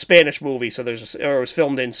a Spanish movie, so it was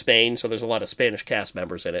filmed in Spain, so there's a lot of Spanish cast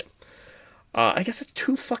members in it. I guess it's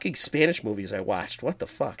 2 fucking Spanish movies I watched. What the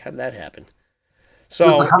fuck? How did that happen?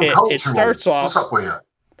 So it starts off. What's up with you?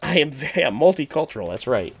 I am very multicultural. That's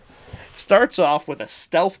right. It starts off with a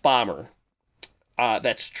stealth bomber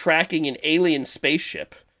that's tracking an alien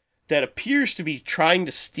spaceship that appears to be trying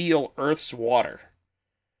to steal Earth's water.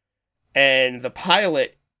 And the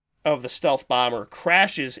pilot of the stealth bomber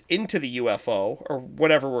crashes into the UFO, or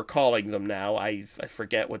whatever we're calling them now. I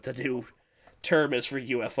forget what the new term is for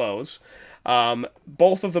UFOs.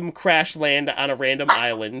 Both of them crash land on a random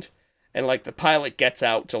island, and like the pilot gets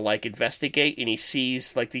out to like investigate, and he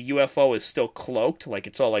sees like the UFO is still cloaked, like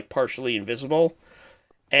it's all like partially invisible.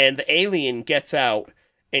 And the alien gets out,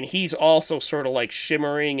 and he's also sort of like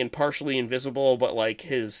shimmering and partially invisible, but like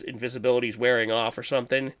his invisibility's wearing off or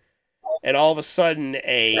something. And all of a sudden,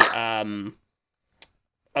 a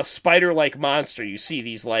spider-like monster, you see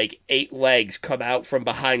these like 8 legs come out from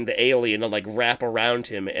behind the alien and like wrap around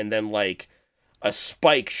him, and then like a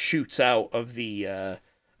spike shoots out of the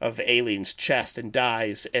alien's chest and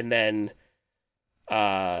dies, and then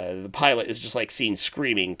the pilot is just like seen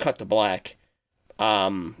screaming, cut to black.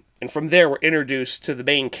 And from there, we're introduced to the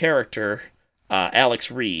main character,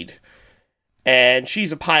 Alex Reed. And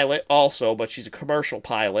she's a pilot also, but she's a commercial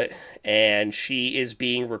pilot. And she is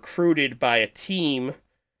being recruited by a team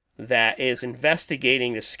that is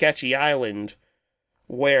investigating this sketchy island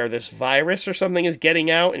where this virus or something is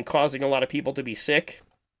getting out and causing a lot of people to be sick.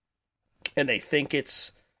 And they think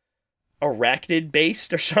it's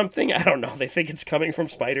arachnid-based or something. I don't know. They think it's coming from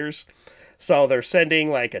spiders. So they're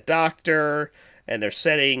sending like a doctor, and they're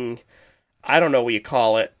sending, I don't know what you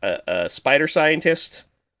call it, a spider scientist,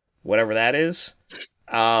 whatever that is,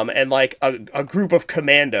 and like a group of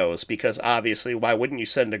commandos, because obviously why wouldn't you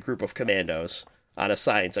send a group of commandos on a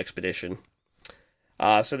science expedition?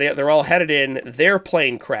 So they're all headed in. Their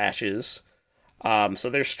plane crashes. So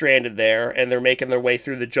they're stranded there, and they're making their way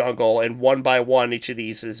through the jungle, and one by one, each of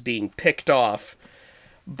these is being picked off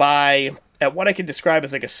by at what I can describe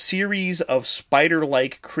as like a series of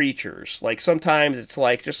spider-like creatures. Like sometimes it's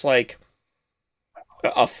like just like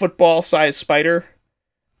a football-sized spider,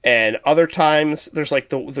 and other times there's like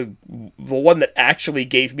the one that actually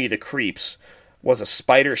gave me the creeps was a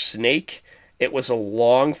spider snake. It was a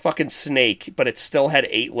long fucking snake, but it still had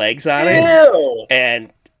 8 legs on it. Ew.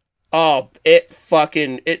 And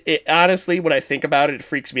it honestly, when I think about it, it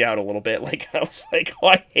freaks me out a little bit. Like, I was like, oh,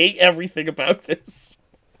 I hate everything about this.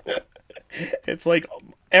 It's like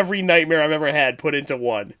every nightmare I've ever had put into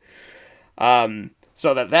one.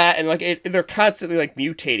 So that and like they're constantly like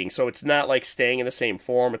mutating, so it's not like staying in the same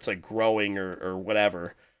form. It's like growing or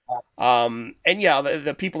whatever. And yeah,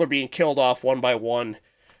 the people are being killed off one by one.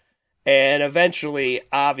 And eventually,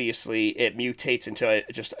 obviously, it mutates into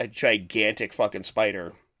just a gigantic fucking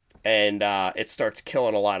spider. And it starts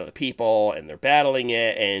killing a lot of the people, and they're battling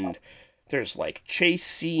it, and there's, like, chase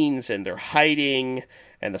scenes, and they're hiding,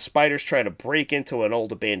 and the spider's trying to break into an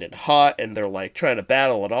old abandoned hut, and they're, like, trying to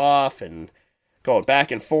battle it off, and going back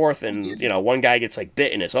and forth, and, you know, one guy gets, like,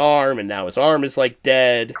 bit in his arm, and now his arm is, like,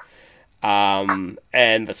 dead. And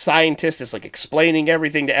the scientist is like explaining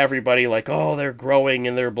everything to everybody, like, oh, they're growing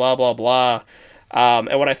and they're blah, blah, blah.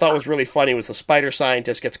 And what I thought was really funny was the spider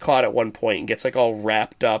scientist gets caught at one point and gets like all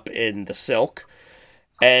wrapped up in the silk.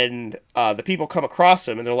 And the people come across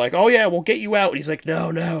him and they're like, oh yeah, we'll get you out. And he's like,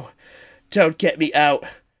 no, don't get me out.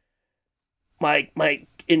 My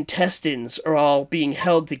intestines are all being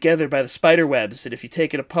held together by the spider webs. And if you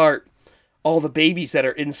take it apart, all the babies that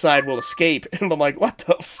are inside will escape. And I'm like, what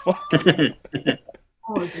the fuck?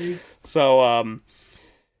 So,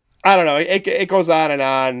 I don't know. It goes on,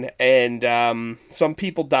 and some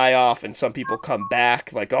people die off, and some people come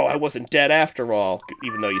back, like, oh, I wasn't dead after all,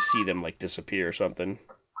 even though you see them, like, disappear or something.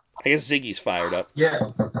 I guess Ziggy's fired up. Yeah.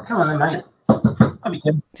 Come on, mate.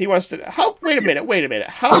 He wants to... Wait a minute.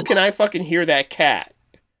 How can I fucking hear that cat?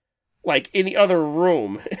 Like, in the other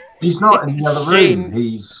room. He's not in the other room.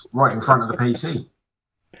 He's right in front of the PC.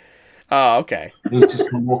 Oh, okay. He's just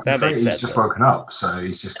come walking That through. makes He's sense, just though. woken up, so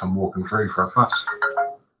he's just come walking through for a fuss.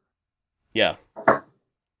 Yeah.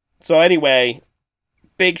 So anyway,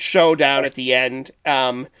 big showdown at the end.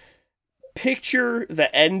 Picture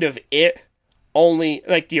the end of it, only,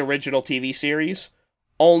 like the original TV series,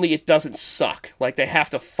 only it doesn't suck. Like, they have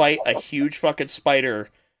to fight a huge fucking spider,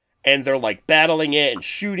 and they're, like, battling it and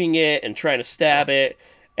shooting it and trying to stab it.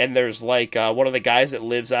 And there's, like, one of the guys that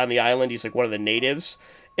lives on the island, he's, like, one of the natives,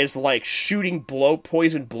 is, like, shooting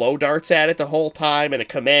poison blow darts at it the whole time. And a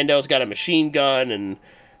commando's got a machine gun, and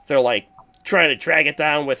they're, like, trying to drag it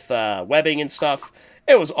down with webbing and stuff.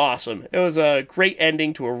 It was awesome. It was a great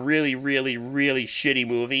ending to a really, really, really shitty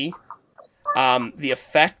movie. The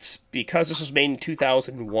effects, because this was made in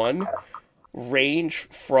 2001, range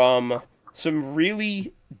from some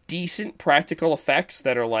really decent practical effects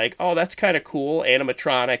that are like, oh, that's kind of cool,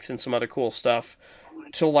 animatronics and some other cool stuff,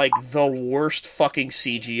 to like the worst fucking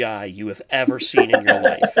CGI you have ever seen in your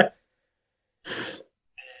life.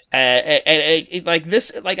 And like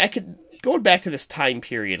this, like I could, going back to this time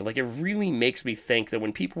period, like it really makes me think that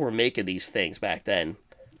when people were making these things back then,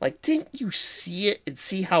 like, didn't you see it and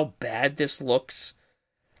see how bad this looks?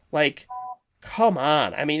 Like, come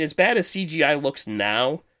on. I mean, as bad as CGI looks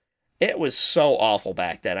now, it was so awful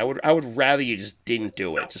back then. I would rather you just didn't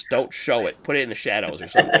do it. Just don't show it. Put it in the shadows or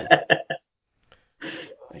something.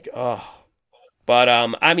 Like, oh. But,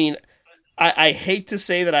 I mean, I hate to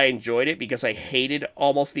say that I enjoyed it because I hated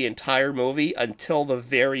almost the entire movie until the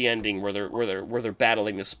very ending where they're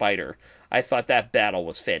battling the spider. I thought that battle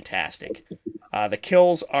was fantastic. The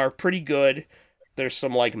kills are pretty good. There's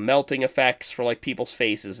some, like, melting effects for, like, people's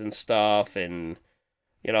faces and stuff, and,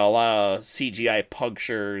 you know, a lot of CGI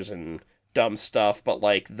punctures and dumb stuff, but,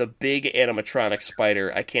 like, the big animatronic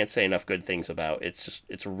spider, I can't say enough good things about. It's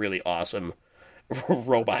a really awesome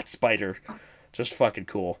robot spider. Just fucking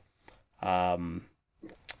cool.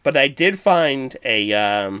 But I did find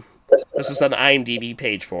this is on the IMDb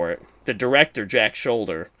page for it. The director, Jack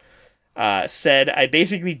Shoulder, said, I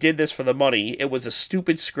basically did this for the money. It was a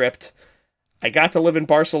stupid script. I got to live in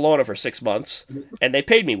Barcelona for 6 months, and they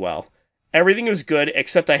paid me well. Everything was good,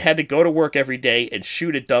 except I had to go to work every day and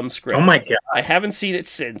shoot a dumb script. Oh my god. I haven't seen it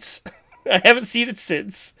since.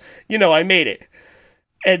 You know, I made it.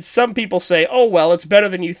 And some people say, oh, well, it's better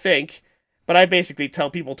than you think. But I basically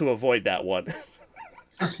tell people to avoid that one.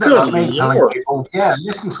 It's a bit like me telling people, yeah,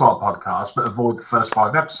 listen to our podcast, but avoid the first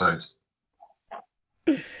 5 episodes.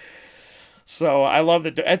 So I love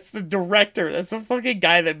that's the director. That's the fucking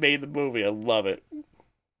guy that made the movie. I love it.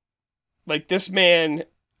 Like, this man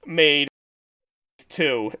made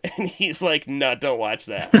 2, and he's like, no, don't watch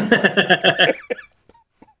that.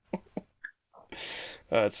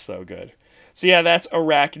 That's so good. So yeah, that's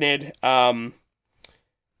Arachnid.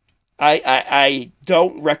 I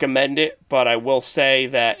don't recommend it, but I will say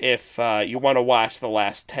that if you want to watch the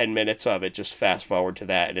last 10 minutes of it, just fast forward to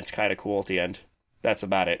that, and it's kind of cool at the end. That's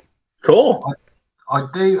about it. Cool. I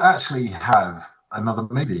do actually have another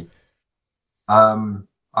movie. I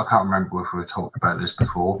can't remember if we talked about this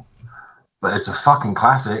before, but it's a fucking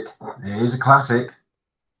classic. It is a classic.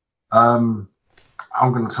 I'm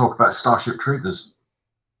going to talk about Starship Troopers.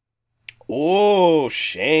 Oh,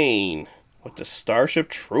 Shane, with the Starship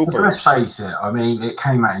Troopers. So let's face it, I mean, it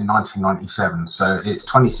came out in 1997, so it's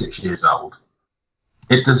 26 years old.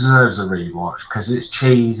 It deserves a rewatch because it's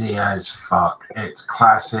cheesy as fuck. It's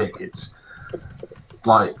classic. It's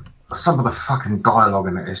like some of the fucking dialogue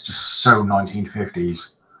in it is just so 1950s.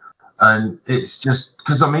 And it's just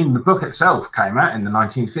because, I mean, the book itself came out in the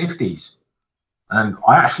 1950s. And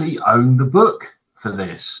I actually own the book for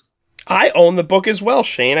this. I own the book as well,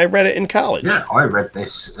 Shane. I read it in college. Yeah, I read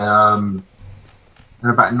this in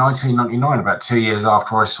about 1999, about 2 years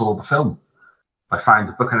after I saw the film. I found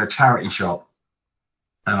the book in a charity shop.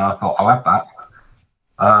 And I thought, I'll have that.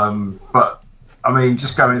 But, I mean,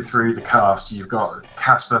 just going through the cast, you've got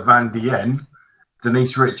Casper Van Dien,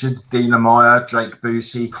 Denise Richards, Dina Meyer, Jake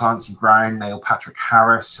Busey, Clancy Brown, Neil Patrick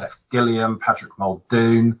Harris, Seth Gilliam, Patrick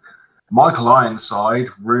Muldoon, Michael Ironside,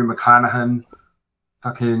 Rue McClanahan.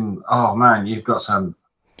 Fucking, oh man, you've got some.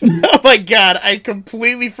 Oh my god, I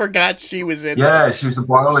completely forgot she was in this. Yeah, she was the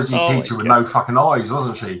biology teacher with no fucking eyes,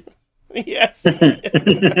 wasn't she? Yes.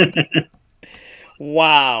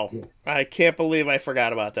 Wow. I can't believe I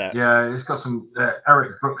forgot about that. Yeah, it's got some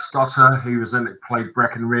Eric Brooks-Gotter, who was in it, played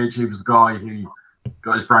Breckenridge. He was the guy who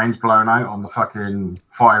got his brains blown out on the fucking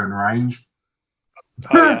firing range.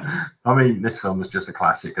 Oh, yeah. I mean, this film is just a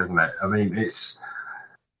classic, isn't it? I mean, it's,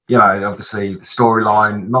 you know, obviously the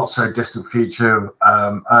storyline, not so distant future,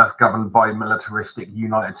 Earth governed by militaristic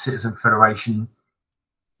United Citizen Federation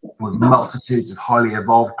with multitudes of highly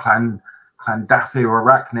evolved Clandathu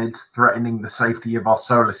arachnids threatening the safety of our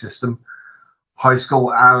solar system. High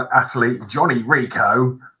school athlete Johnny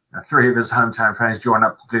Rico, 3 of his hometown friends join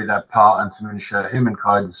up to do their part and to ensure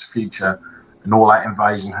humankind's future. An all-out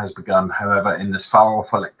invasion has begun. However, in this far-off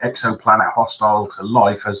exoplanet hostile to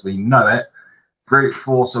life as we know it, brute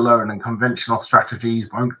force alone and conventional strategies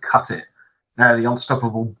won't cut it. Now the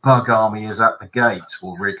unstoppable bug army is at the gates.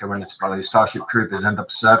 Will Rico and his fellow Starship Troopers end up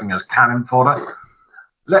serving as cannon fodder?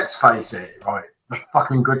 Let's face it, right? The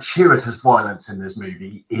fucking gratuitous violence in this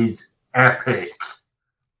movie is epic.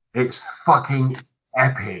 It's fucking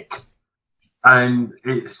epic. And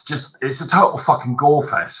it's a total fucking gore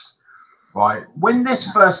fest, right? When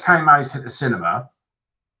this first came out at the cinema,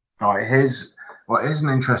 right, here's an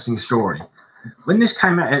interesting story. When this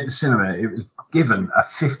came out at the cinema, it was given a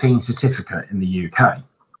 15 certificate in the UK,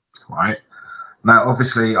 right? Now,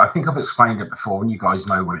 obviously, I think I've explained it before, and you guys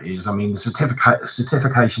know what it is. I mean, the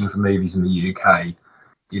certification for movies in the UK,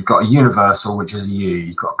 you've got a Universal, which is a U.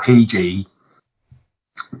 You've got a PG,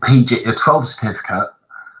 a 12 certificate,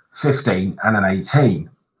 15, and an 18.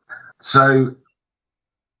 So,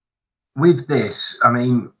 with this, I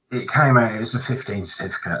mean, it came out as a 15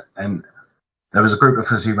 certificate, and there was a group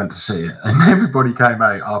of us who went to see it, and everybody came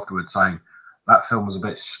out afterwards saying, that film was a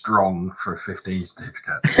bit strong for a 15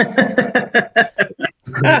 certificate.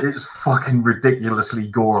 Because it's fucking ridiculously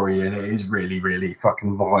gory and it is really, really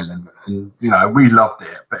fucking violent. And, you know, we loved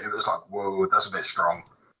it, but it was like, whoa, that's a bit strong.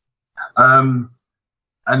 And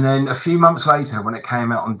then a few months later, when it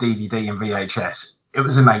came out on DVD and VHS, it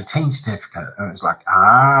was an 18 certificate. And it was like,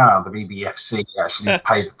 the BBFC actually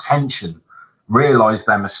paid attention, realised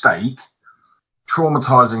their mistake,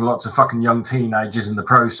 traumatizing lots of fucking young teenagers in the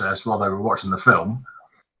process while they were watching the film,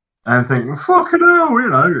 and thinking, fucking hell, you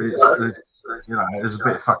know, it's a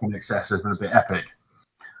bit fucking excessive and a bit epic.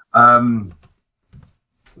 But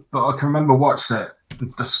I can remember watching it,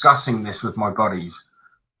 discussing this with my buddies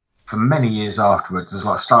for many years afterwards. It's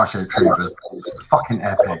like Starship Troopers, it's fucking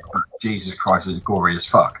epic, but Jesus Christ, it's gory as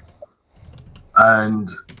fuck.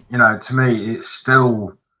 And, you know, to me, it's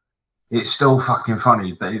still fucking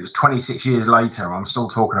funny that it was 26 years later, I'm still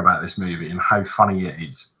talking about this movie and how funny it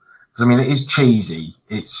is. Because, I mean, it is cheesy.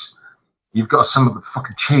 You've got some of the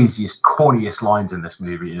fucking cheesiest, corniest lines in this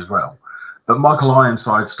movie as well. But Michael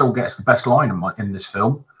Ironside still gets the best line in this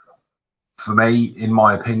film, for me, in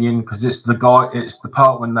my opinion, because it's the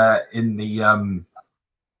part when they're in the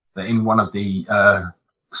they're in one of the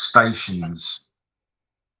stations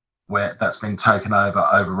where that's been taken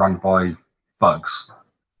overrun by bugs,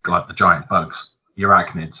 like the giant bugs, the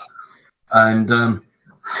arachnids. And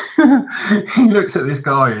he looks at this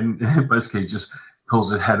guy and basically just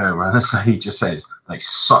pulls his head over and he just says, they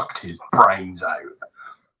sucked his brains out.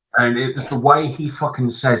 And it's the way he fucking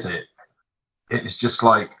says it. It's just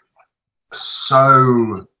like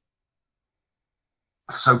so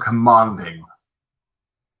commanding.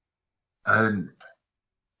 And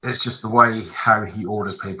it's just the way how he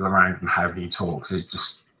orders people around and how he talks.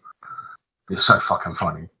 It's so fucking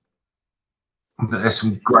funny. There's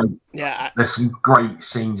some great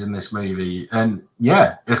scenes in this movie, and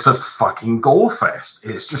yeah, it's a fucking gore fest.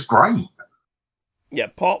 It's just great. Yeah,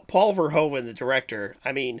 Paul Verhoeven, the director.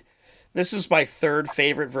 I mean, this is my third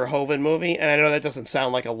favorite Verhoeven movie, and I know that doesn't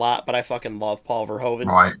sound like a lot, but I fucking love Paul Verhoeven.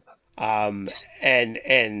 Right.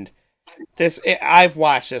 And this, I've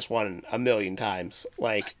watched this one a million times.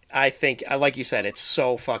 Like, I think, like you said, it's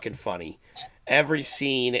so fucking funny. Every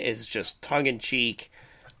scene is just tongue in cheek.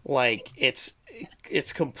 Like, it's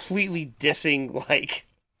completely dissing, like,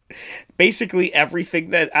 basically everything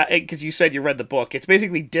that, because you said you read the book, it's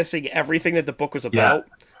basically dissing everything that the book was about,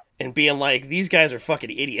 and being like, these guys are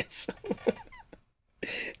fucking idiots.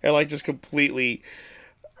 They're like just completely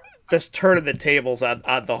just turning the tables on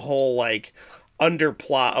the whole, like,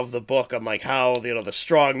 underplot of the book on, like, how, you know, the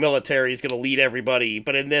strong military is going to lead everybody,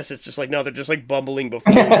 but in this it's just like, no, they're just like bumbling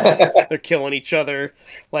buffoons. They're killing each other.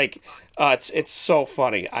 Like, it's so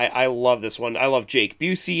funny. I love this one. I love Jake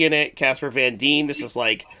Busey in it, Casper Van Dien. This is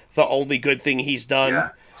like the only good thing he's done.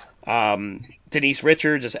 Denise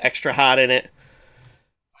Richards is extra hot in it.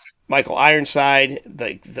 Michael Ironside,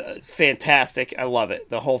 the fantastic. I love it.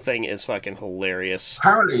 The whole thing is fucking hilarious.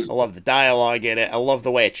 Apparently, I love the dialogue in it. I love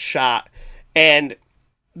the way it's shot. And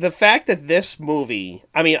the fact that this movie,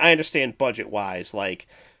 I mean, I understand budget-wise, like,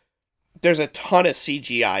 there's a ton of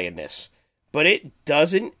CGI in this, but it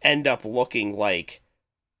doesn't end up looking like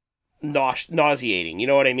nauseating. You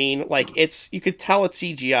know what I mean? Like, you could tell it's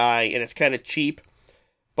CGI and it's kind of cheap,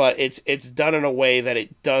 but it's done in a way that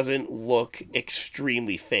it doesn't look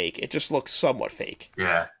extremely fake. It just looks somewhat fake.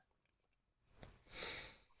 Yeah.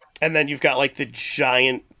 And then you've got, like, the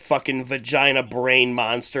giant fucking vagina brain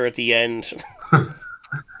monster at the end.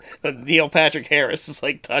 Neil Patrick Harris is,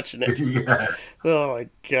 like, touching it. Yeah. Oh, my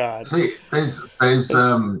God. See, there's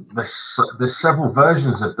several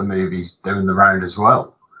versions of the movies doing the round as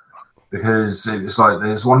well. Because it was like,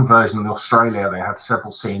 there's one version in Australia, they had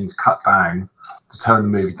several scenes cut down to tone the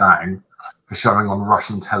movie down for showing on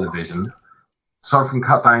Russian television. Aside from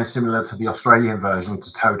cut down similar to the Australian version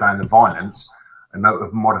to tone down the violence, a note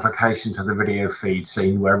of modification to the video feed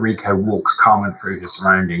scene where Rico walks Carmen through his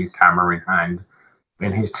surroundings, camera in hand,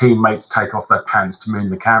 and his teammates take off their pants to moon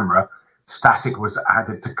the camera. Static was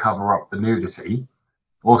added to cover up the nudity.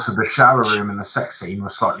 Also, the shower room and the sex scene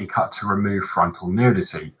was slightly cut to remove frontal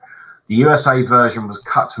nudity. The USA version was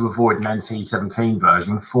cut to avoid an NC-17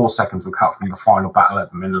 version. 4 seconds were cut from the final battle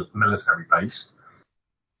at the military base.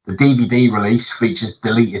 The DVD release features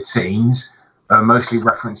deleted scenes, mostly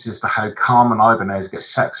references to how Carmen Ibanez gets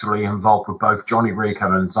sexually involved with both Johnny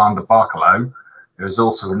Rico and Xander Barkalow. There is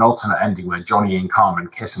also an alternate ending where Johnny and Carmen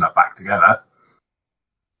kiss and are back together.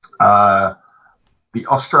 The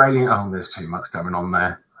Australian... there's too much going on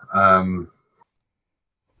there.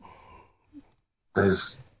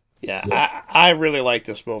 I really like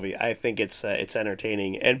this movie. I think it's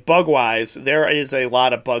entertaining. And bug-wise, there is a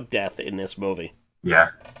lot of bug death in this movie.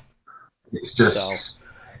 Yeah. It's just...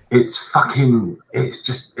 It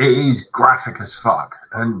is graphic as fuck.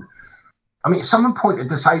 And I mean, someone pointed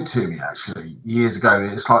this out to me actually years ago.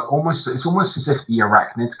 It's almost as if the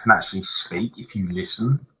arachnids can actually speak if you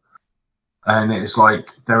listen. And it's like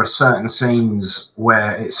there are certain scenes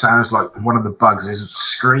where it sounds like one of the bugs is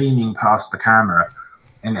screaming past the camera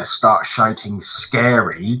and it starts shouting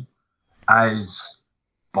scary as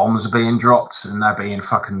bombs are being dropped and they're being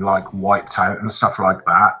fucking like wiped out and stuff like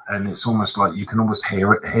that, and it's almost like you can almost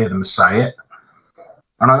hear them say it.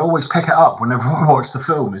 And I always pick it up whenever I watch the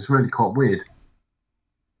film. It's really quite weird,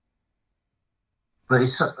 but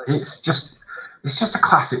it's just a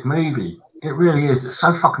classic movie. It really is. It's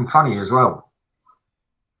so fucking funny as well.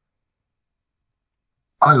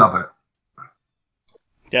 I love it.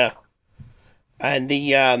 Yeah, and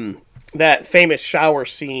the that famous shower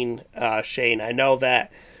scene, Shane, I know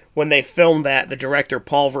that when they filmed that, the director,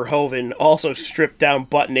 Paul Verhoeven, also stripped down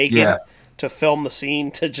butt naked to film the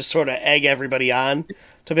scene to just sort of egg everybody on.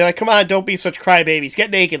 To be like, come on, don't be such crybabies.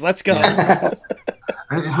 Get naked. Let's go. Yeah.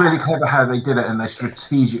 And it was really clever how they did it, and they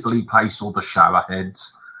strategically placed all the shower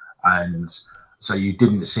heads and so you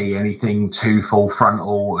didn't see anything too full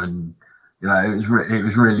frontal, and you know it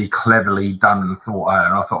was really cleverly done and thought out.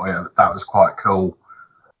 And I thought that was quite cool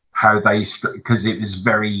how they, because it was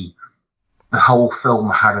very, the whole film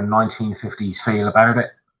had a 1950s feel about it.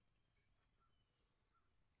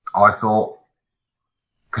 I thought.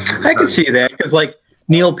 I can see that because like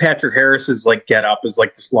Neil Patrick Harris's like get up is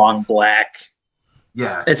like this long black.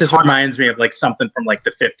 Yeah, it just reminds me of like something from like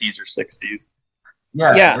the 50s or 60s.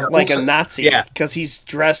 Yeah, like also, a Nazi. Yeah, because he's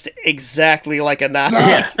dressed exactly like a Nazi.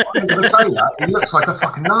 Yeah, I was going to say that. He looks like a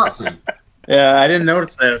fucking Nazi. Yeah, I didn't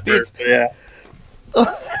notice that at first, but yeah.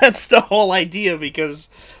 That's the whole idea, because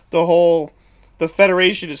the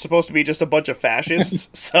Federation is supposed to be just a bunch of fascists,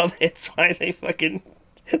 so that's why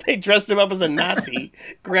they dressed him up as a Nazi,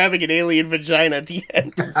 grabbing an alien vagina at the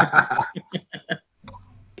end.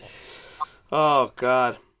 Oh,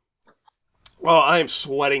 God. Oh, I'm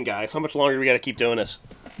sweating, guys. How much longer do we got to keep doing this?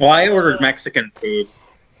 Well, I ordered Mexican food,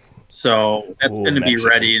 so that's going to be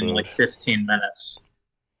ready in like 15 minutes.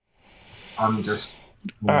 I'm just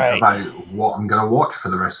about what I'm going to watch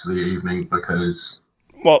for the rest of the evening, because...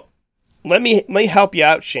 Well, let me help you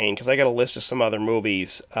out, Shane, because I got a list of some other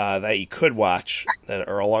movies that you could watch that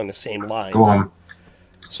are along the same lines. Go on.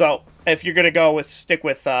 So, if you're going to stick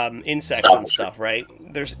with insects and stuff, right?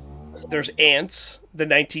 There's Ants, the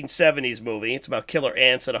 1970s movie. It's about killer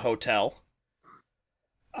ants at a hotel.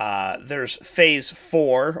 There's Phase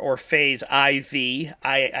 4, or Phase IV.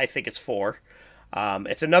 I think it's 4.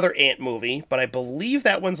 It's another ant movie, but I believe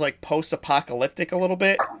that one's like post-apocalyptic a little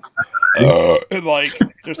bit. And like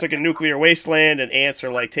there's like a nuclear wasteland, and ants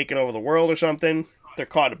are like taking over the world or something. They're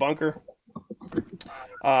caught in a bunker.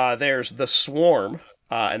 There's The Swarm.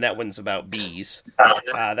 And that one's about bees.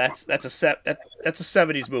 That's a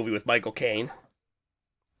 70s movie with Michael Caine.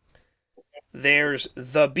 There's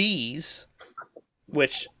The Bees,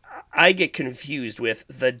 which I get confused with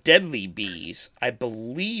The Deadly Bees. I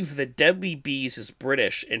believe The Deadly Bees is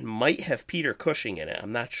British and might have Peter Cushing in it.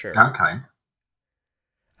 I'm not sure. Okay.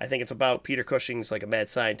 I think it's about Peter Cushing's like a mad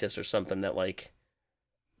scientist or something that like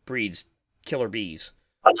breeds killer bees.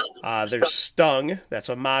 There's Stung. That's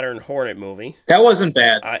a modern Hornet movie. That wasn't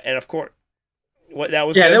bad. And of course, that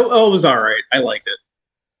was good? That was all right. I liked it.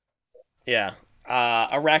 Yeah.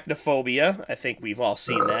 Arachnophobia. I think we've all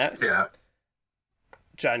seen that. Yeah.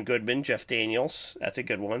 John Goodman, Jeff Daniels. That's a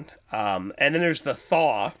good one. And then there's The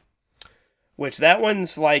Thaw, which that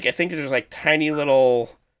one's like, I think there's like tiny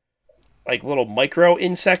little micro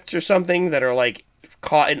insects or something that are like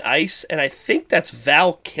caught in ice, and I think that's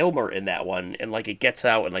Val Kilmer in that one, and like it gets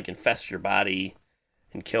out and like infests your body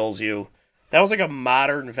and kills you. That was like a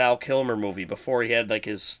modern Val Kilmer movie before he had like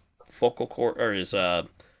his vocal cord or his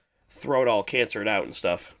throat all cancered out and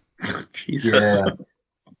stuff. Jesus. Yeah.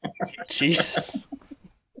 Jesus.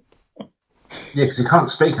 Yeah, because he can't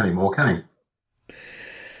speak anymore, can he?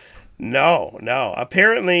 No.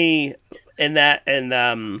 Apparently, in that,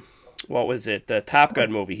 and what was it? The Top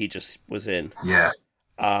Gun movie he just was in. Yeah.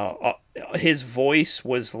 His voice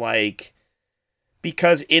was like,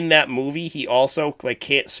 because in that movie he also like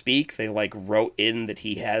can't speak. They like wrote in that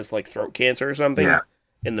he has like throat cancer or something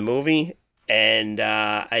in the movie, and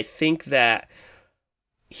I think that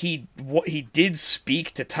he did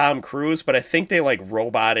speak to Tom Cruise, but I think they like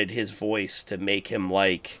roboted his voice to make him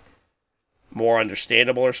like more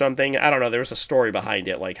understandable or something. I don't know. There was a story behind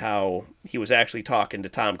it, like how he was actually talking to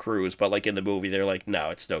Tom Cruise, but like in the movie they're like,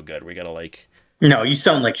 no, it's no good. We gotta like. No, you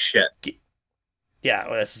sound like shit. Yeah,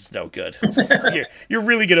 well, this is no good. You're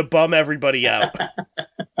really going to bum everybody out.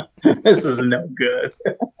 This is no good.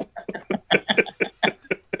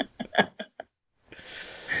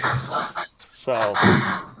 So,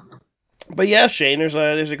 but yeah, Shane, there's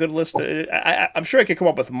a good list. I'm sure I could come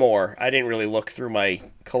up with more. I didn't really look through my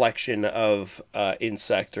collection of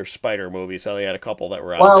insect or spider movies. I only had a couple that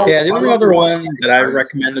were out. Yeah, the only other one that I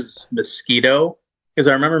recommend is Mosquito. Because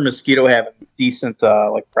I remember Mosquito having decent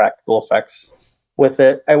like practical effects with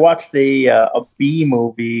it. I watched a bee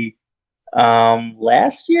movie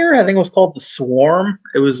last year. I think it was called The Swarm.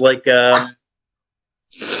 It was like I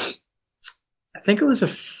think it was a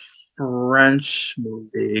French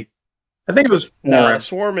movie. I think it was foreign. No, The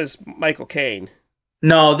Swarm is Michael Caine.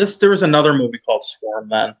 No, there was another movie called Swarm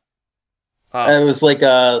then. It was like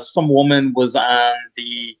some woman was on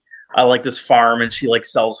the like this farm and she like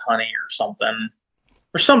sells honey or something.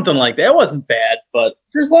 Or something like that. It wasn't bad, but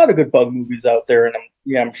there's a lot of good bug movies out there, and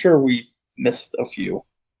I'm sure we missed a few.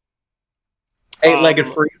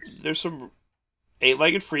 Eight-Legged Freaks. There's some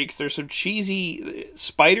Eight-Legged Freaks. There's some cheesy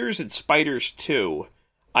Spiders and Spiders 2.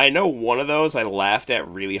 I know one of those I laughed at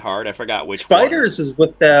really hard. I forgot which Spiders one. is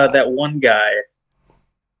with that one guy.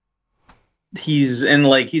 he's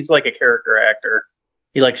like a character actor.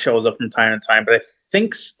 He like shows up from time to time, but I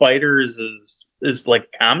think Spiders is like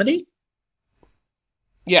comedy.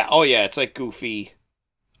 Yeah. Oh yeah. It's like goofy.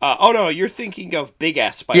 Oh no, you're thinking of Big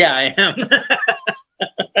Ass Spider. Yeah, I am.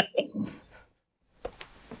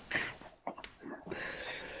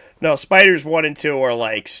 No, Spiders 1 and 2 are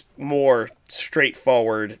like more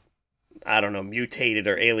straightforward. I don't know, mutated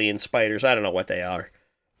or alien spiders. I don't know what they are,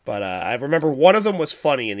 but I remember one of them was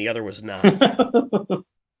funny and the other was not.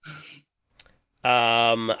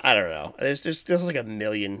 I don't know. There's like a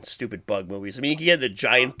million stupid bug movies. I mean, you could get the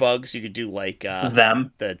giant bugs. You could do like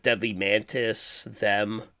Them, the Deadly Mantis,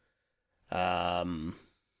 Them.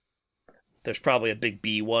 There's probably a big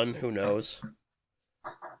B one. Who knows?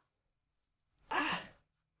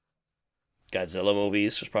 Godzilla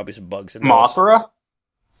movies. There's probably some bugs in those.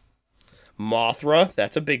 Mothra.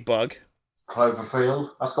 That's a big bug. Cloverfield.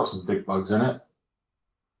 That's got some big bugs in it.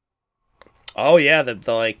 Oh yeah, the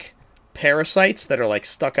like parasites that are like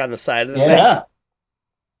stuck on the side of the thing. yeah.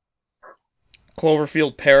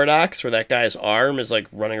 Cloverfield Paradox, where that guy's arm is like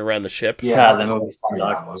running around the ship. Yeah, that movie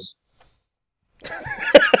that was.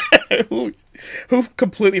 who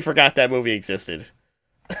completely forgot that movie existed?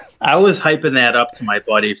 I was hyping that up to my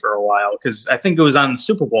buddy for a while because I think it was on the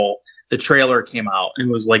Super Bowl. The trailer came out and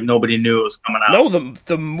it was like nobody knew it was coming out. No,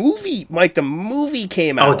 the movie, Mike, the movie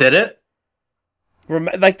came out. Oh, did it?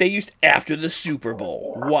 Like they used after the Super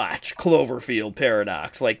Bowl. Watch Cloverfield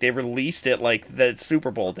Paradox. Like they released it like the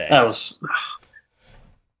Super Bowl day. That was.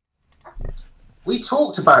 We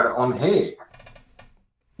talked about it on here.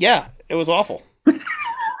 Yeah, it was awful.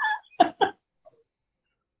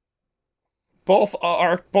 both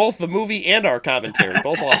the movie and our commentary,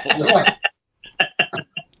 both awful. Yeah.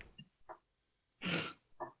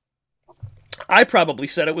 I probably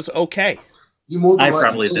said it was okay. I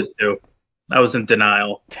probably did too. I was in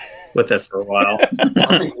denial with it for a while.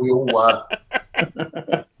 I think we all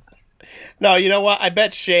were. No, you know what? I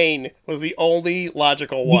bet Shane was the only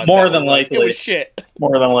logical one. More than likely. It was shit.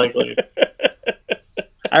 More than likely.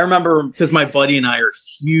 I remember because my buddy and I are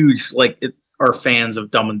huge, are fans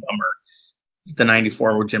of Dumb and Dumber, the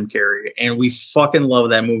 '94 with Jim Carrey, and we fucking love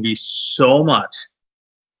that movie so much.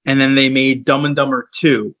 And then they made Dumb and Dumber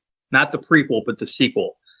 2, not the prequel, but the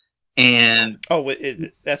sequel. And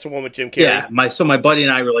that's the one with Jim Carrey. Yeah, my buddy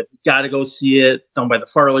and I were like, we gotta go see it. It's done by the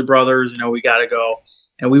Farley brothers. We gotta go.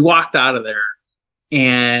 And we walked out of there,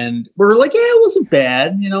 and we were like, yeah, it wasn't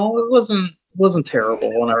bad. It wasn't terrible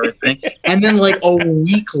and everything. And then like a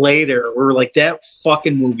week later, we were like, that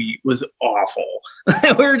fucking movie was awful.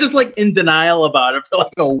 We were just like in denial about it for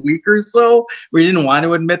like a week or so. We didn't want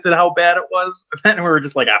to admit that how bad it was. And we were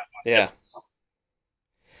just like, yeah.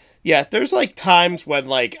 Yeah, there's like times when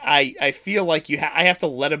like I feel like I have to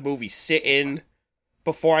let a movie sit in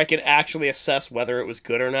before I can actually assess whether it was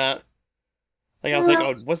good or not. Like I was like,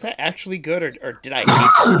 oh, was that actually good or did I hate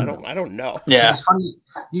it? I don't know. Yeah. It's funny.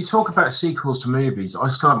 You talk about sequels to movies. I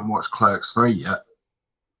still haven't watched Clerks 3 yet.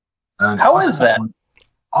 And how is that?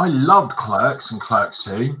 I loved Clerks and Clerks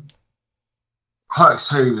 2. Clerks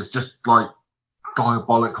 2 was just like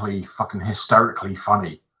diabolically fucking hysterically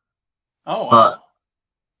funny. Oh, wow. But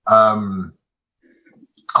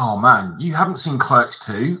oh man, you haven't seen Clerks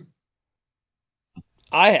 2?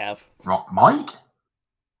 I have. Rock Mike?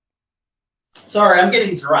 Sorry, I'm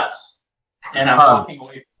getting dressed. And I'm walking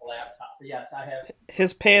away from the laptop. But yes, I have.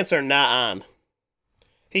 His pants are not on.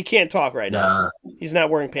 He can't talk right now. He's not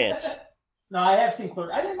wearing pants. No, I have seen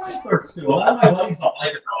Clerks. I didn't mind Clerks 2. A lot of my buddies don't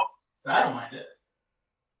like it though. But I don't mind it.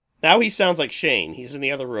 Now he sounds like Shane. He's in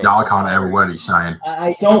the other room. No, I can't hear a word he's saying.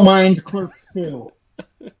 I don't mind Clerks 2.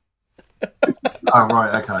 Oh,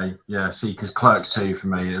 right, okay. Yeah, see, because Clerks 2 for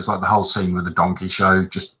me is like the whole scene with the donkey show.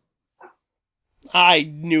 Just. I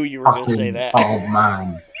knew you were going to say that. Oh,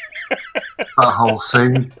 man. That whole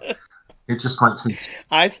scene. It just makes me.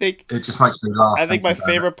 It just makes me laugh. I think my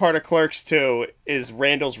favorite part of Clerks 2 is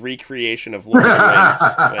Randall's recreation of Lord of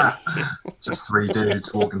the Rings. Just three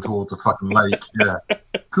dudes walking towards a fucking lake. Yeah.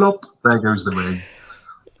 Plop. There goes the ring.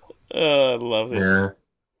 Oh, I love it. Yeah.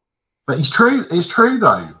 But it's true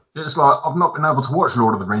though. It's like I've not been able to watch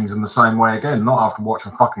Lord of the Rings in the same way again, not after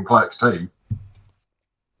watching fucking Clerks 2.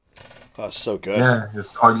 Oh, so good. Yeah,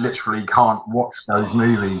 I literally can't watch those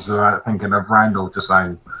movies without thinking of Randall just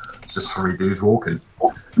saying, it's just three dudes walking.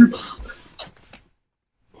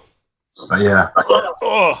 But yeah.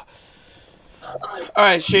 Oh. All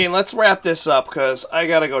right, Shane, let's wrap this up because I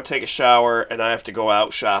got to go take a shower and I have to go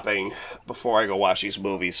out shopping before I go watch these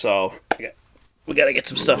movies. So we got to get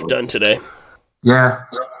some stuff done today. Yeah.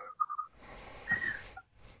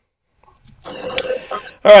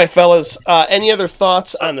 All All right, fellas. Any other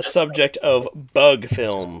thoughts on the subject of bug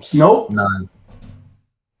films? Nope. No.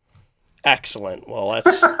 Excellent. Well,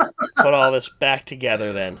 let's put all this back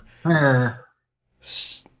together then. Yeah.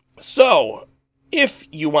 So, if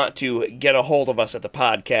you want to get a hold of us at the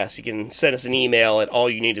podcast, you can send us an email at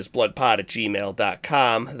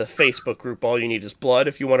allyouneedisbloodpod@gmail.com. The Facebook group, All You Need Is Blood.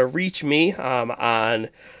 If you want to reach me on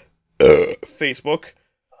Facebook,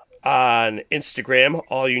 on Instagram,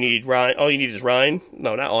 All You Need Is Ryan.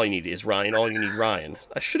 No, not All You Need Is Ryan. All You Need Ryan.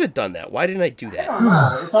 I should have done that. Why didn't I do I that? don't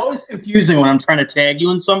know. It's always confusing when I'm trying to tag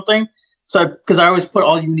you in something. So, because I always put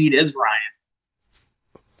all you need is Ryan.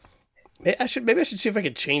 Maybe I should see if I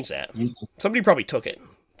could change that. Somebody probably took it.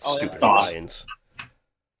 Oh, Stupid that's awesome. Ryans.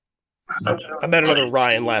 I met another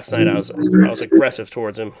Ryan last night. I was aggressive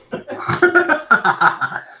towards him.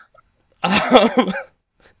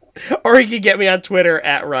 Or you can get me on Twitter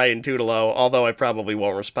at Ryan Tutelo, although I probably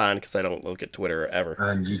won't respond because I don't look at Twitter ever.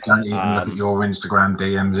 And you don't even look at your Instagram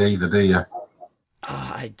DMs either, do you?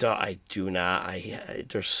 I do not.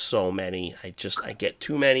 There's so many. I get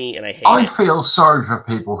too many, and I hate I it. feel sorry for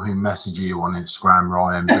people who message you on Instagram,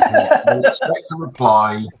 Ryan, because they expect a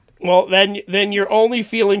reply. Well, then you're only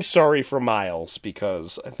feeling sorry for Miles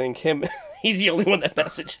because I think he's the only one that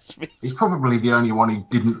messages me. He's probably the only one who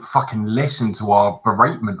didn't fucking listen to our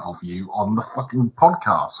beratement of you on the fucking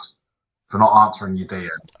podcast for not answering your DM.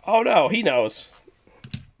 Oh no, he knows.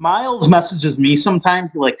 Miles messages me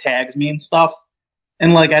sometimes. He like tags me and stuff,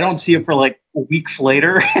 and like I don't see it for like weeks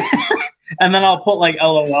later, and then I'll put like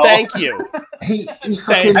LOL. Thank you. He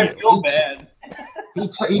Thank I feel bad.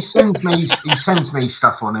 He sends me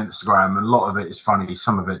stuff on Instagram, and a lot of it is funny.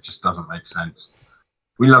 Some of it just doesn't make sense.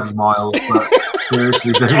 We love you, Miles, but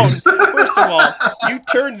seriously, dude. Oh, first of all, you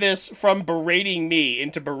turned this from berating me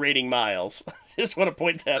into berating Miles. Just want to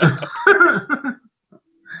point that out.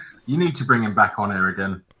 You need to bring him back on here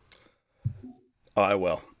again. Oh, I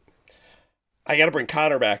will. I got to bring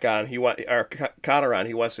Connor back on. Connor on.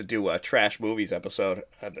 He wants to do a trash movies episode.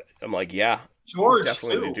 I'm like, yeah, George,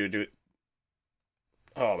 definitely too. do.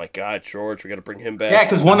 Oh my God, George, we got to bring him back. Yeah,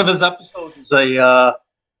 because one of his episodes is a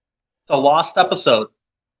lost episode.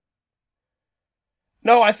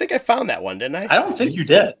 No, I think I found that one, didn't I? I don't think you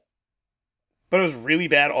did. But it was really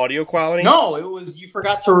bad audio quality. No, it was you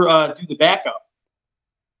forgot to do the backup.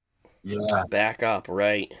 Yeah, Back up,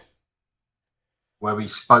 right? where we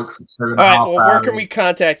spoke for 2.5 All right. hours. Well, where can we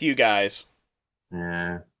contact you guys?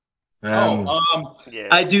 Yeah. Yeah.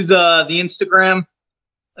 I do the Instagram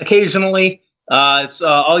occasionally. It's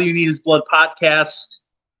All You Need Is Blood podcast.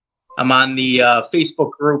 I'm on the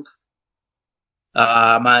Facebook group.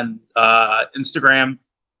 I'm on Instagram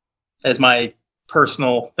as my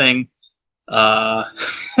personal thing.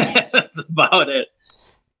 That's about it.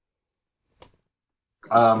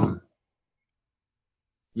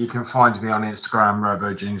 You can find me on Instagram,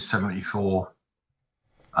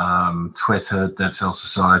 RoboGene74, Twitter, Dead Cell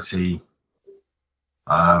Society,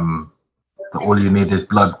 the All You Need Is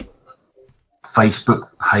Blood Facebook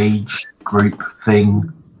page, group thing.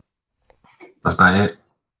 That's about it.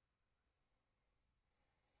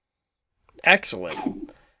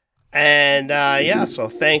 Excellent. And so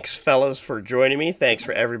thanks, fellas, for joining me. Thanks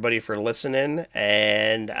for everybody for listening.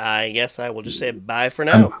 And I guess I will just say bye for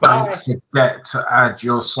now. And don't forget to add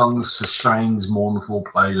your songs to Shane's mournful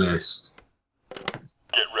playlist. Get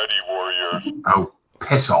ready, warrior. Oh,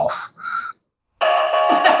 piss off.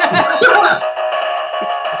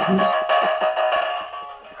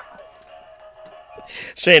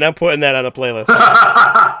 Shane, I'm putting that on a playlist.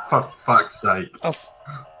 For fuck's sake.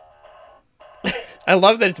 I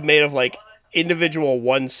love that it's made of like individual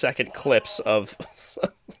 1 second clips of.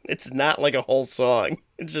 It's not like a whole song.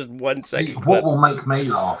 It's just 1 second. What clip. will make me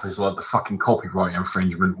laugh is like the fucking copyright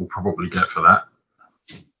infringement we'll probably get for that.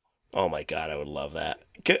 Oh my God, I would love that.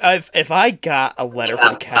 If I got a letter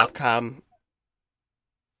from Capcom.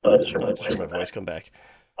 I just heard my voice come back.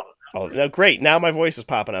 Oh, no, great. Now my voice is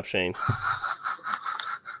popping up, Shane.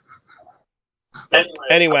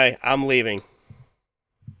 Anyway, I'm leaving.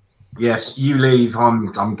 Yes, you leave.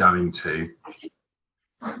 I'm going to.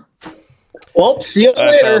 Well, see you All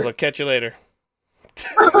right, later. fellas, I'll catch you later.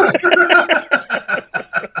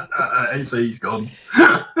 AC, he's gone.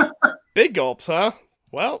 Big gulps, huh?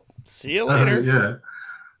 Well, see you later. Yeah.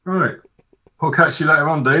 Right. I'll catch you later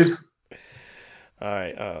on, dude. All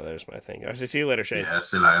right. Oh, there's my thing. I'll see you later, Shane. Yeah,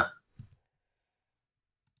 see you later.